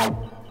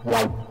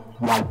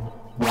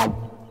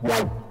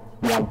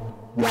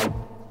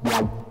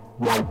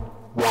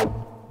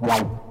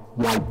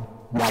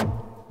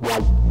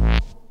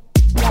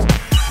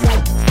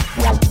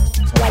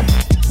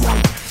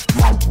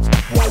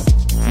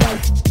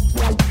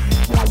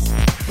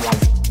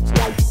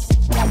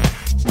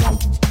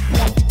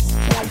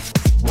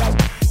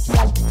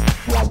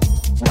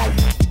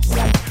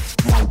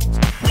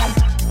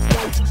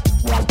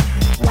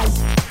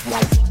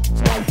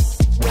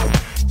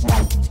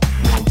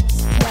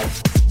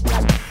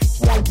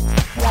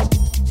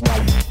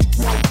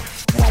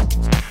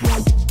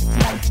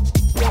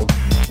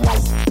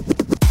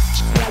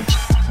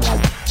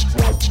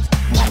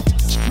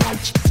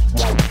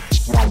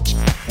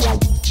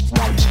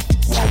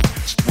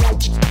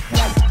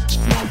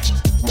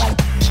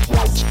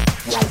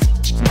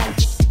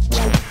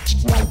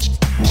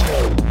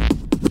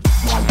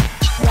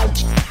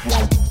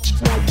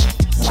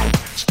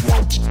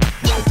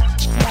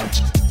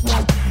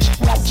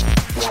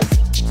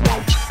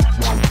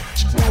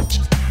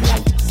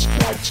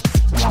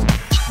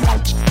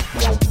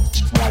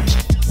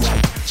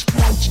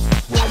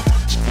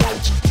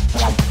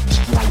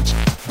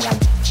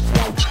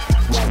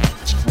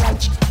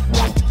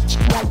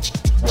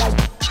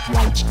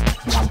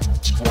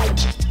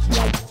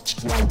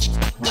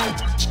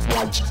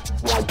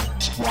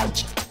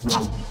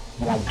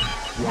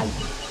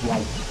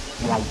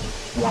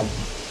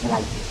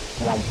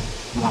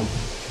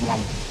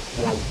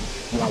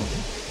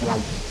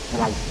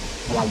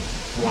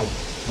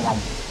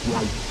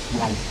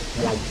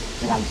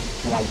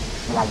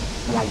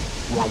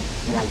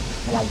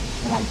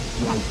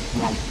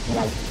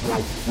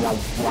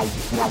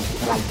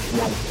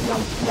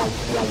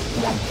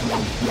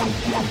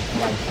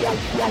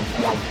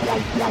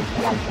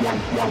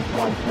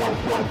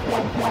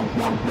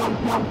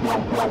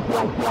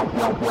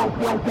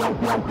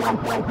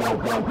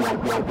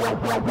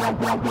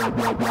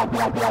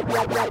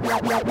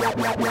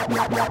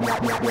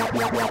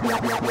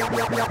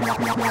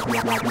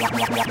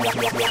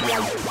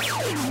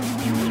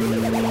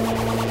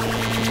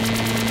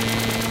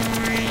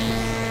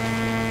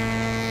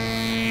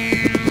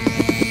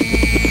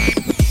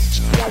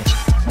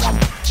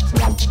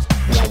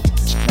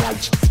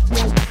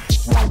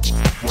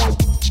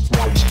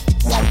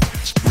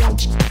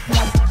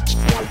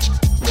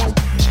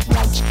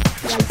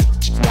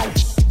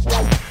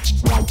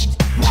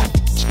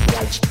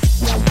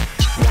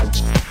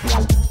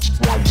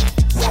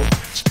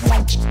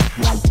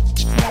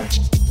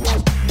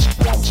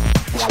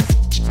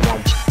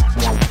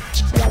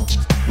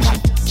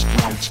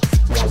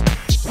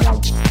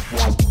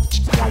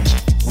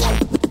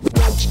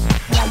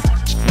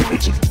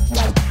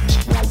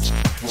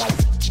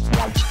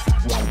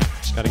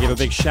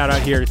 Big shout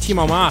out here to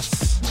Timo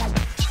Maas.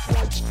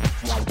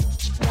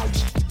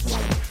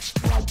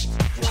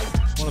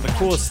 One of the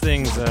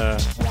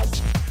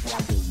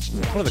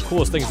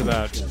coolest things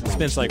about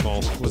Spin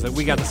Cycle was that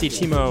we got to see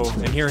Timo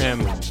and hear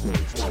him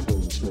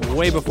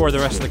way before the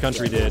rest of the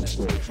country did.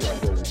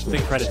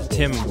 Big credit to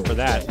Tim for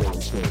that.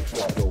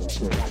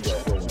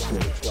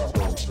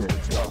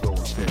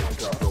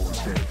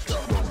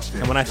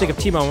 And when I think of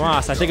Timo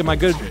Maas, I think of my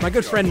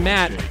good friend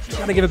Matt.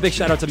 Gotta give a big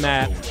shout out to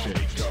Matt,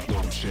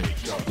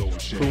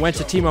 who went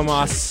to Timo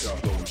Maas,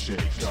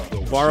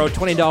 borrowed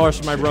 $20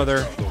 from my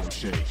brother,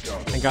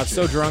 and got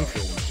so drunk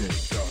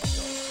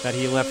that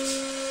he left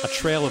a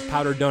trail of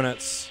powdered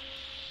donuts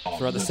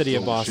throughout the city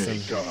of Boston.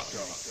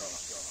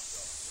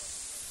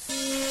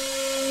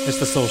 It's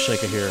the Soul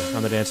Shaker here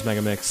on the Dance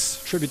Mega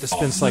Mix. Tribute to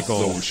Spin Cycle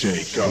on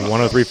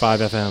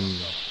 103.5 FM.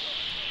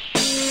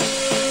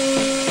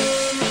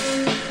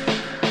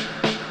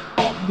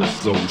 The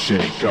Soul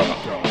Shaker.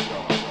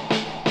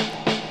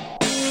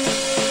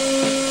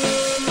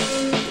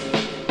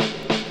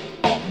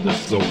 The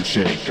Soul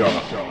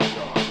Shaker.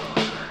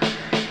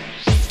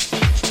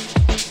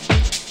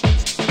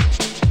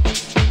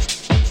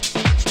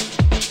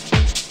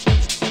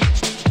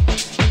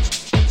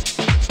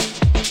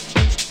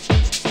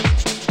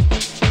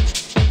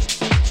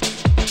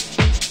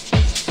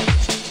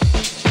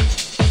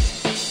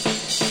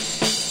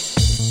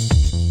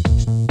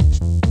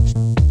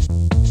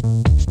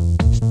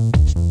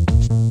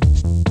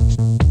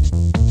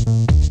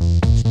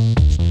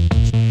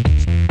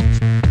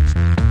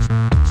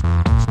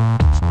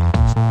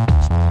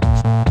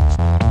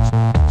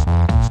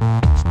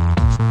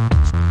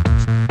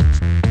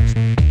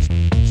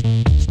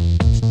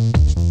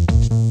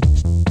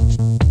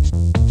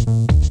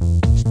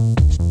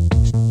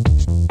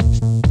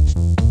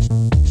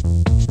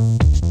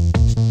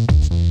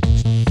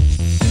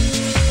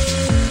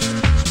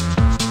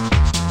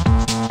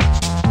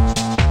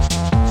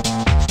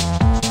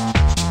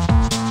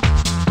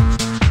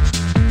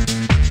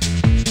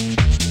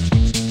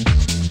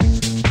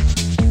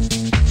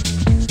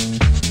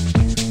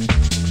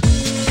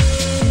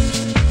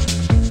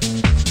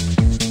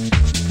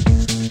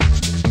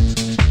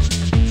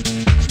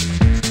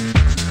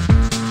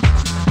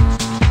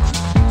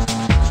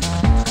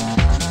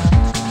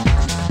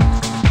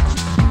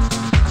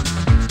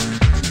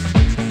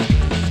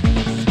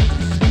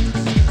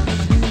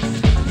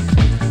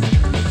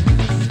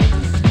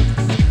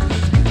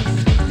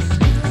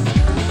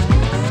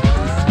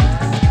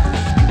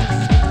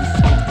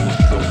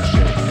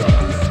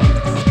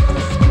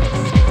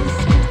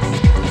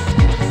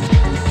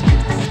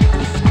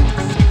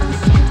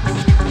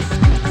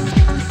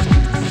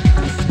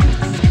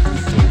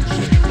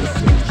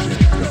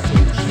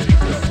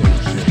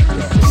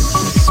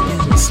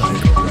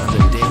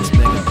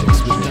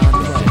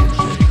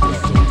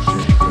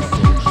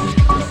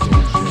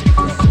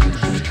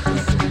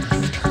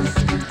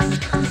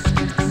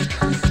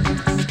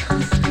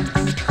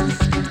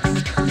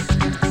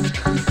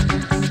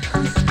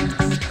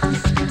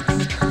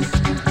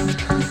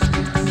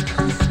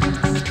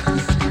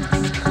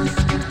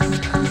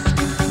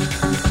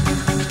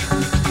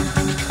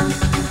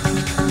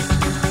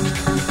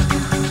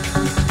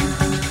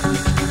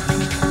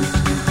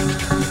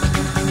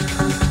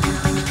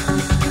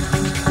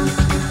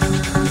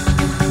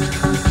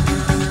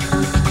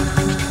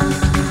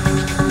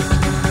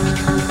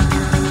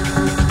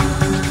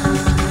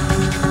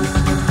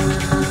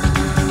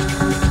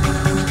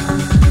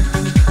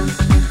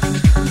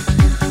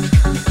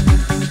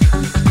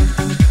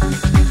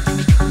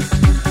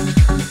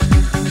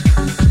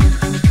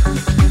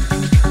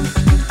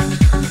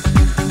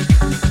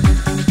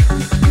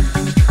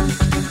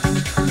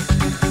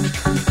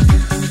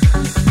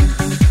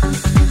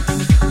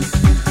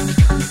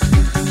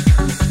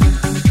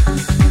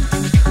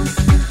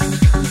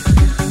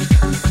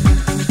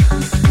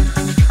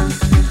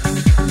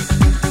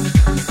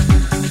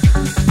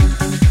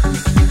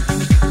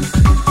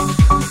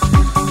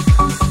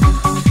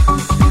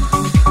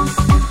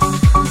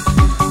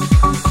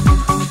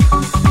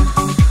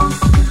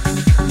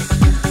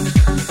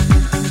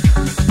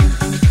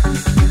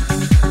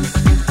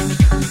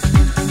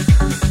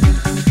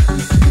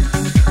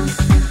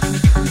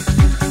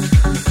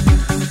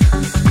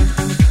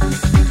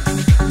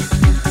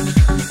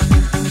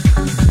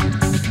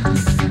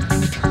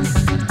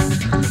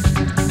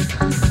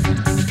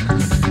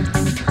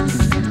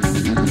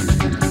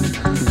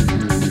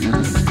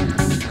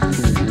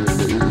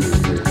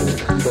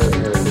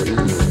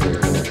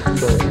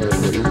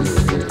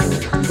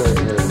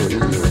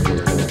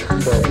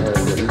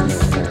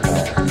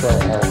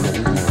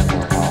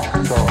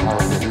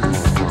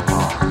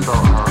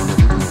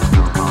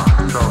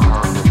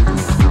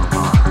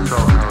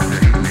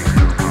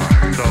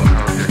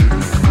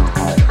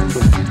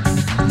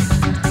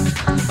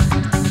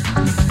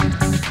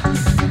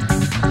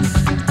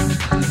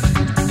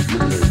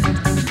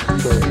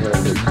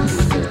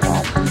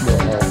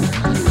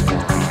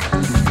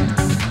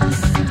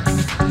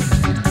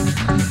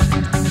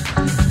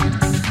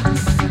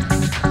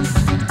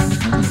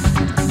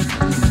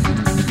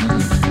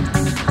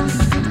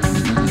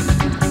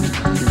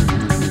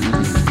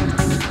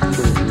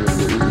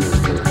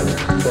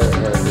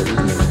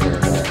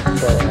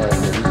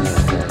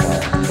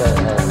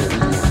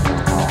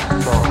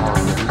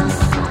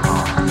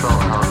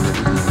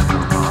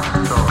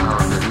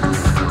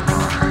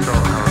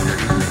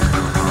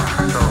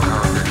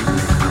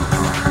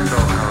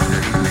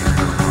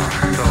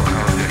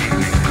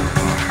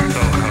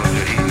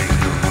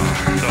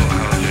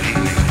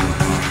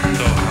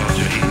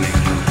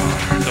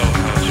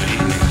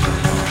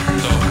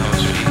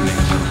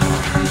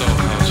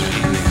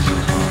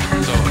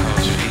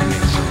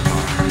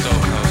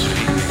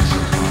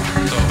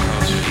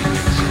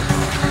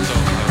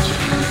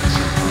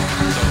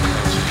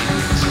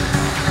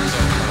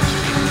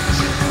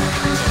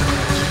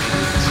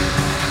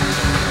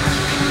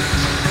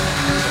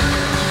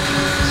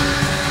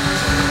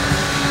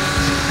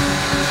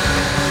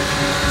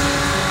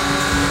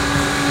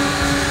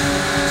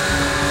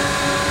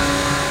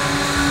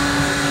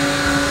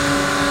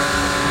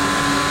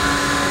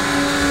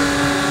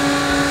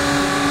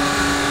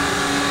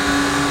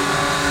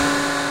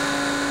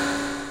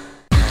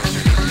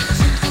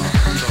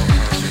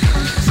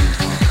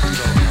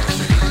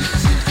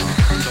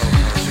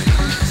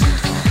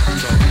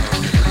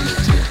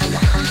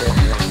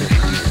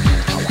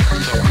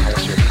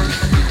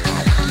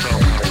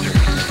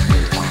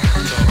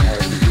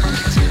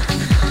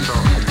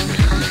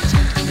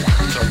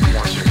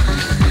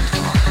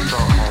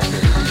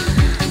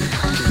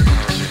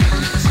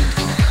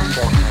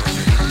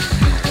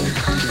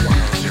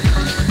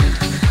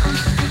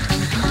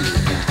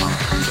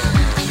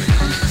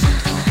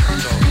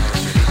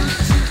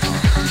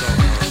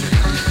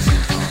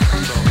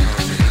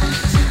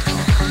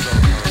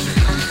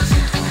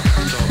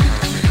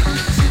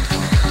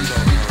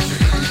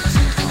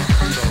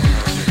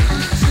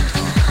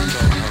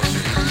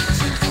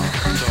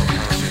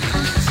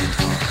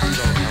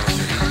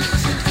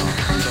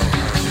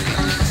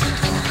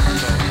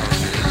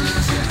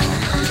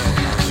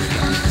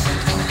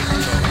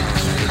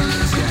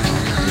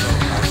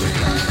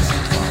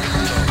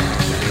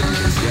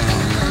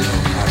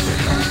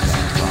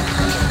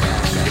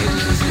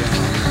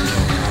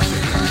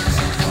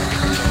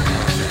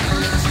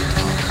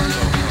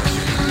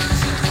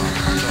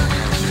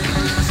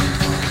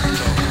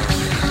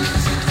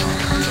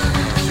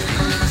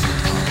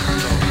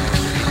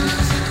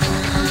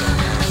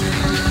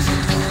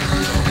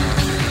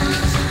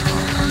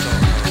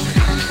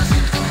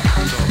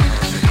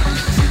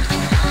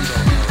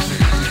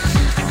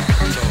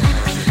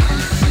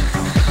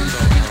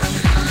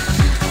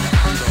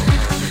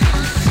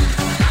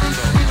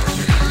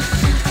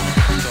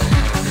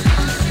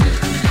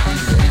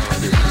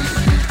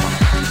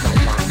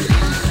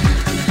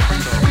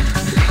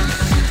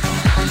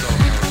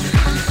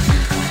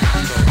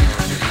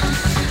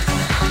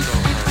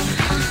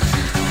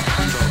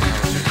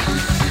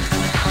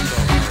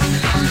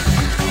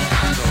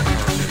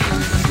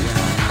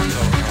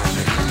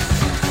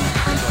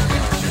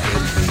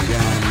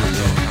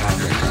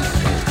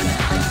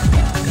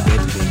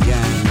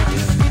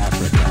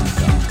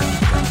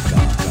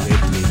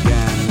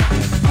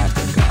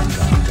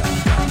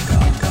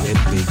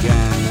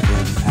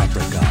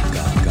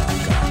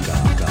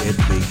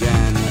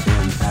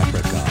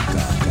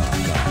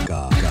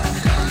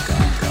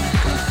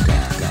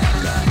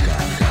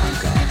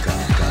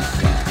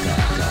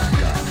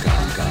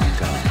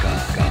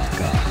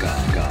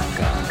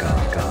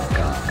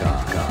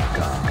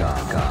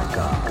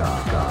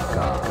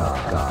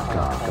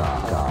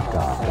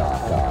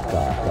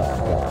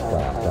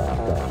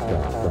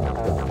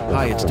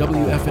 Hi, it's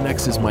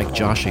WFNX's Mike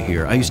Joshua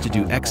here. I used to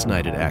do X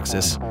Night at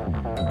Axis,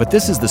 but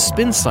this is the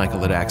Spin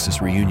Cycle at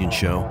Axis reunion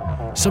show.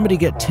 Somebody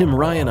get Tim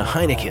Ryan a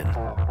Heineken.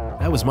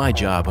 That was my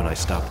job when I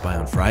stopped by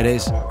on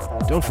Fridays.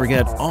 Don't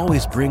forget,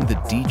 always bring the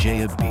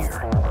DJ a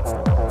beer.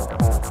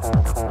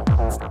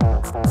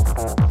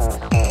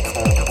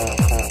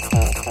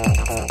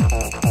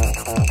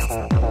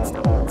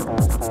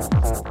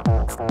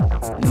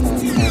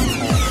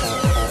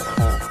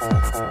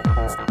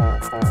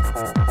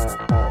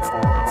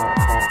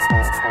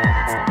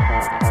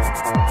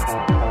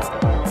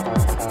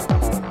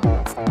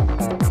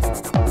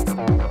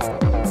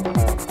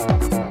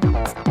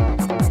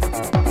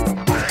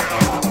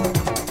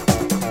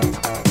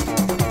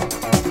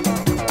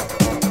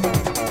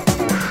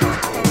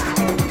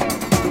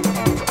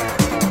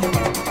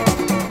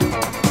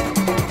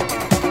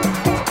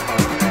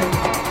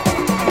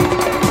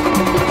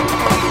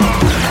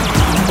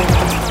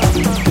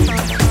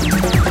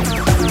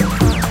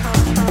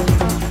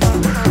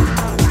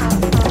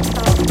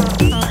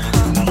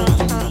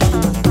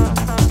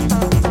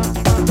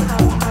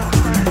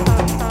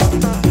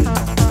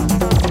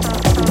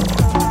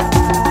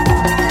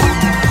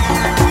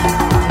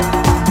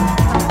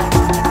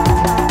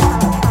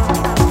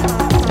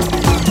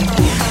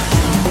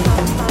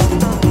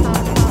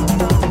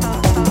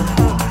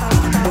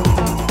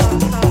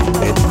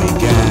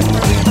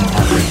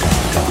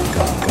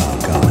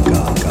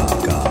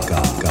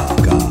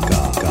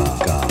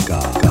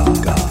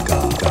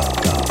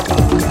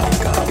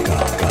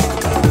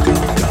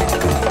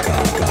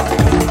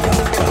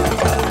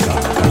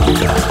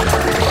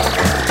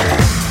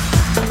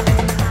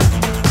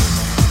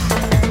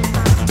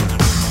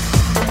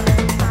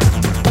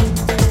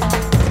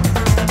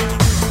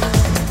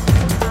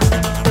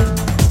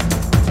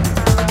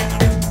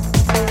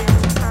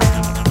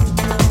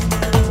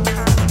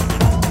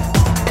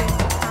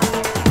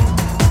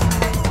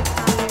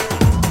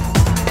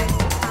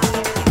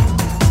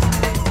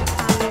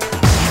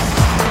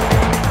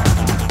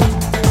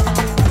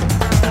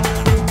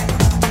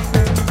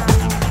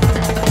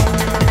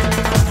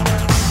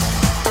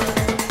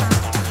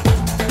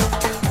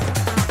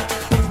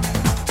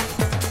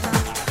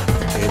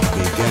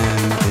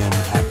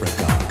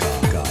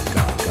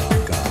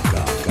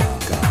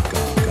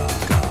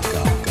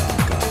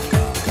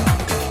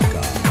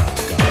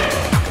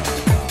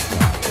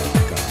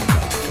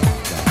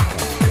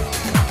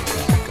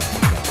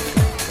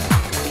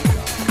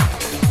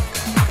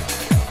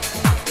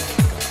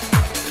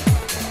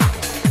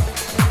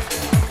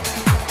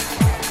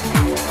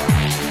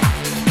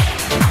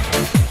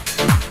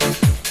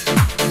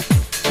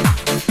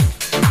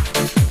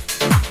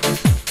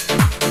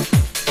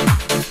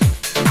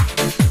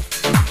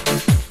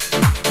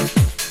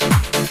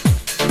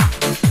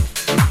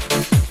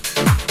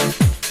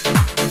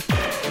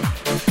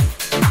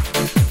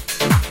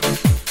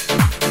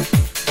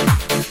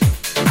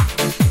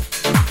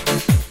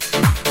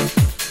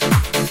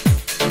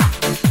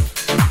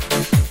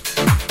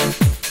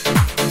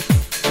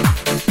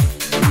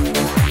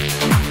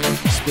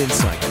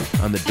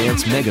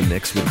 Mega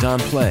Mix with Don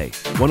Play,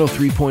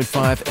 103.5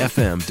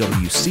 FM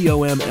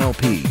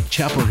WCOM-LP,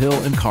 Chapel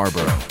Hill and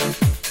Carrboro.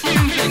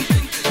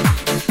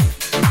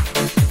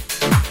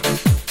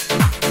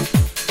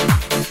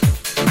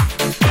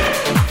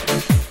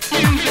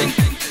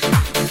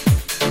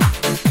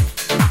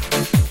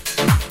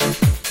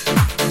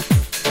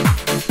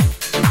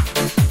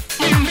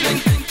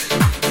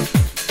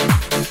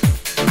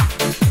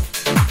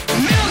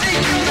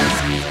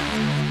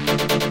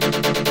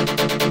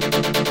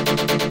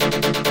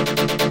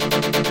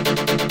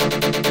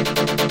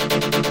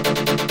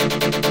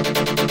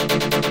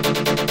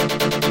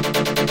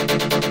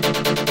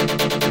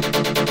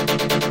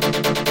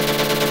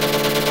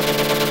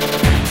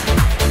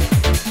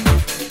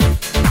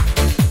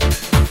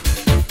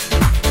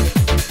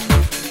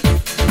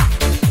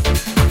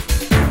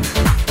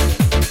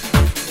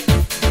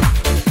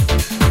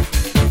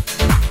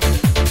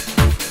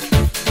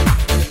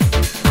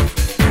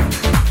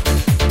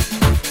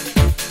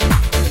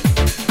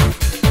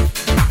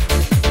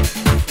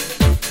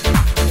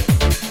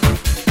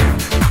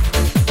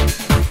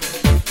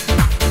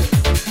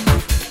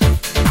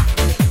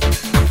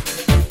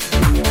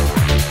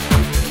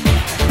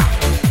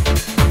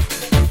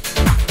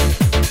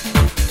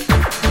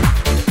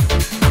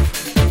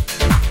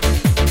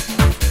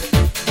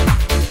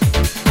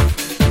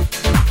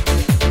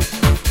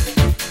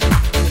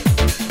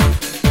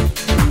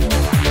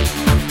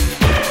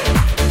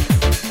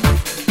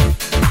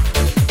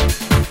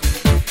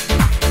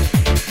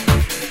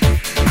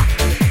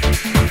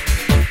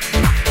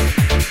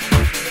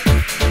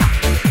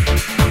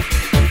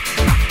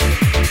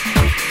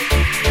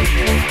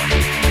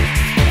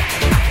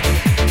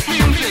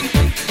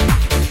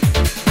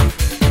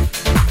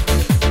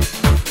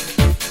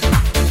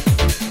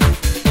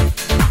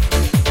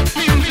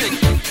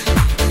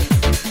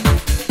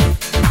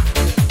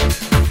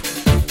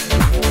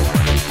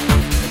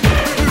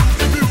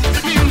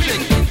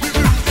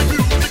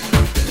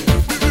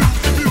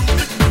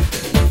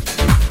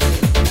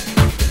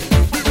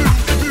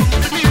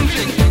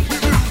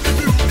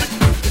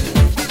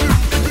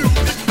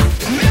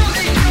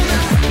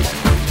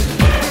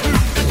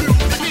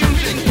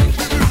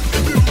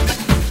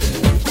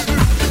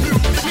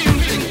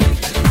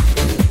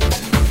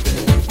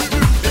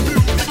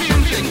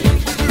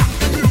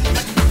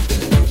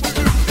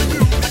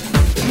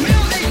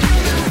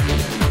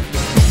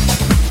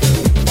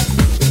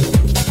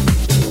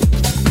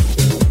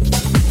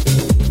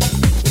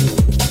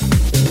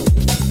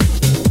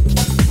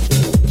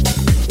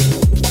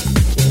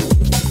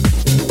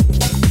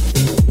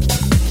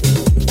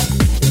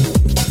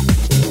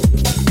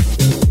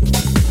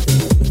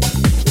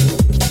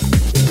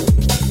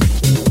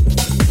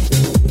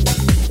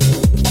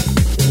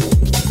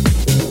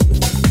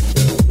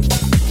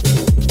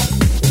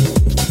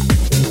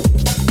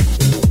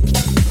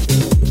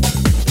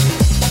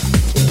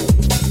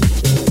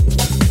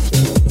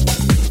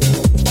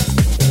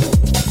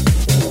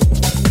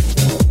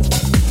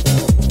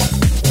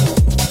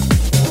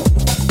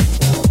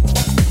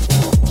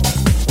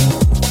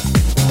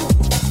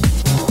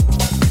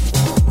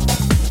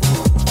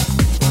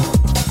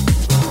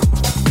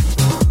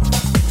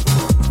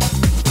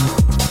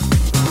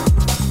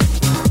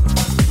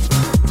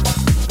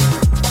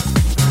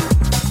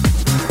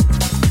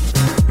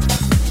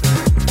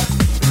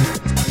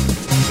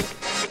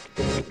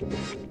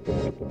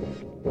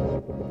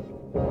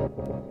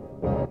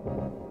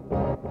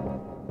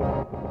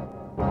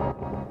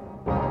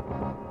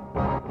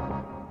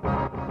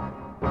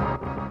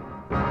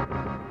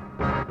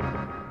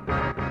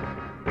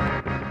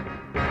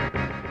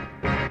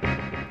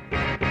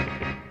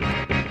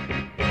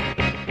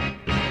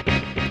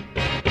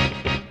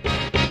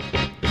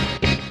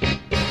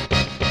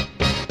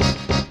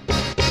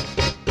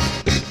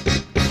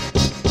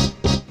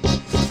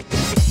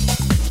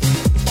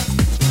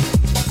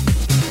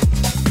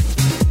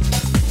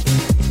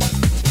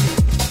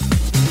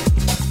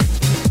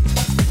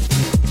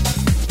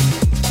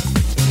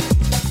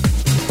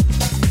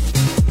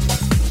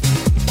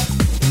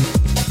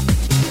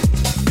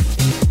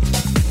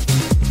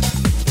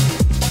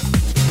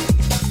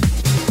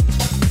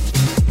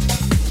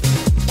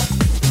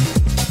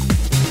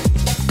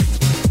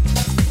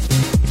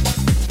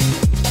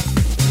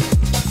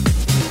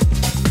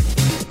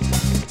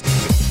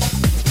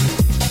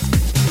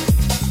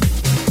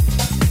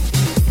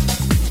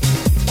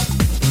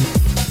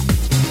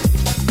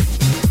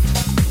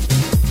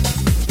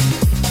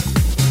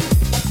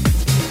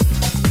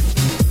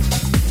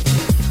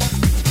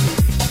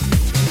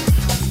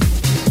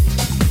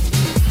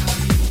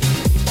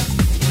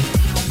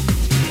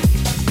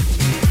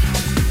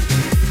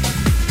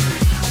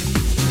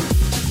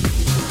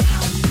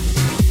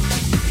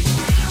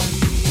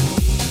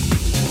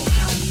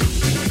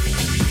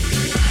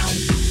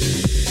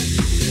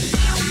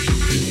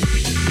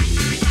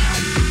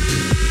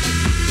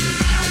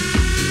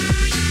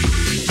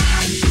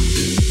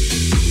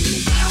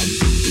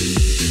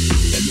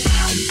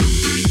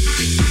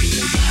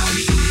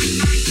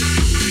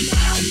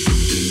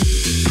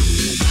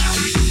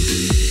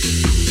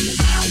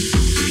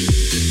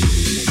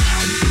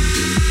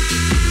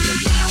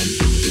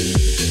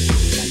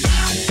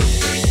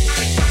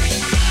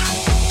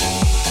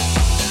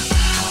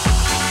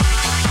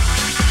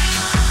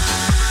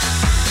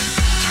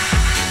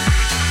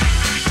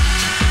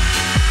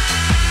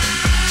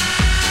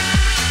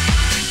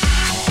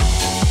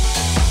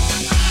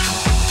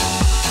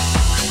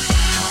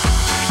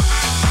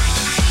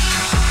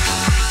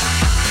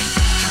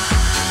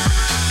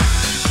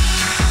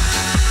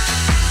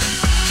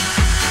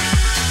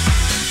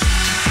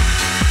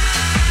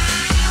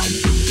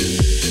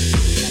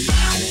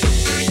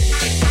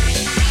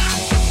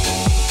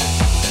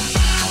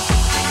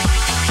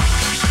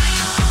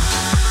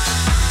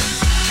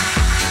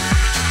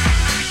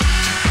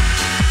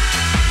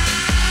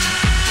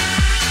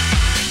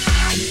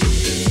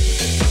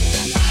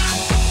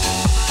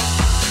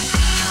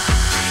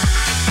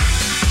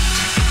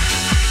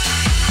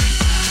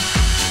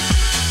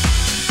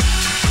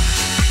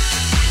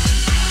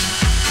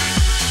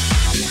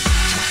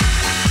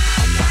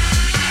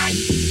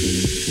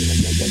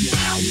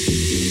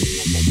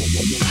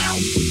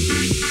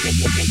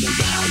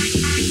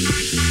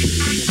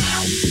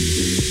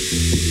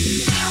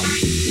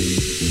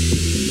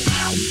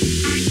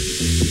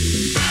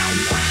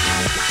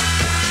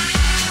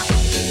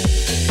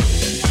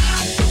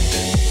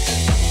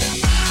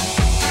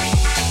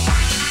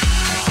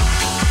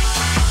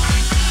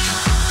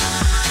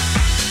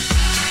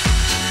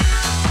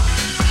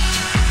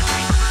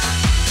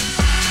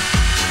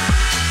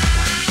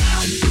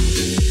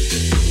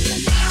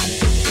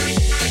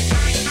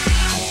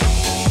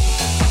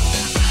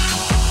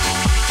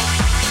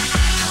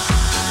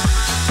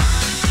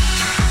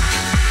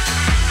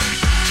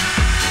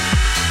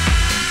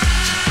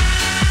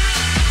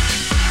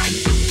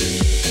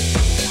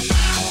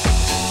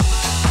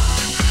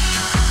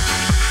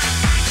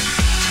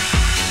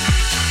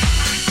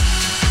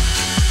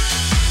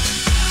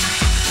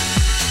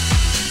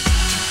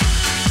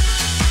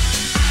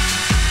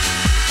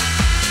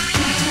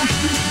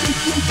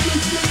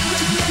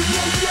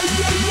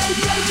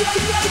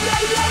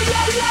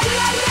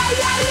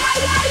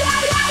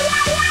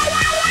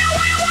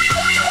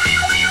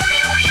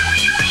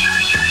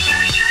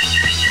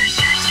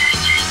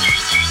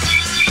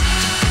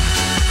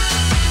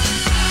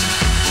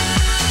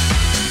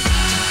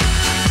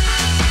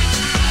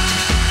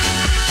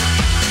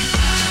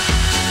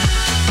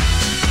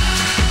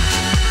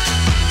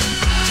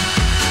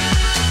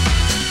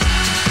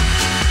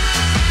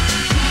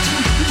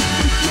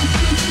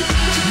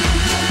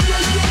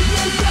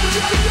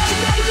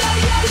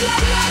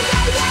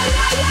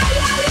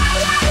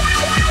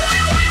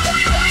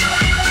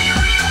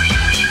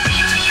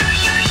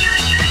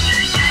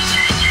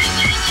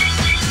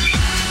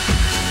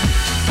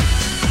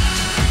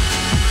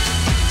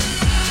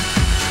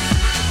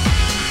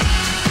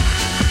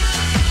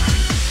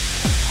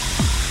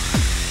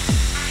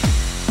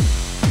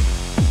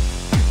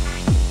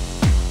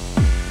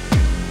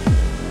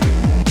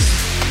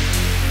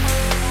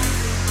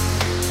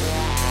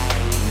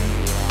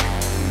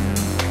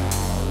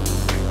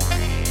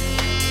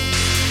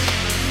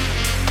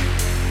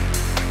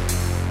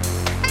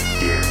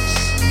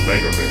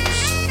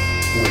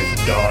 Megamix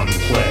with Don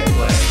Play.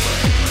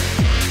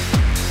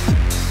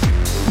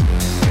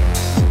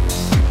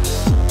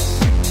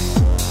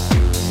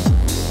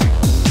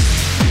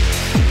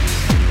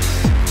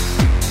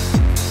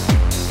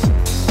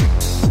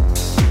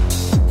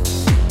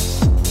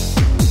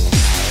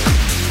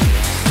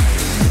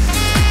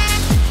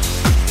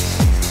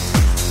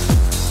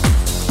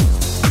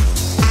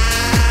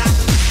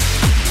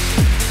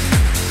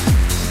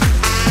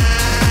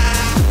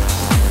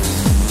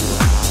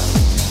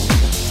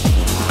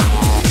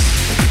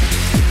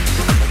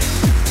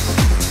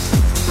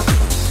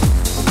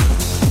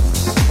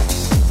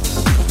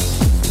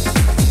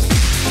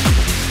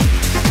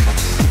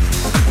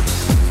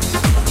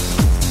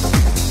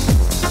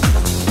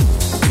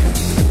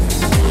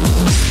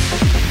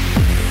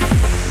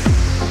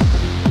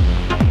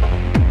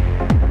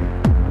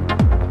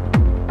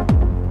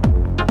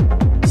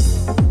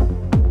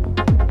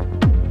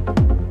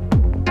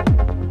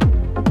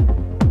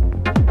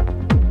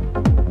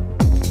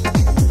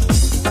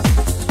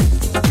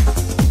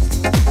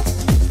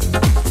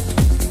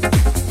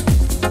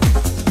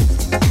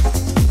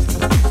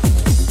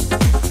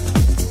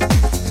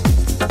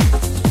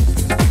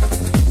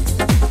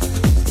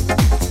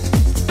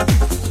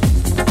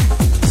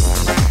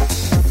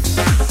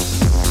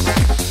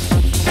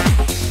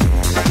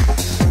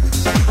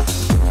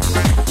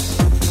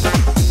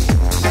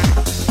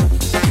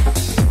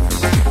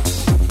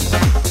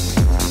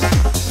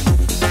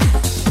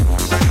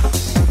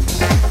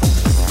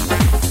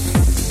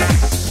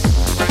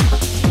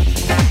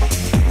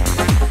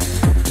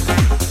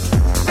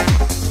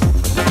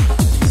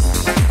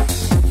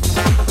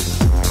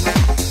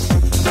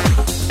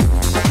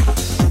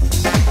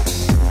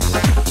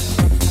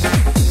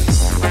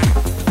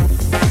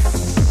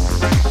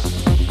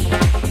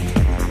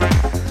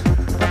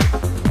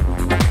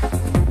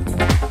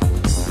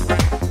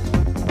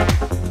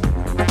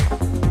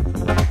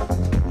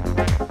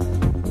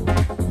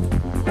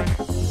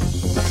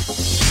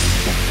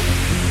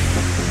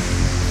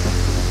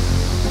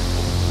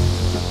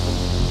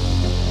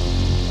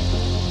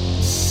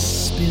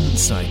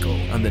 Cycle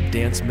on the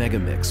Dance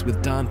Megamix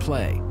with Don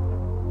Play.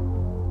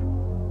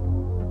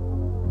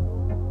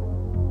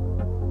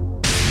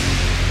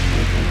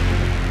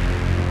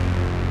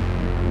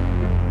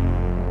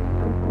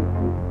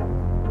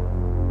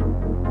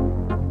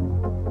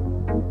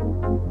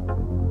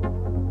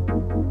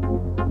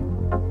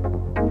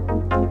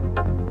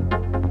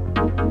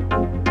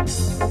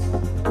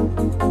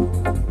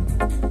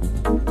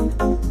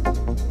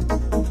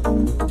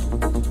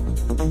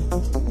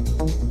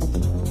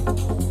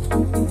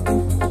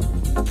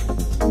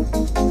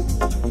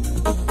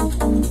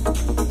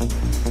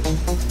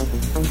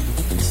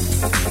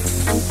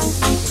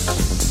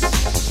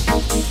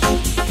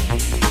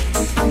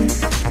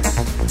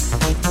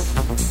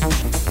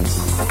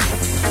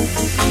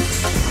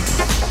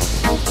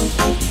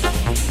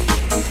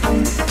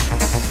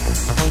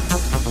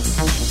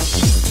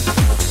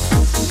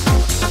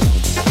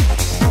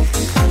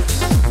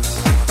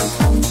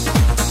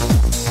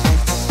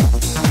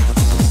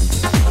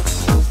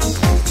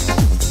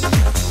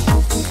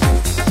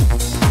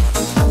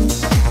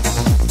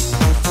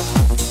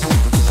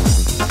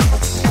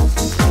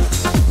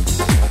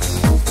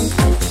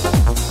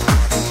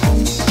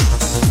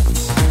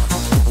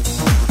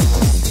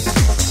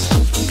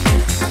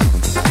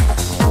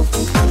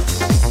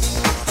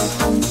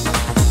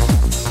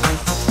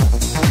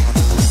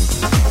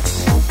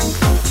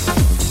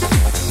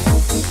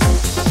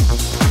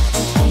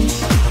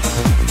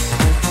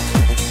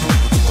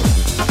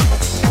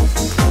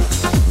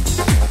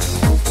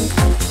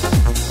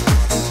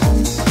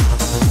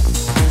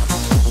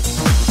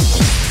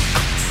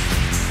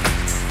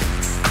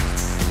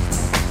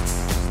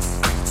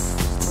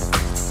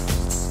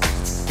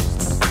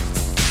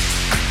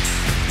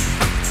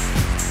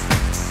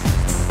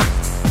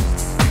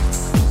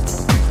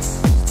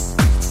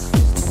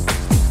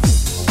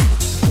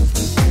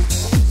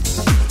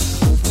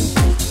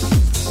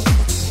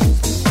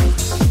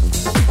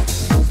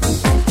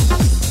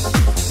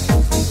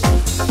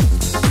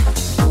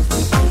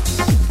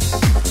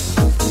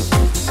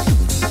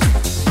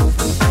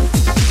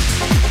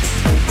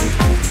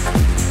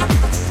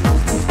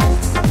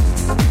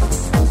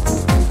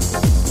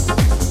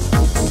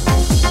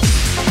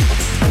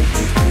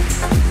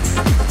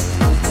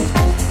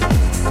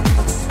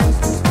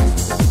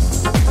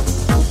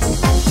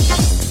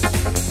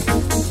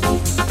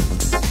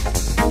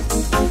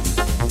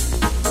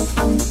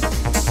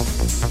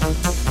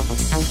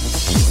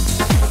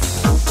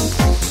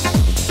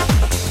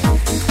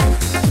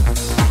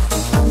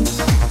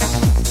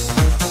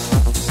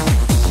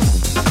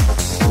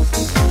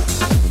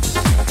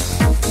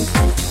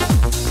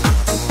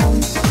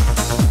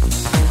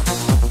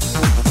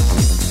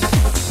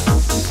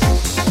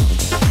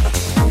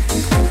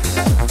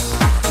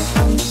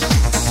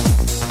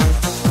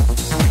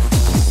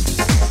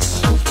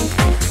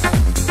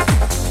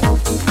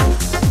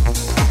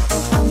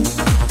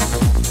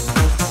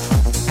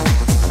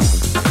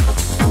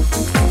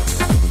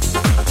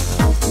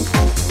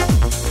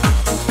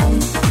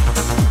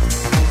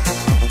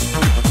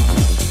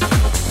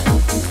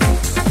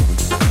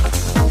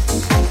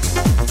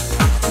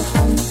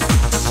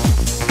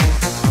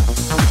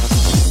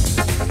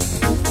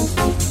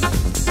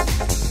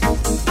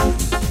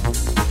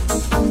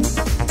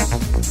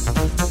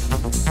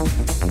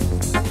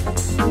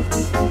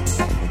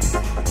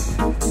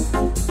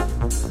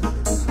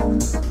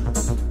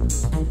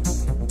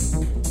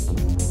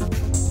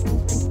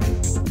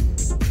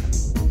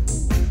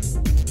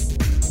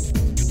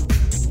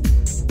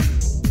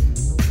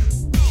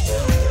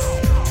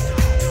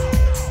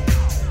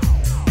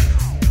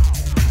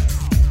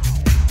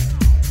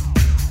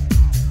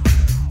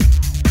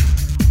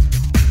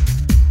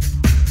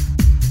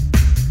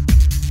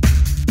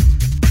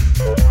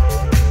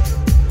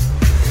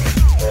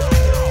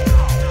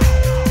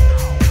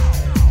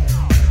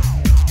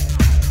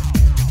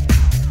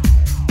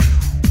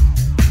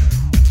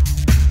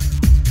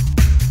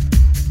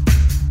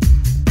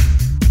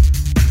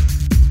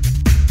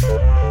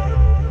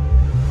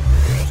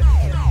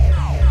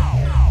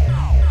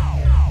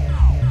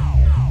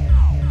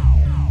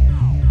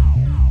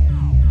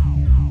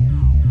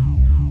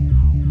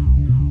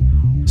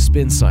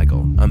 Cycle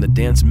on the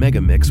Dance Mega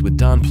Mix with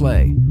Don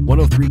Play,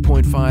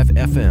 103.5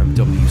 FM,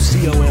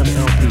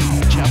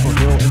 WCOM-LP, Chapel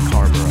Hill and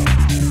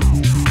Carrboro.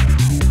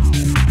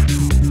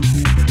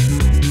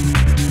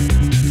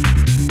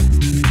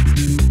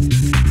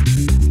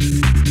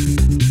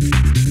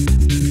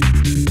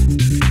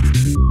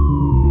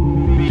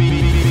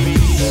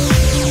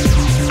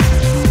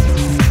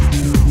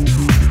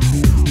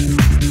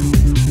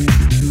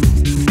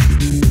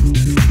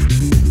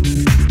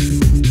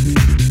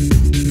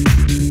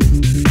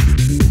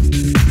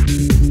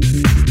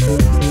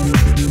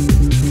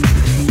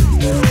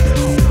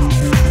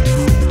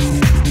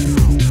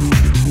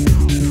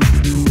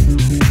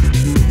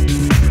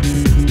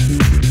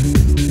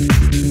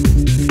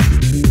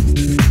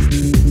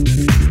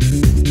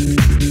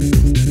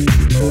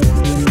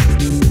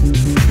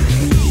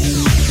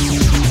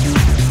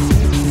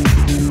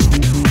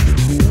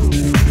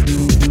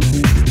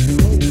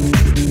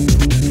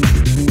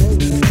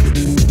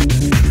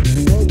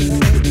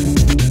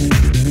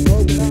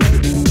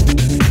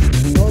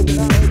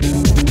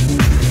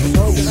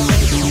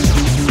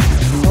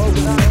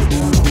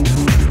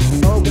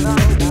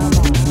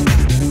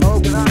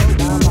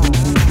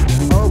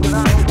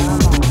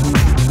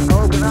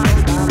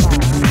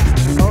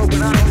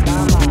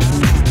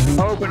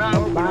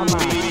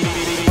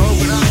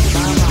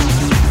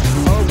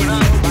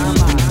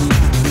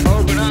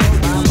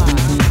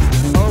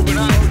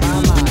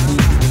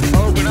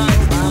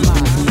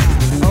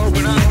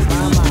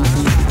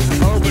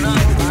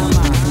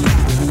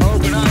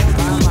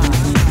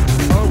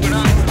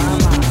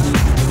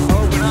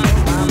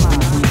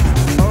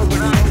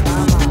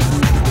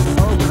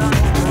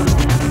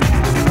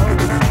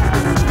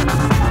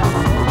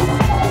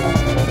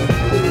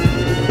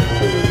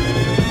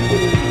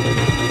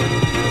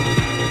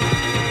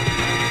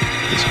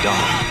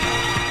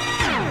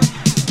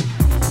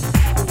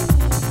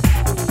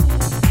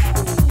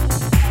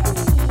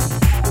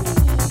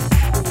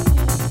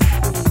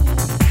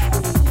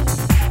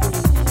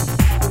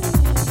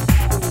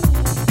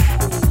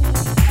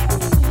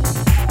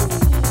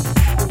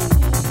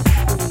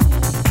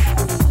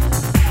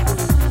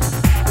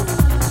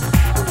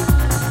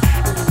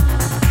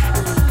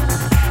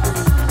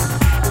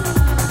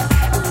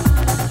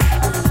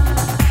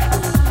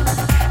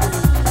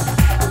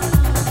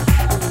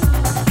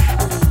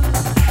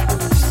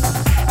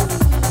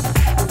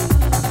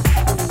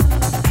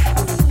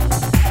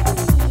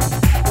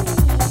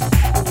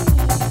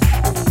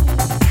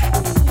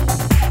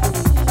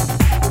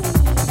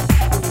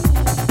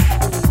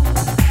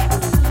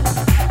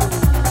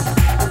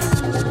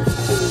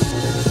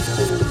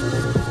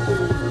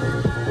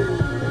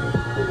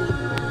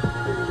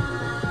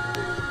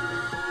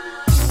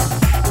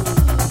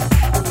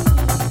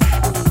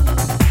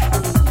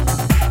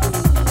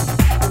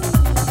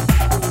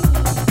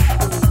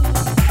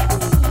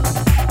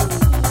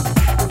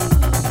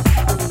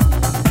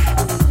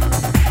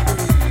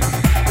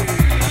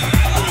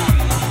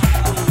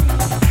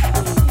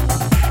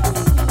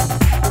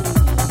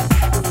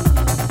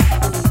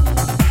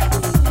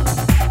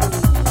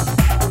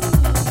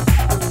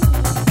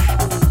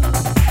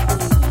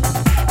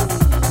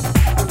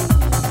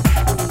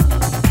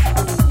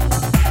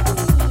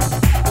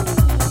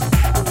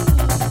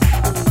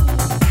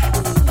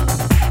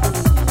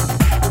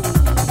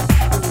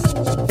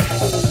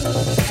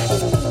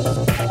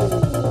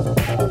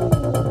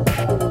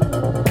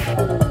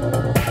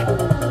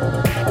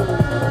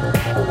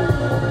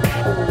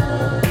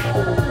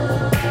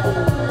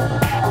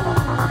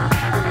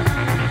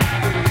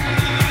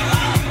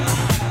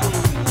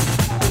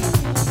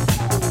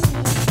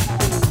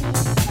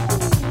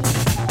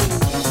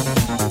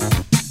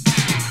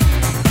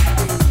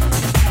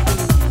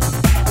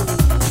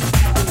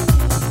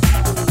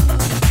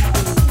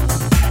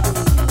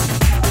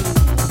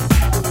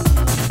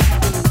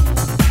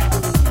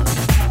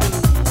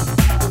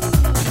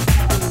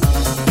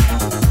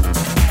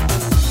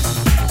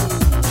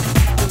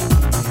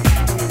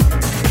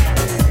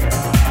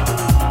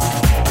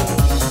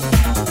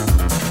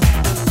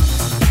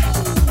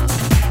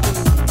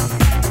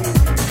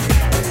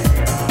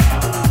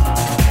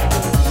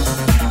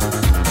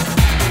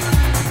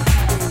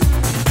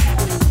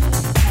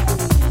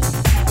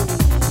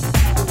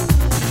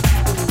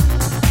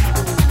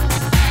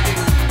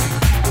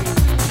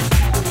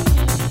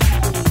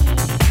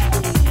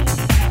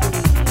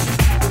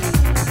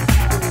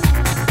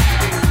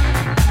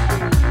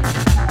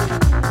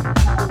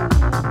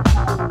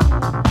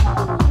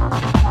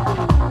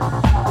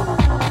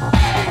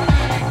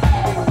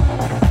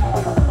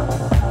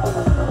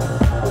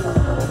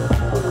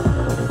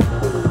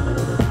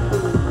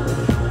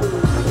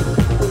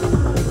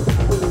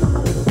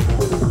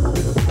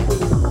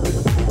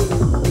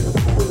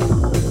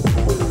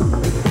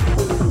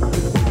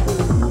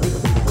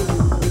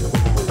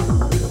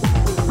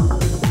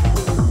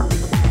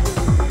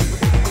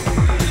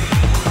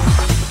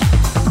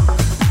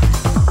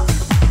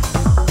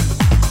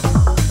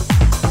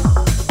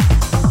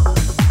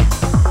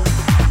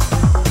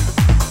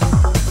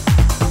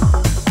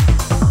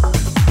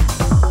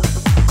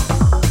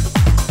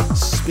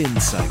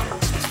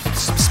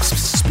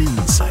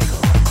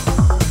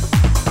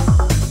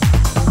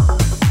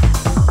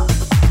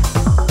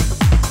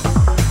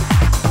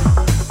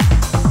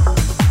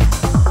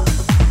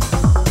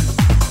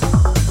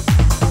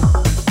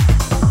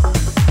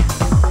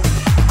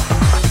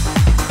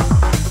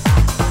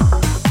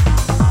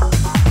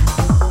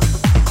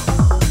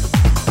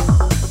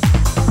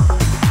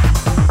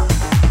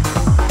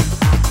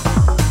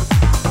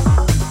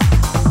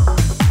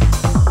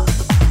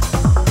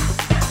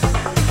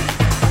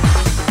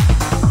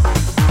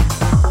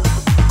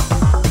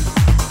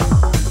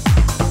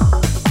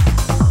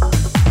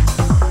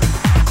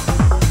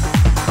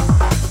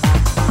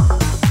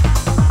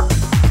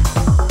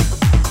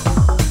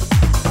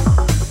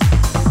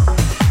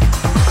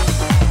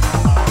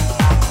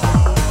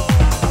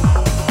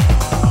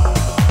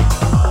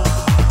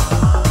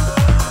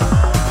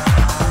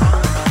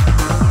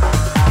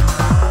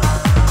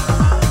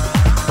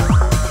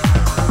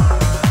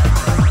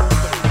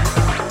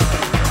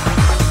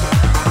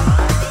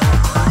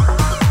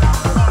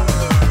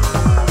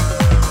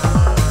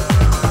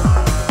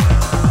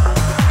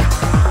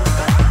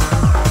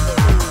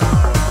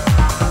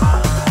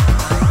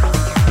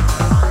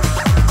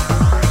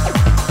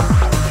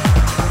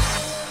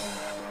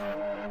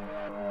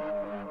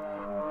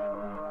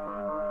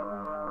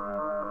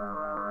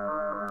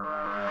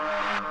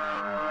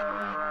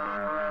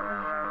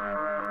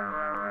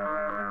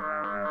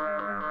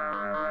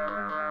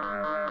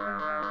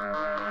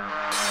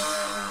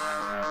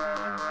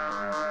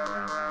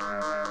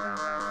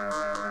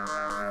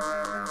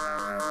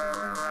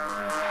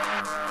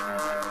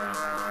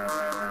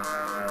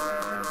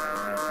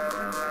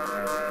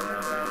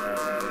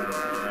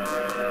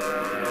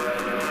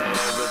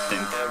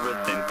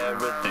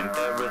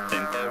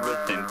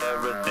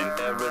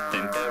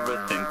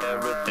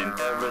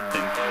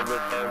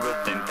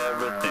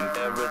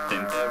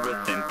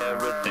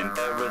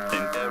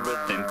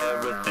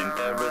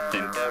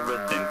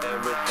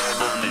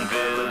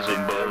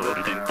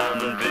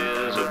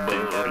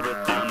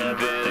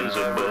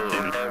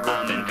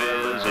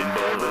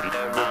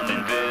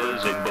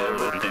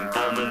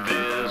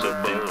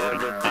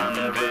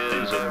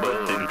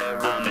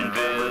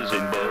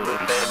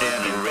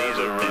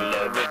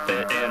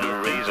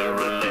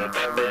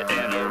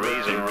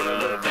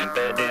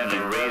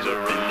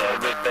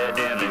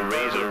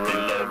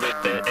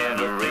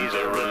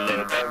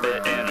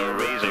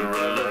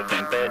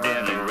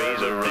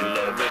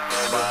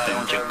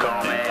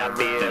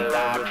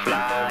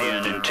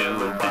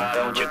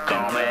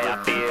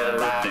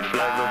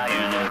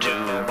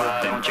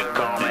 Why don't you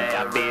call me?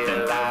 I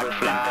feel like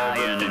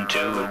flying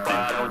into.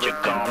 Why don't you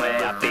call me?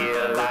 I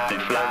feel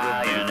like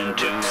flying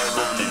into.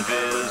 I'm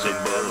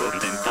invisible.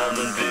 I'm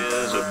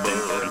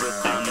invisible.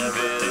 I'm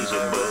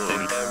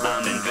invisible.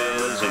 I'm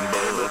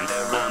invisible.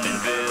 I'm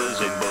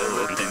invisible.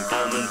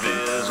 I'm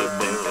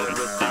invisible.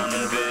 I'm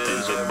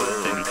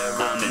invisible.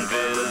 I'm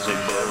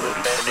invisible.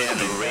 And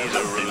a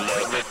razor of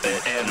love.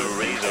 And a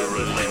razor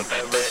of love.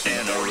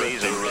 And a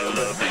razor of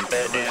love. And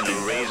a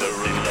razor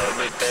of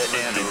love.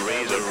 And a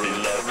razor of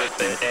love.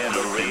 And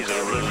a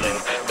razor of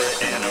love.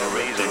 And a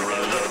razor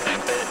of love.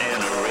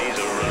 And a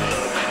razor of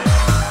love.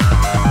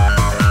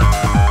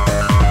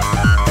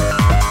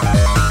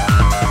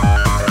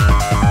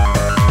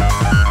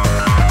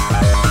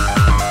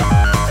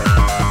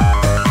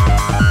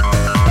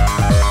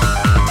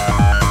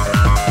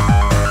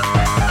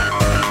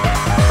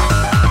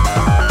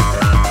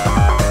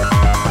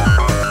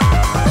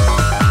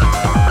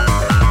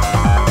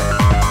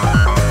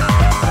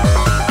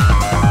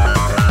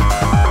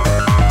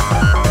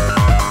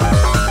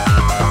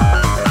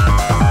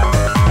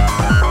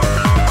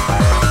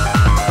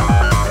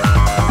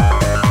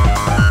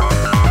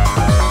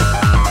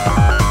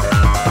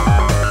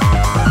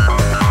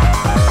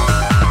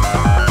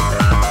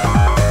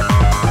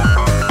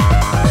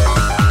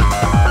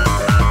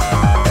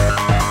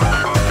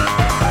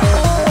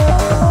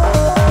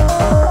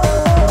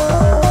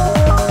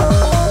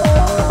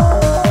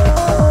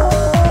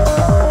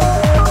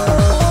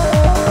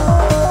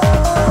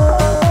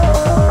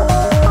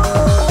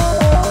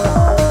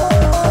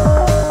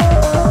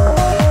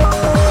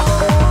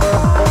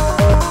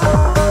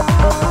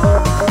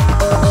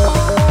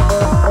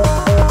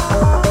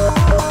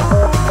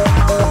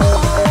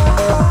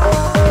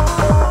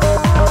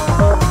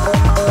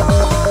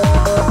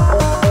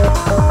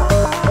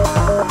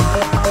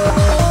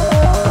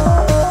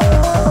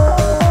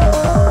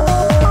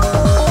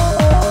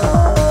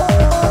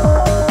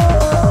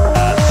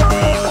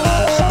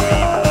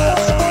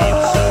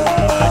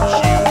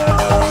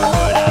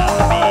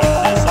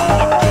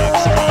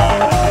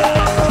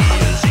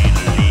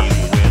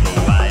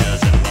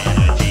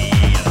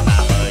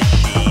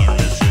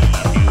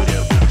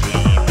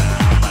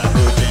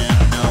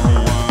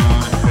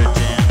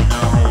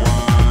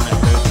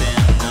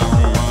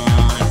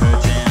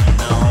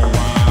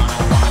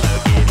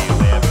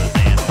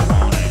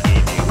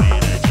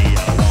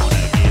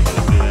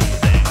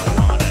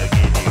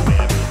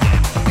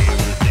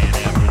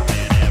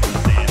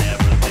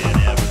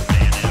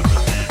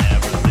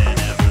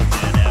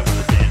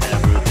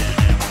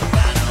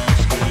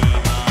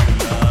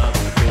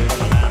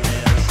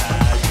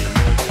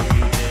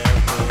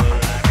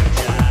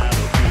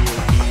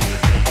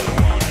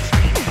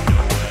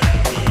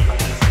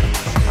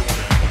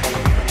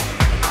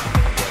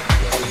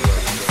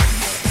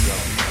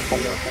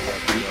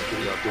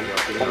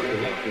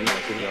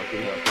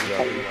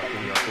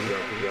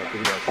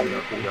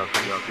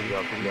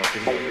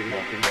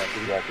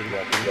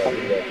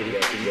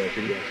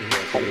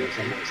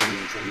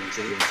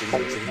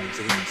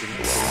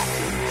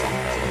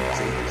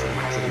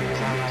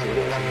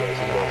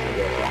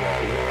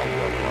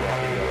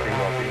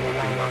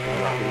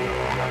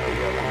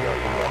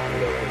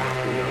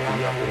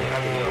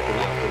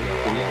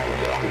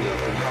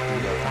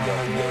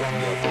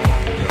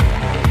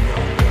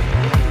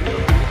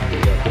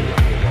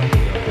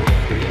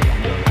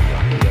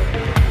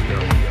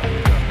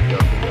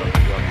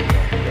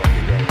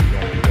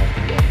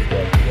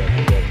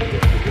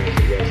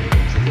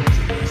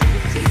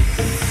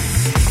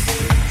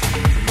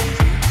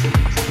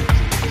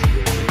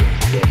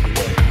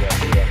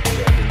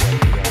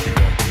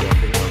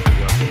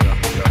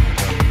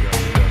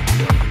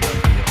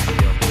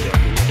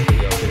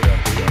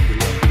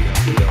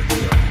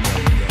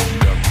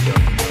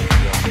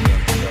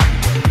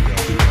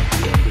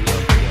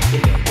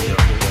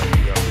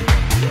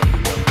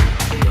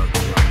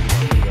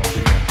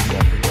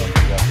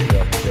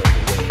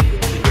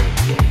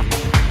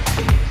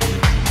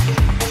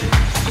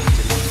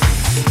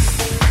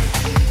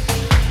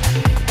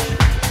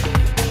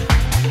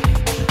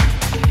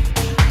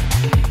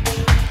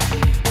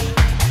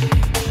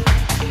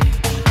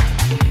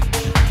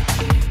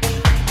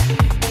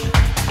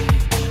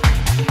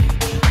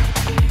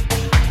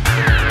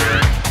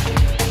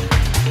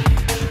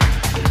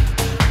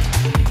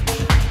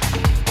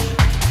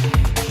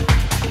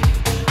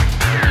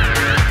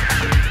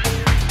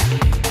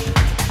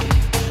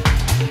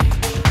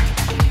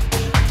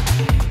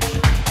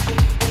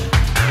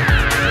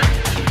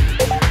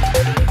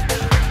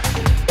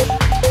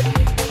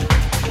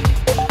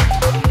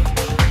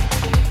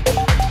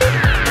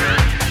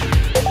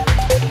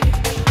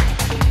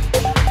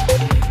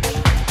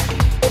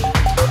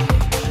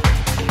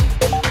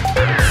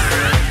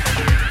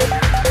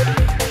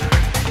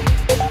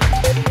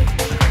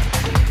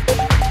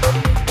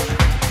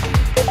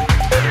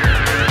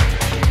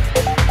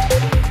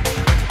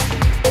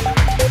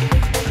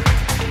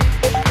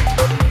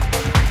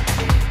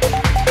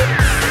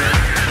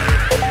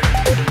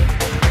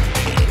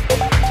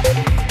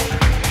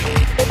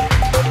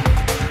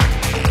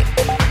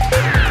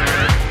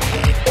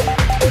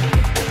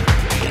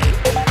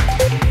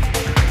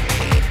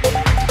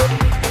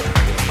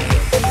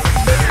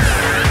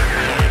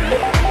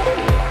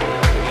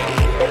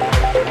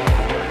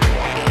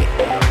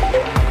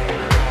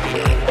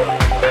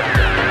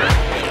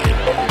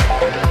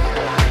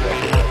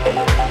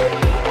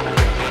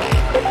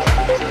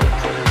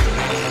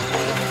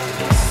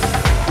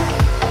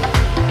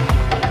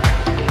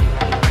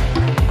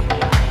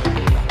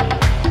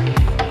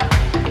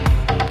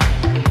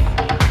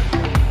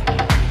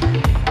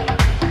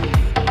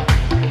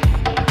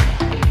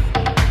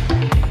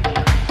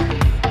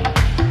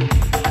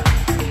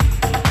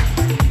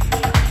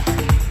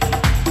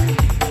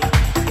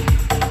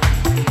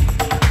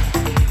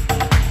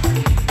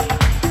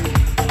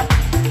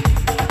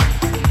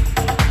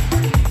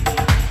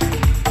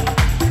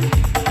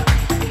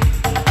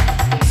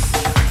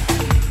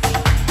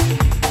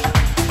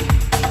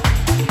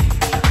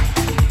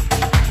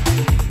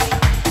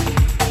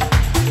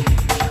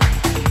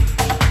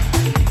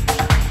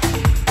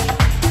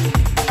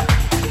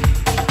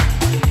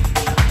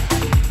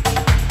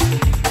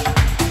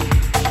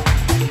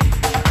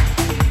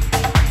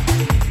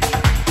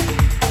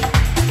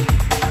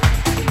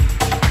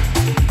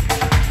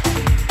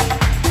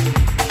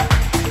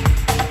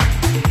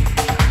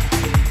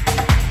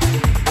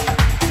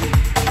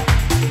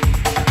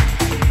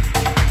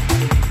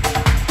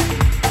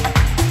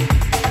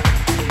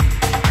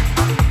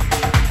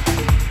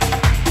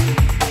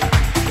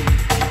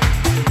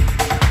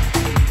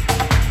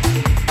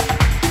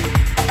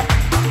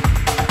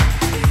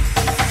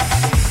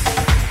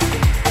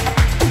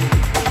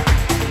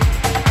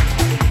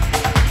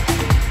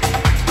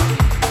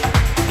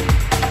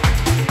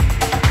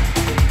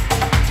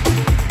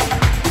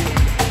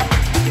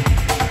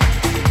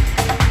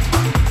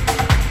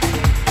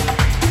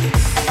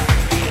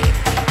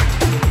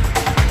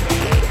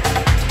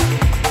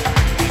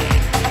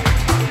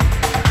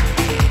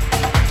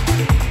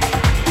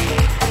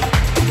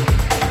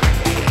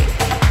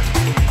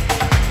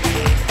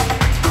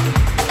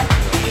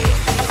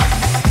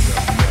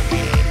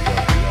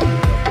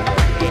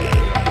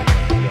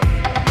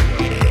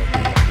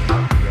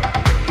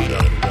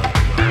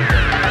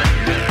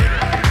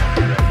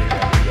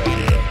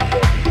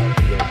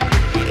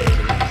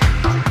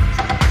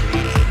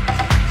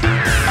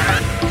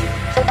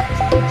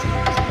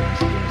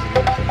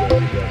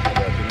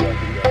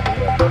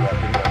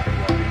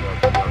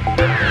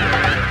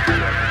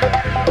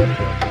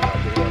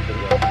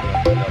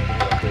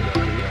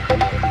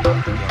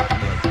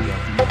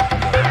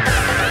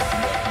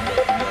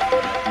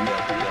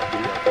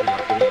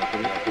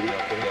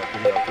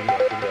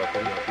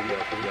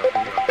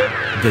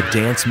 The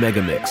Dance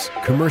Megamix,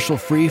 commercial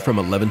free from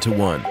 11 to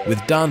 1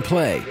 with Don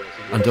Play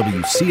on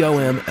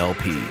WCOM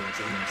LP.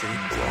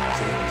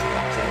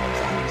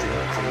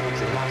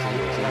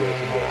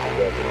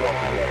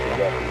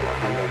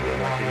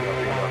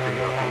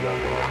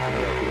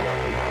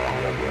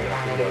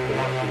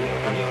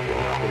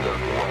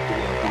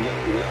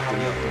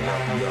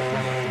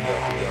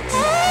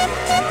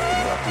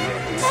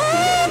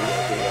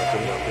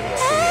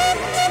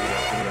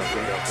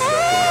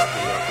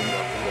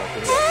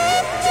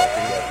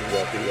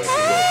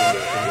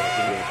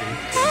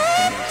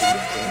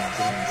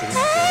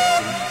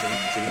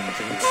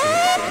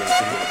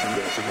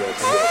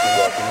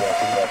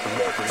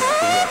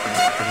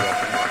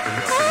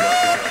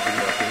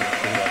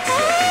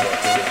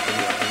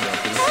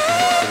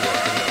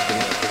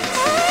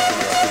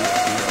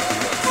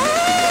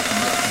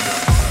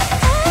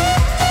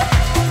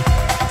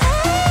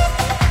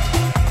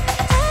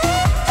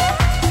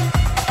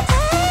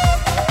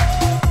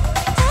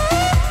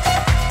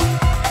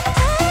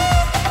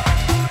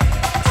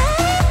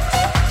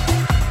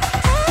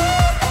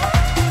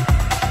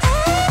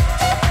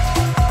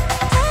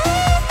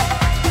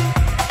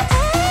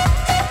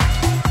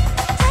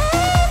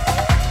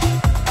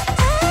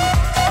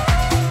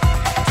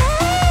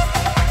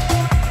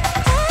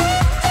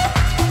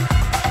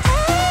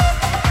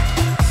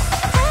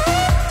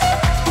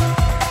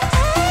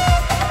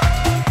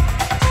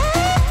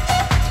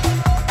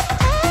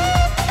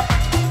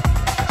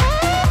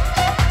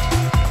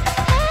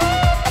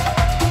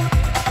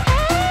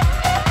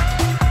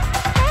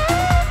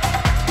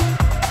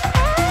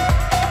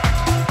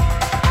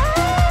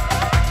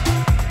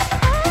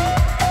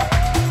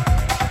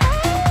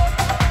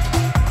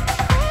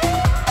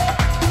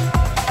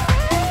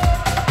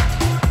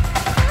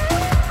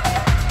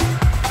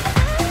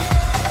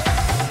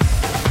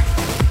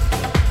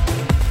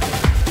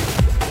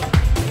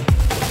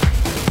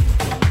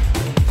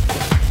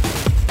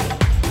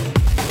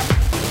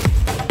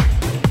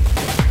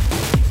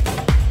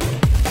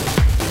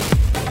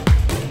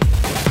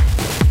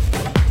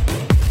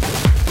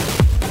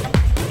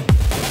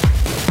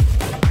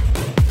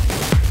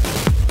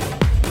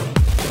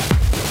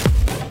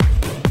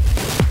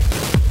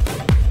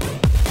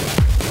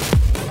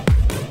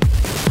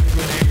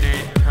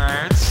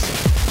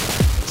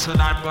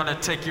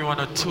 Take you on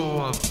a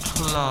tour of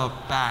Club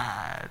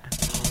Bad,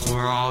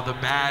 where all the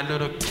bad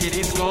little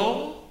kitties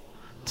go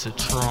to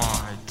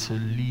try to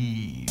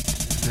leave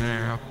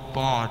their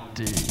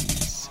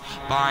bodies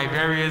by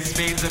various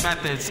means and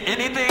methods.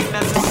 Anything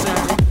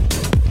necessary.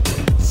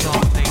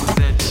 Some things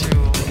that you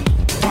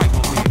might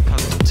not be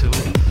accustomed to.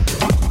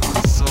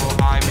 So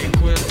I've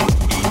equipped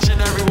each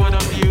and every one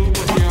of you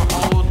with your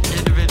own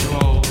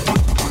individual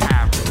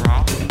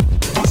camera,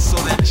 so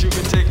that you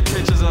can take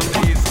pictures of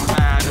these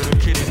bad little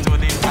kitties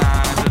doing these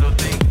bad little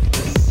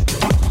things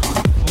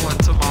for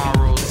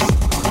tomorrow's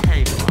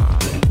paper.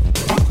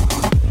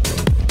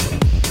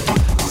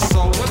 So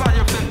whip out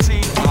your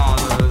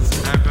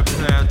 $15 and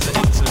prepare to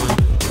enter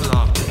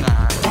Club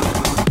Bad.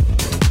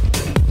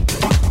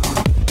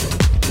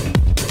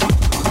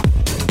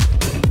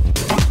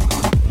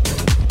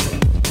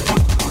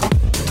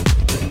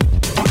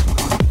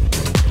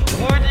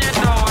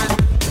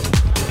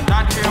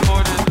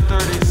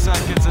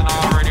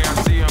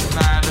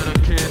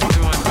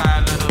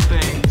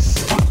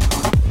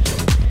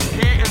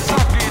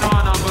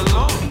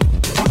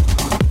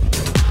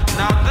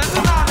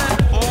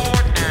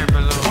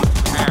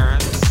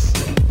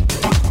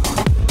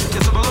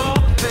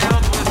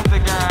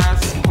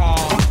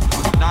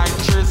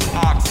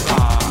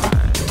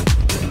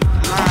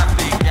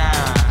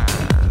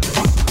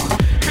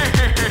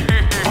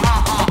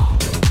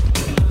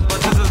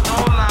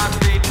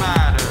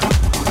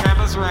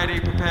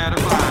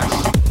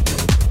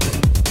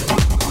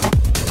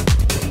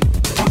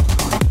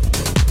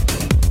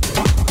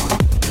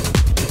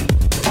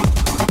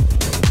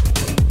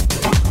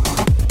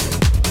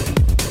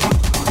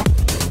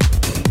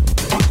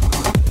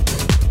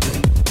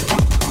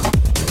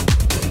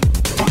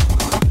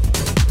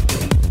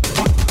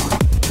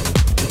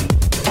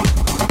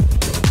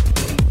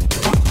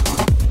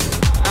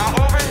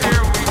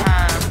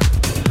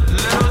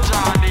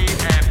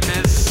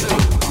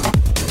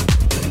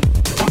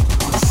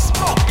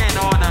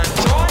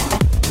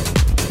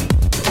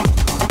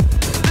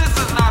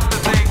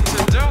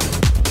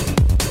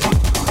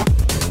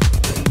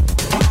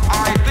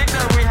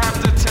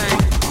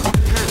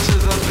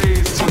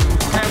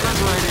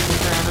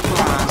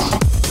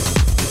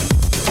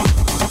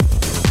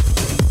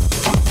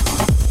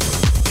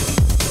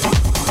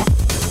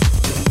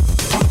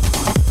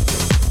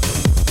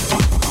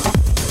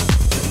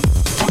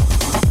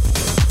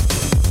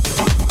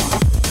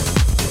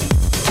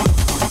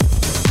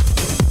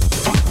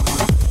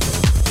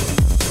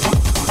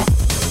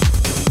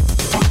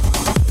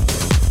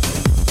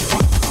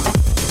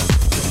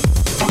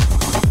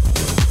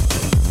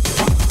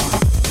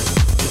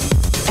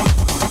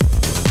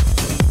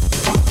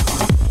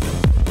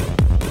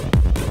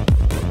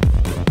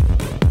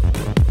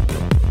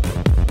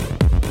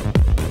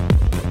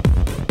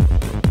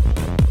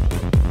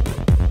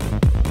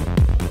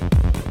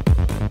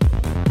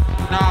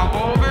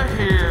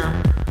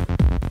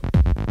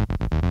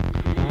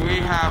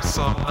 have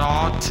some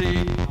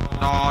naughty,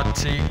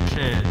 naughty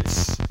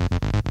kids.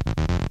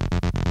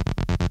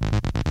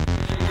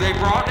 They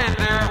brought in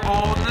their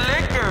own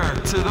liquor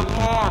to the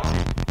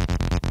party.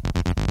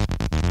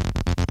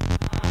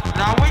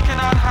 Now we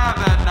cannot have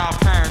that now,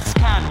 parents,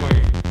 can we?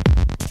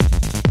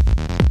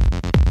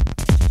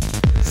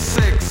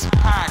 6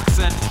 packs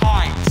and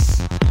pints,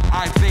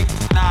 I think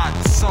not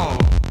so.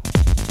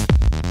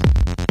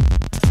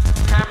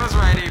 Cameras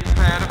ready,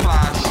 prepare to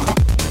flash.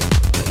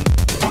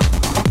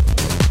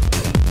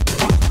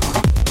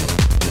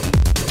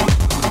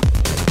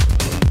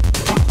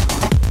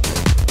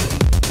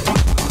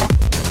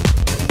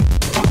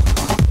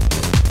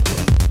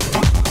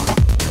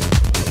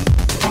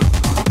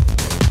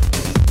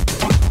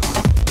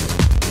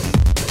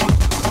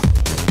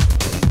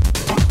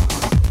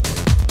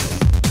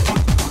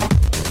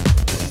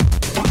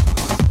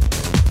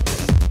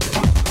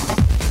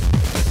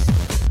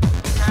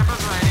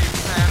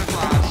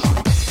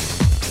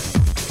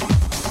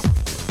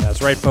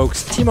 Right,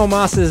 folks, Timo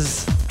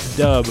Maas's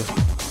dub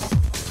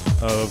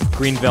of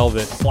Green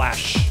Velvet,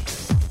 Flash.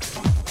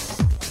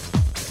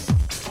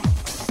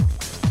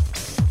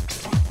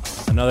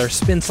 Another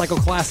Spin Cycle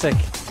classic.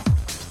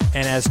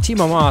 And as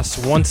Timo Maas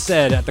once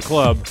said at the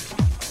club,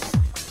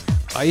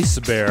 Ice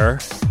Bear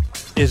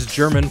is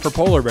German for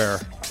polar bear.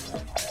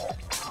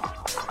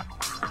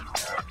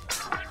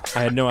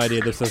 I had no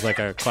idea this was like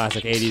a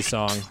classic 80s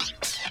song.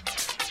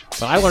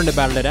 But I learned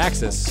about it at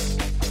Axis.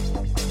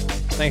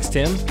 Thanks,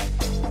 Tim.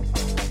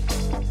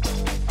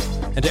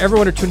 And to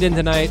everyone who tuned in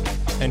tonight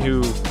and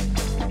who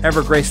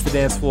ever graced the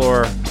dance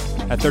floor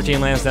at 13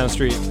 Lansdowne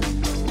Street,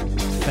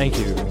 thank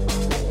you.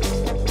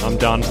 I'm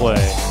Don Play.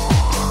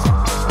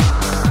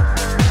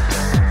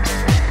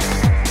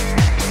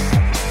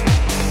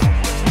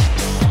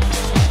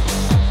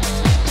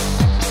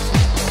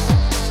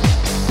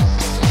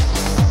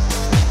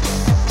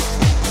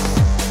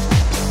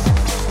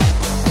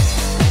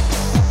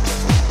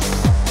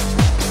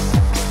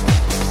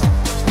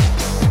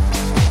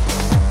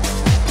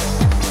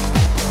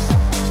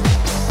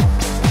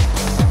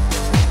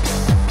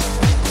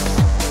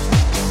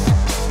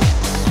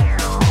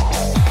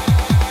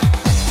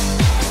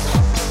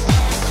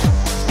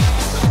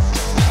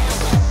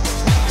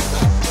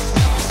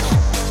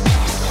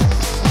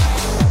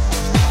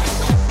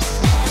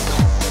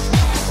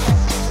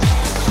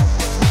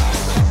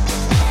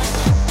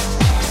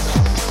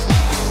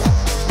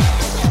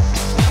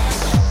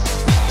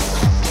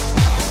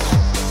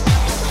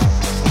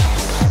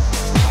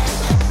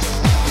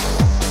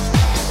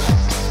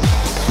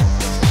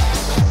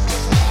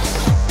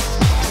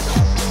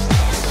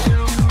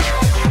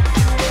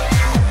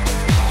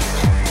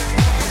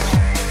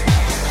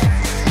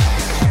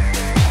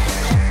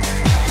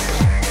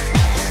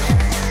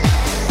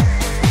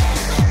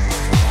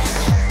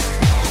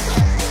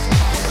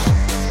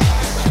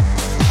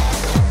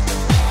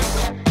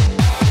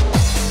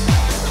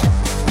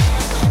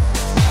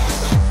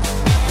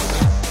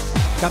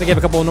 Gotta give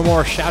a couple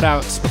more shout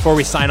outs before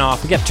we sign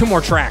off. We got 2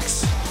 more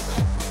tracks.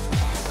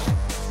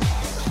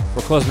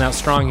 We're closing out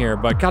strong here,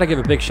 but gotta give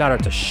a big shout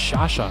out to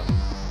Shasha.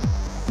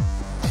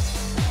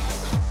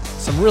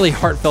 Some really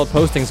heartfelt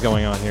postings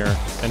going on here.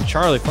 And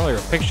Charlie, probably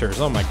your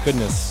pictures. Oh my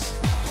goodness.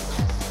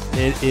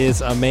 It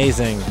is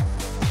amazing.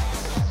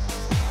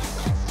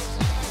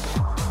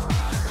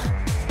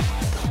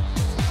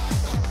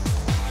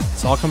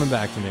 It's all coming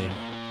back to me.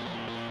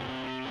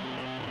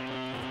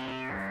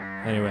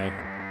 Anyway.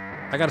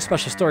 I got a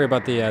special story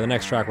about the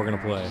next track we're going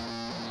to play.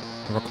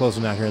 And we're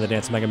closing out here in the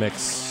Dance Mega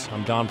Mix.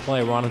 I'm Don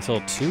Play. We're on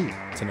until 2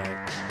 tonight.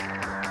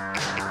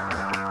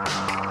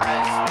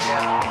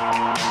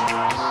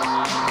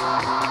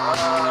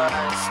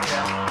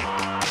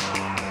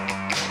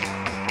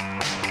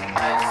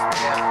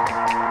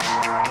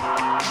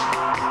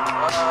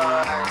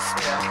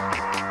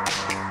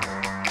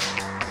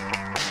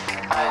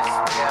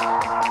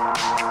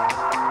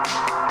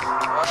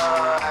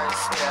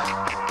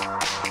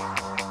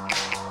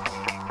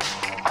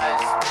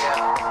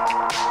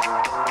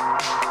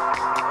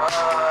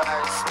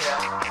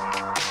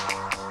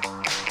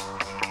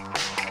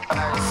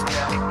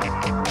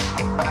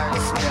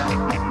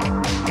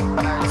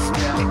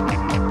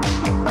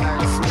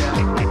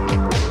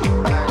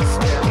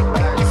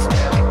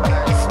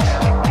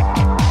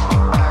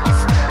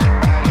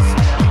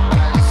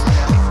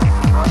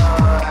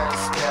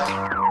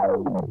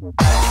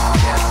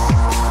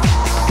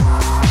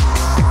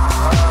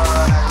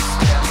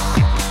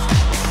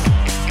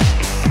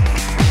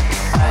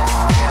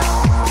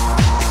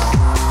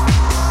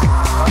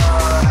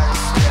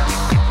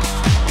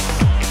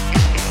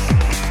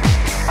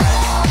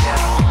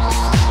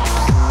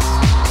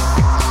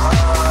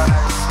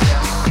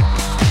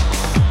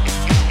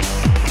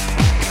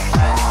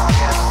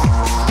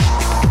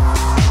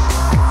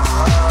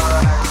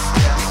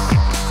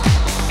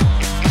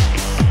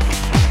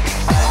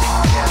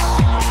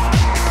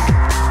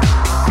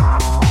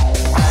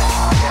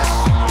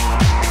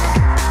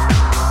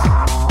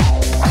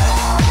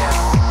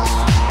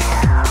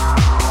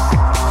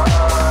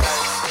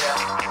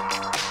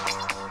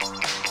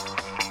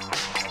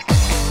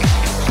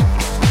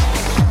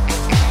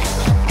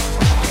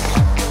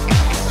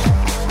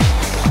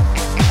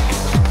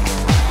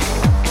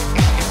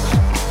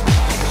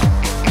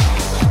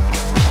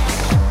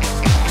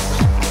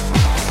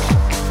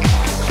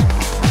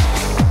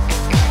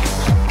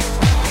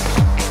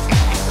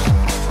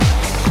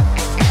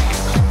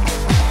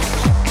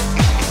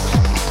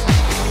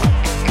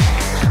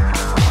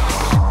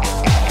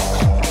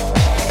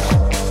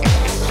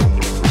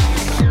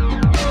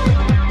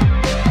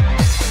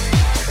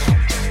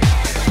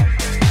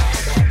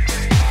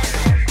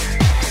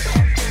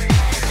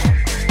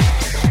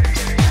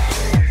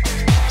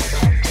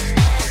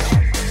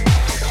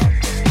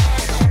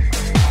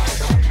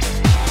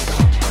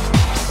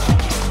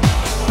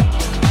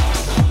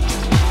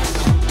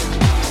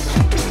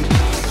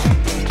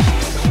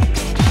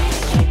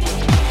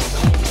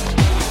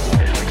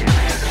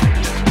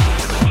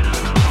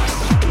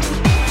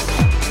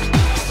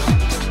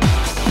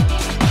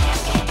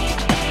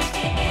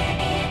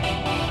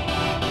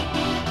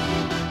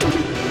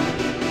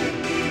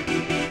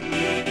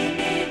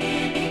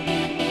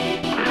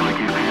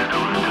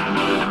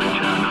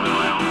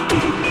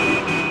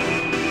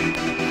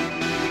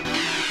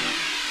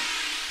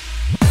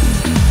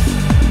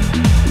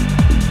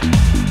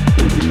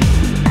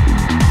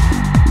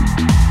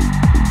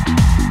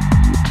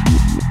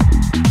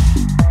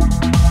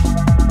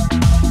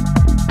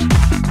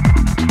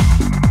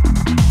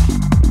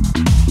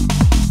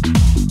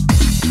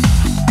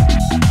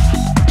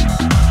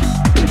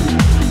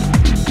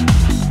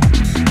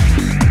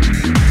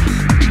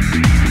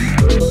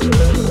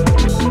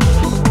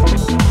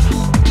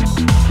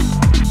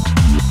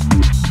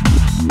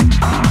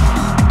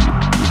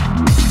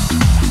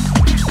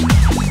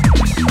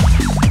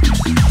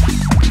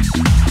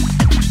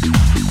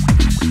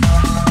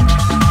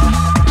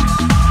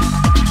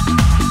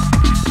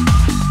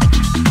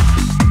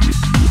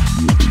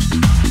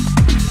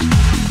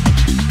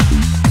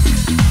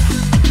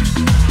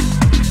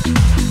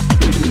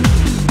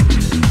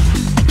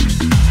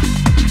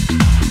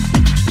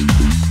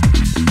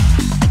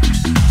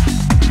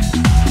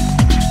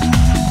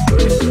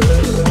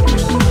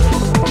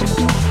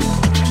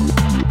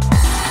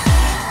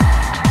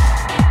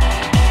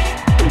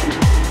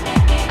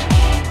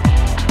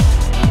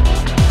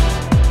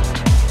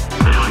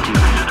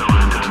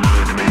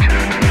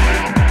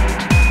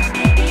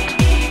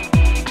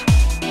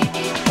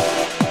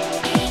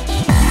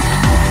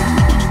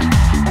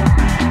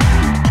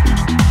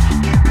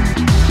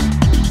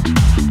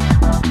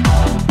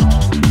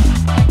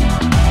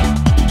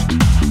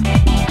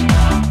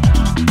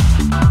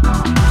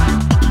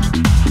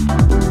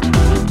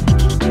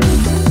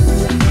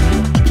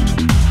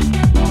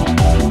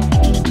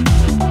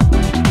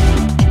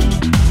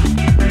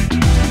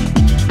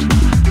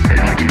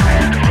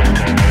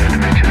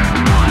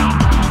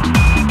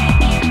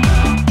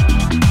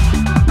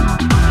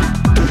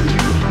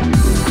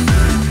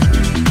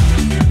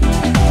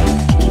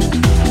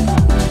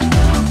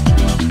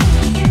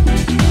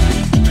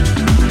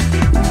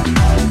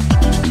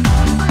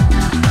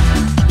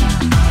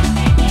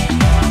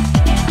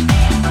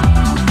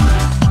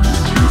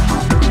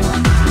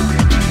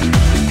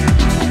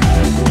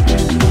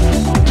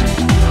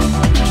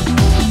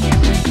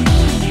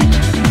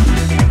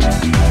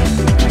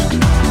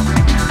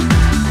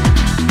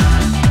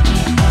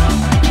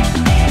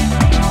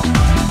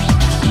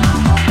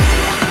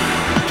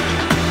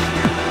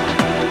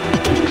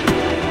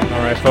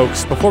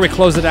 folks. Before we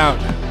close it out,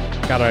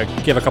 gotta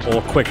give a couple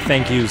of quick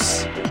thank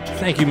yous.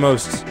 Thank you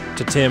most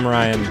to Tim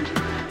Ryan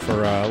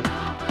for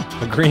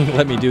agreeing to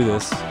let me do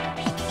this.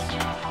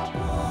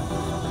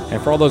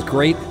 And for all those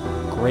great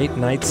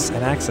nights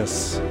at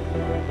Access.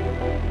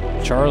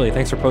 Charlie,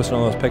 thanks for posting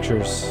all those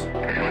pictures.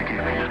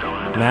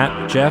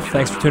 Matt, Jeff,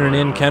 thanks for tuning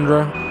in.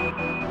 Kendra,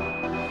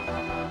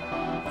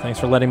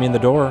 thanks for letting me in the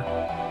door.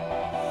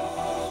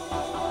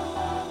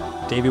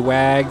 Davey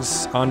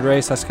Wags, Andre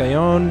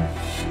Sascayon,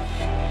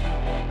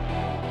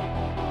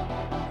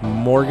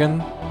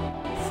 Morgan,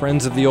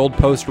 Friends of the Old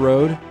Post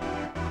Road.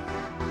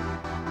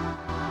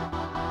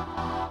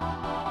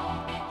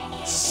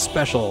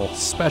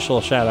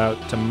 Special shout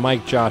out to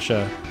Mike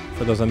Joshua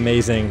for those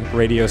amazing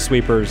radio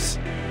sweepers.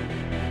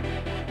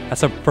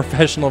 That's a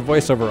professional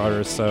voiceover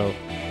artist, so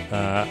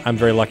I'm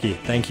very lucky.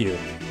 Thank you.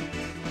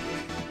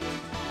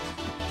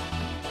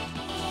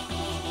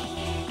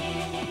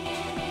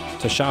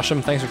 To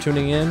Shasham, thanks for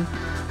tuning in.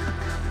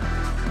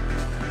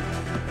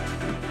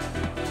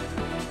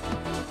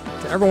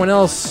 To everyone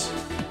else,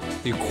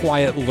 you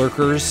quiet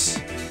lurkers,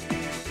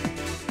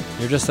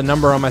 you're just a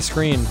number on my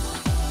screen,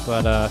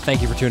 but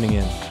thank you for tuning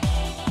in.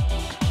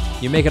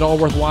 You make it all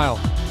worthwhile.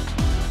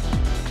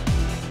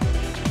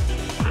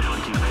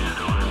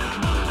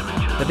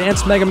 The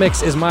Dance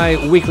Megamix is my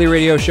weekly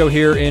radio show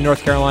here in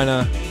North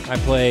Carolina. I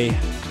play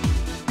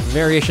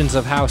variations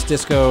of house,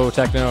 disco,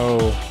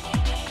 techno,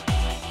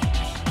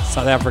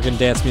 South African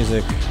dance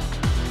music.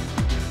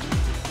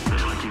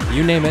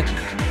 You name it.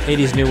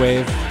 80s new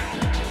wave.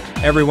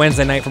 Every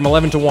Wednesday night from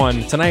 11 to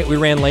 1. Tonight we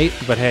ran late,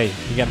 but hey,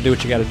 you gotta do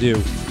what you gotta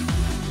do.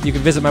 You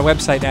can visit my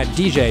website at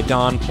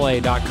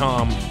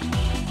djdonplay.com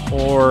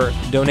or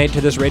donate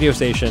to this radio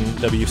station,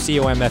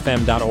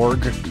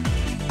 wcomfm.org.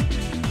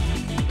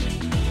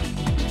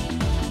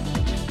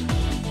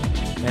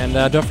 And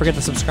don't forget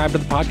to subscribe to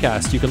the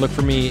podcast. You can look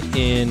for me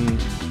in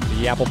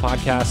the Apple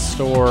Podcast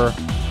Store,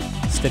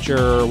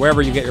 Stitcher,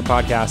 wherever you get your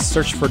podcasts.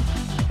 Search for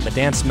the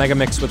Dance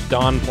Megamix with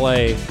Don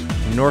Play,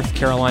 North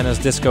Carolina's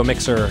disco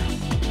mixer.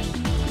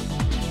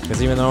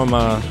 Because even though I'm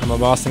a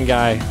Boston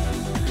guy,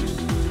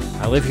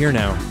 I live here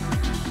now.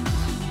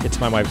 It's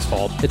my wife's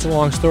fault. It's a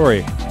long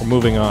story. We're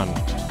moving on.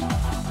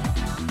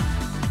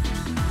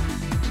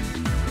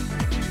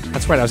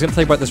 That's right, I was going to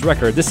tell you about this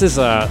record. This is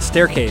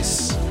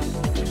Staircase.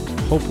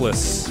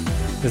 Hopeless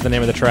is the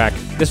name of the track.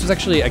 This was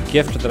actually a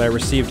gift that I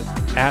received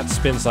at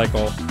Spin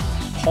Cycle.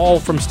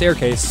 Paul from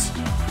Staircase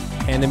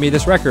handed me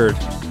this record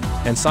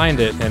and signed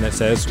it, and it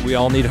says, "We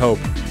all need hope."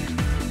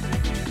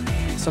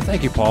 So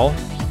thank you, Paul.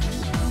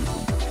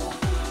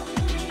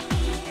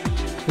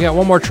 We got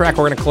one more track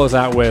we're going to close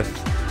out with.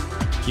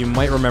 You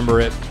might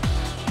remember it.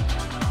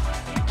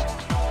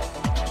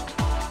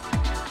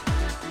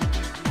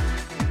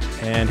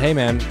 And hey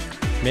man,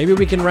 maybe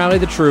we can rally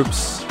the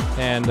troops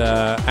and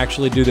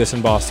actually do this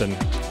in Boston.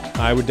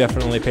 I would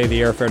definitely pay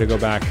the airfare to go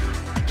back.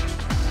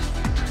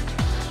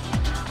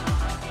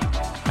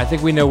 I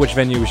think we know which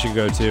venue we should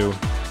go to.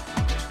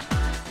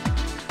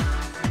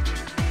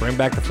 Bring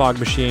back the fog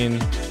machine,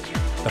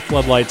 the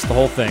floodlights, the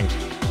whole thing.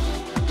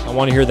 I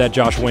want to hear that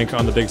Josh Wink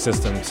on the big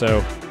system,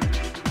 so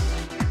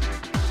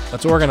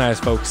let's organize,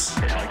 folks.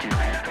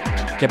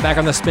 Get back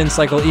on the Spin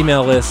Cycle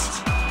email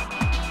list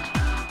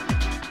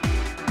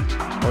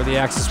or the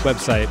Axis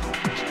website.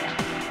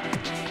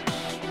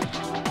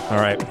 All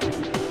right.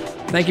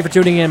 Thank you for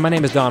tuning in. My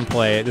name is Don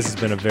Play. This has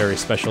been a very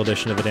special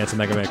edition of the Dance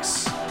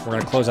Megamix. We're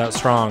going to close out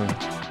strong.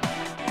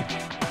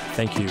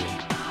 Thank you,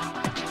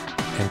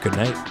 and good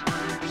night.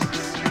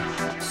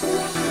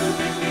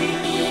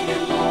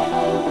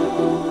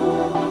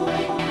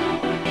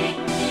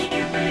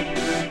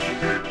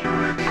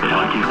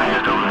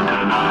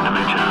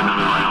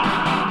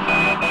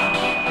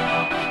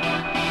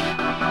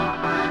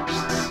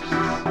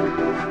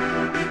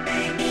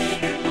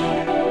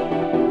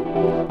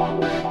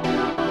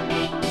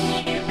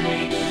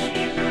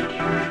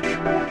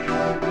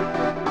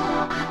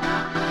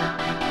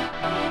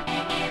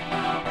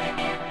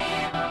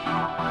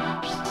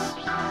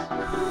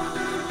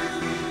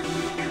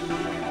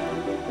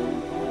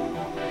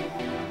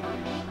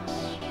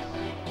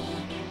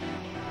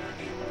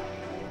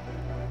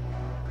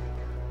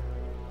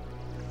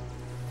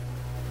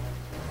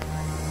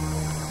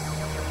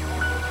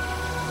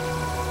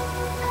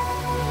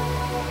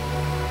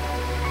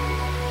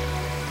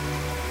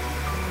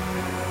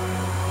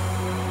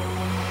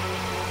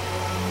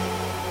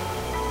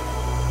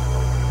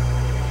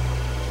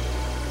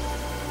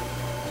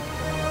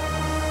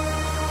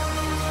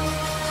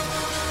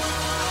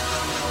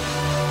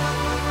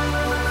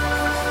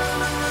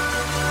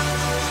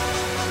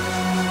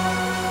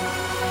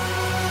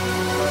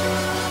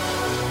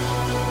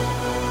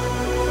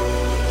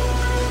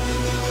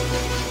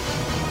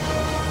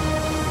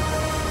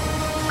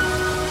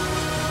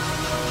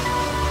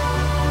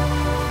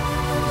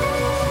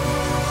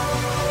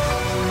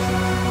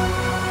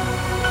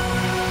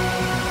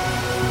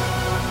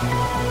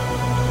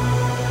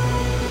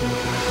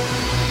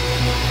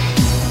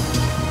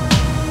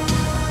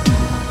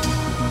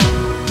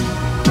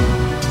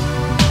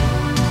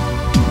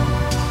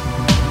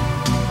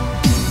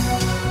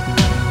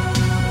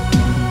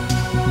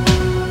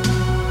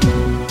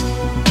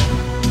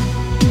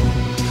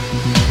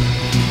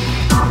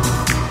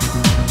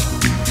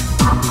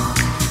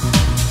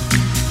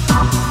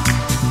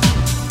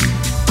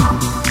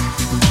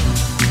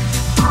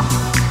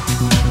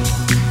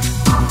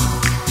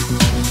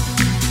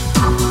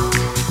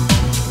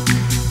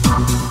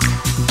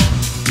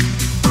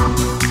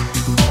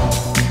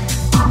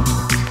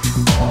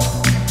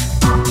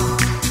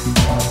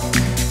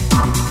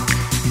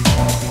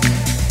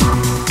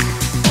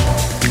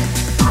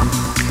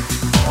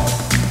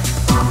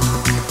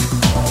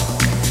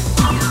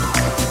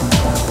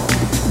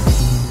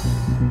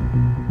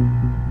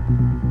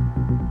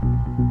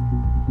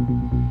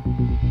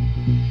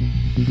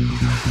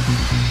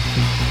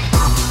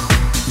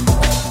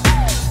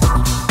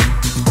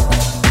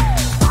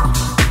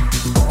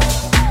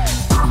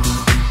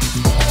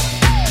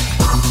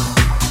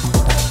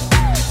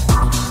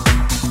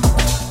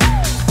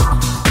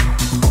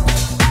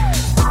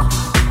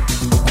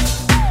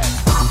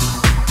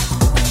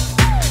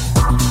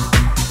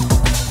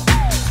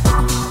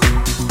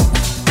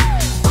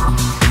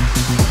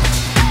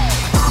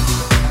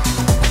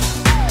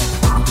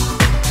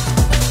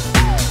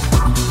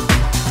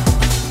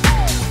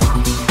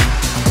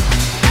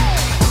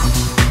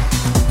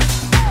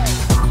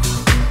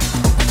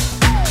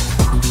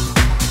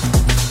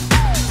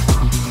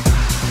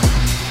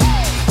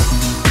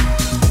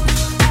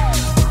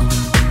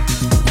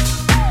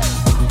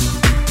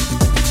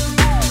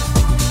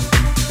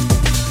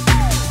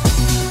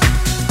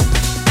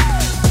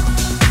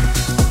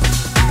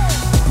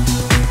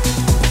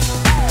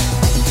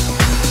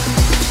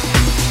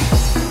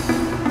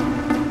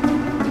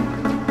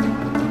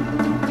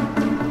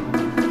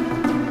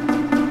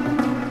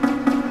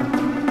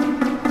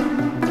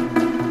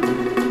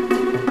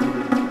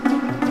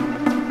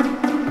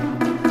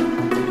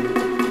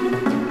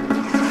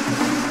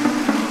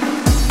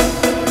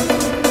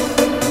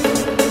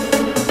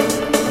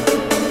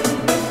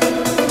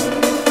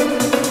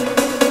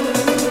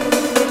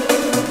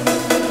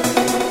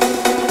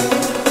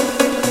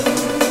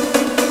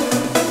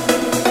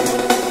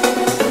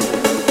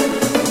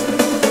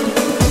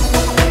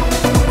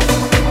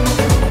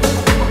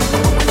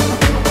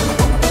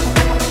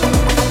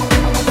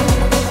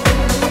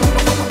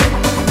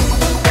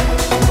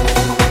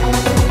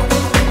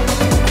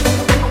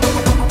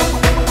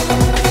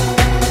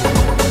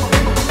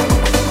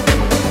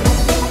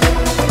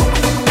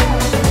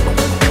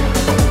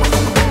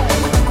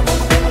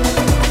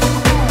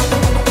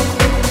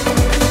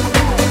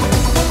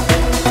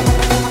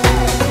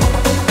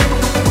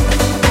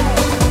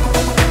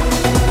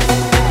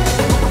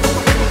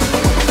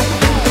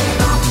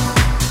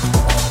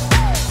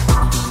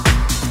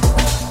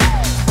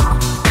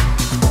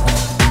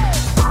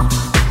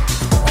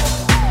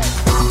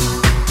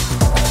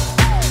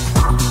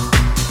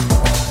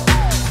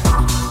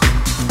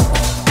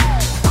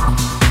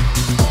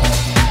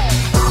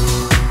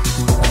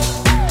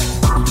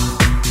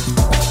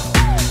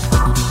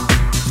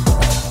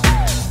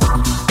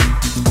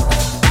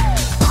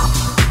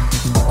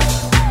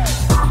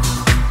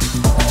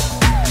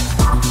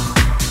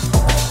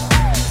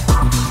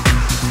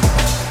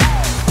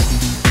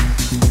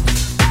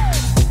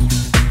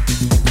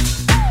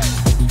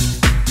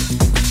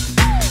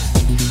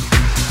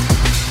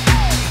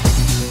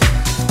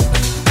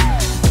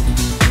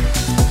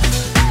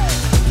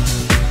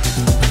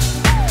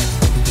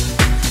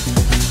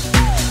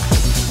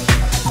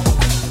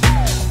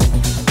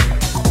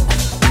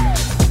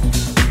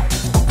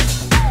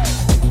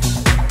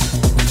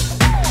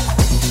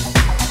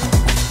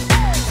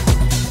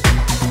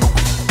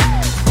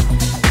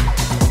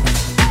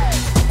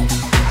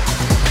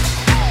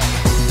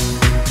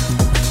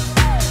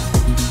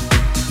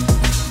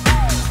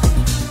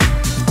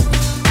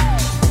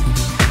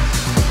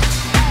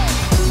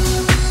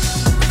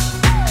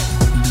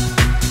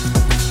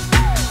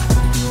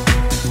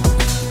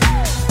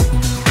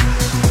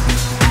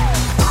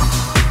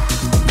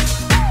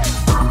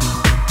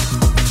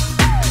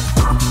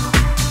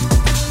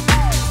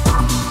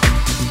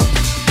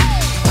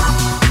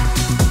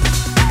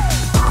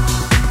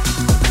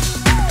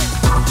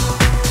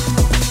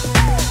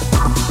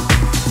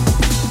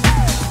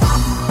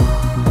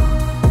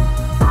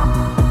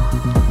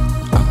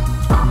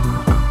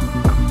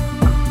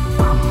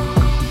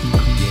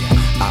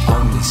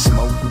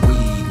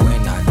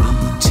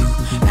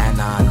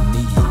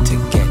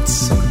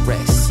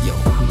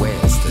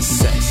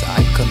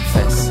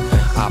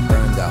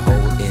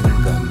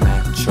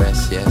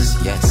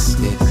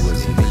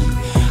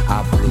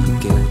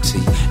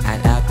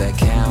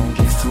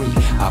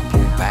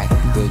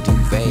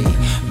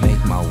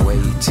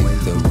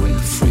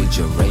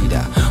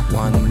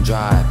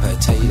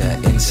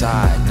 Pizza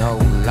inside, no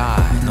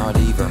lie, not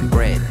even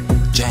bread.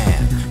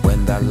 Jam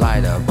when the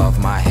light above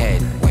my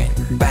head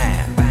went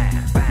bam.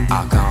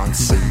 I can't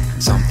see,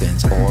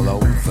 something's all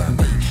over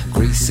me.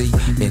 Greasy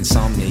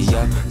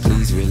insomnia,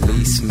 please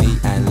release me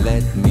and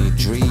let me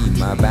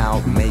dream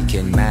about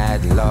making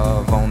mad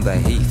love on the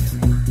heath.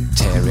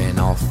 Tearing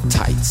off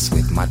tights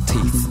with my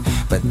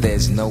teeth, but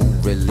there's no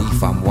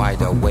relief. I'm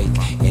wide awake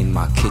in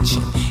my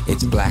kitchen.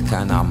 It's black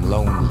and I'm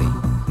lonely.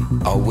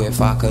 Oh,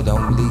 if I could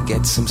only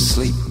get some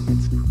sleep.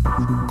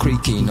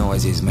 Creaky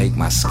noises make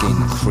my skin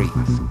creep.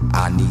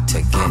 I need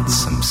to get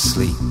some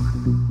sleep.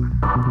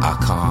 I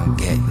can't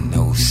get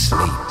no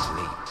sleep.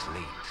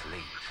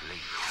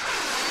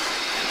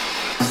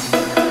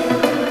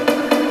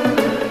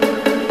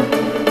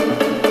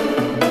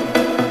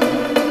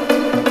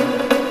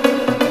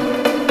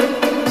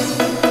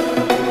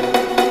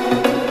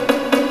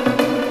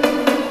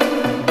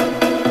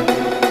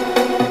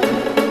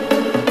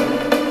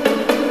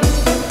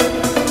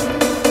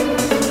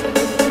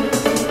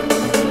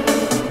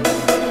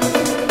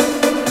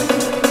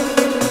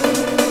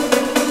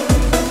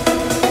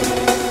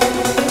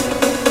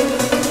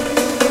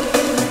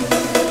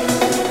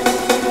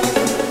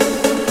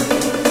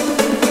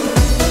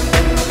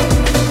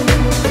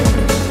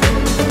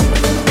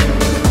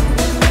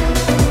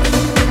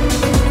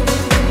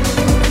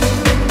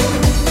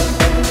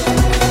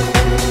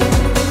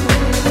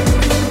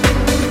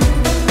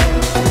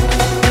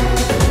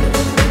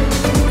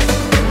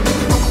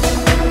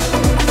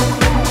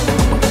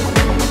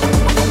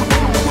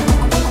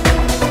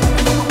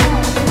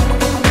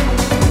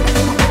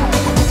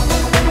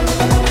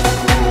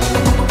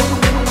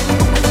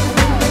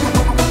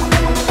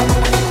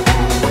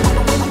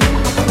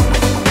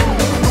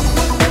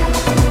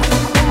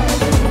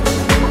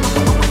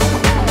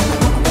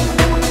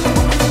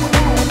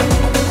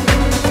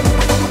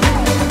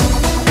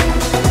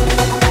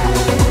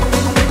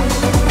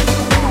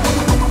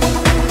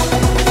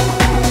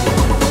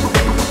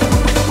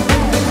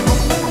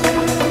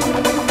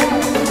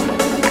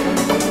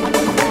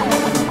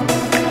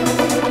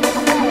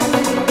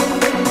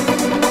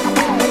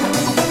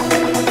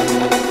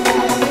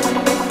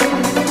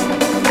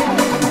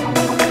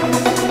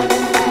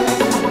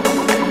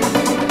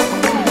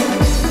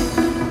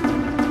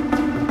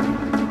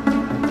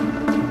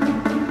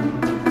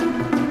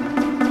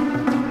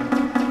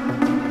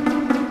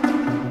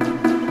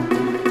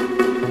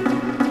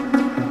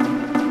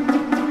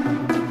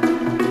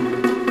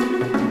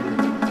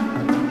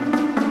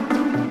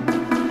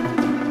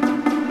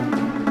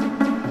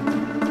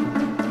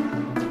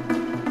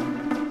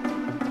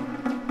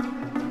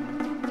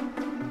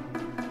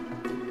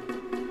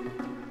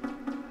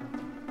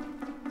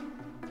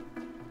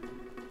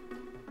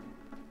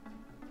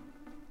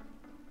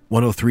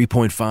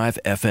 .5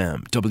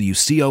 FM,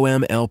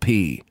 WCOM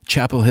LP,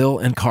 Chapel Hill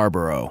and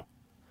Carborough.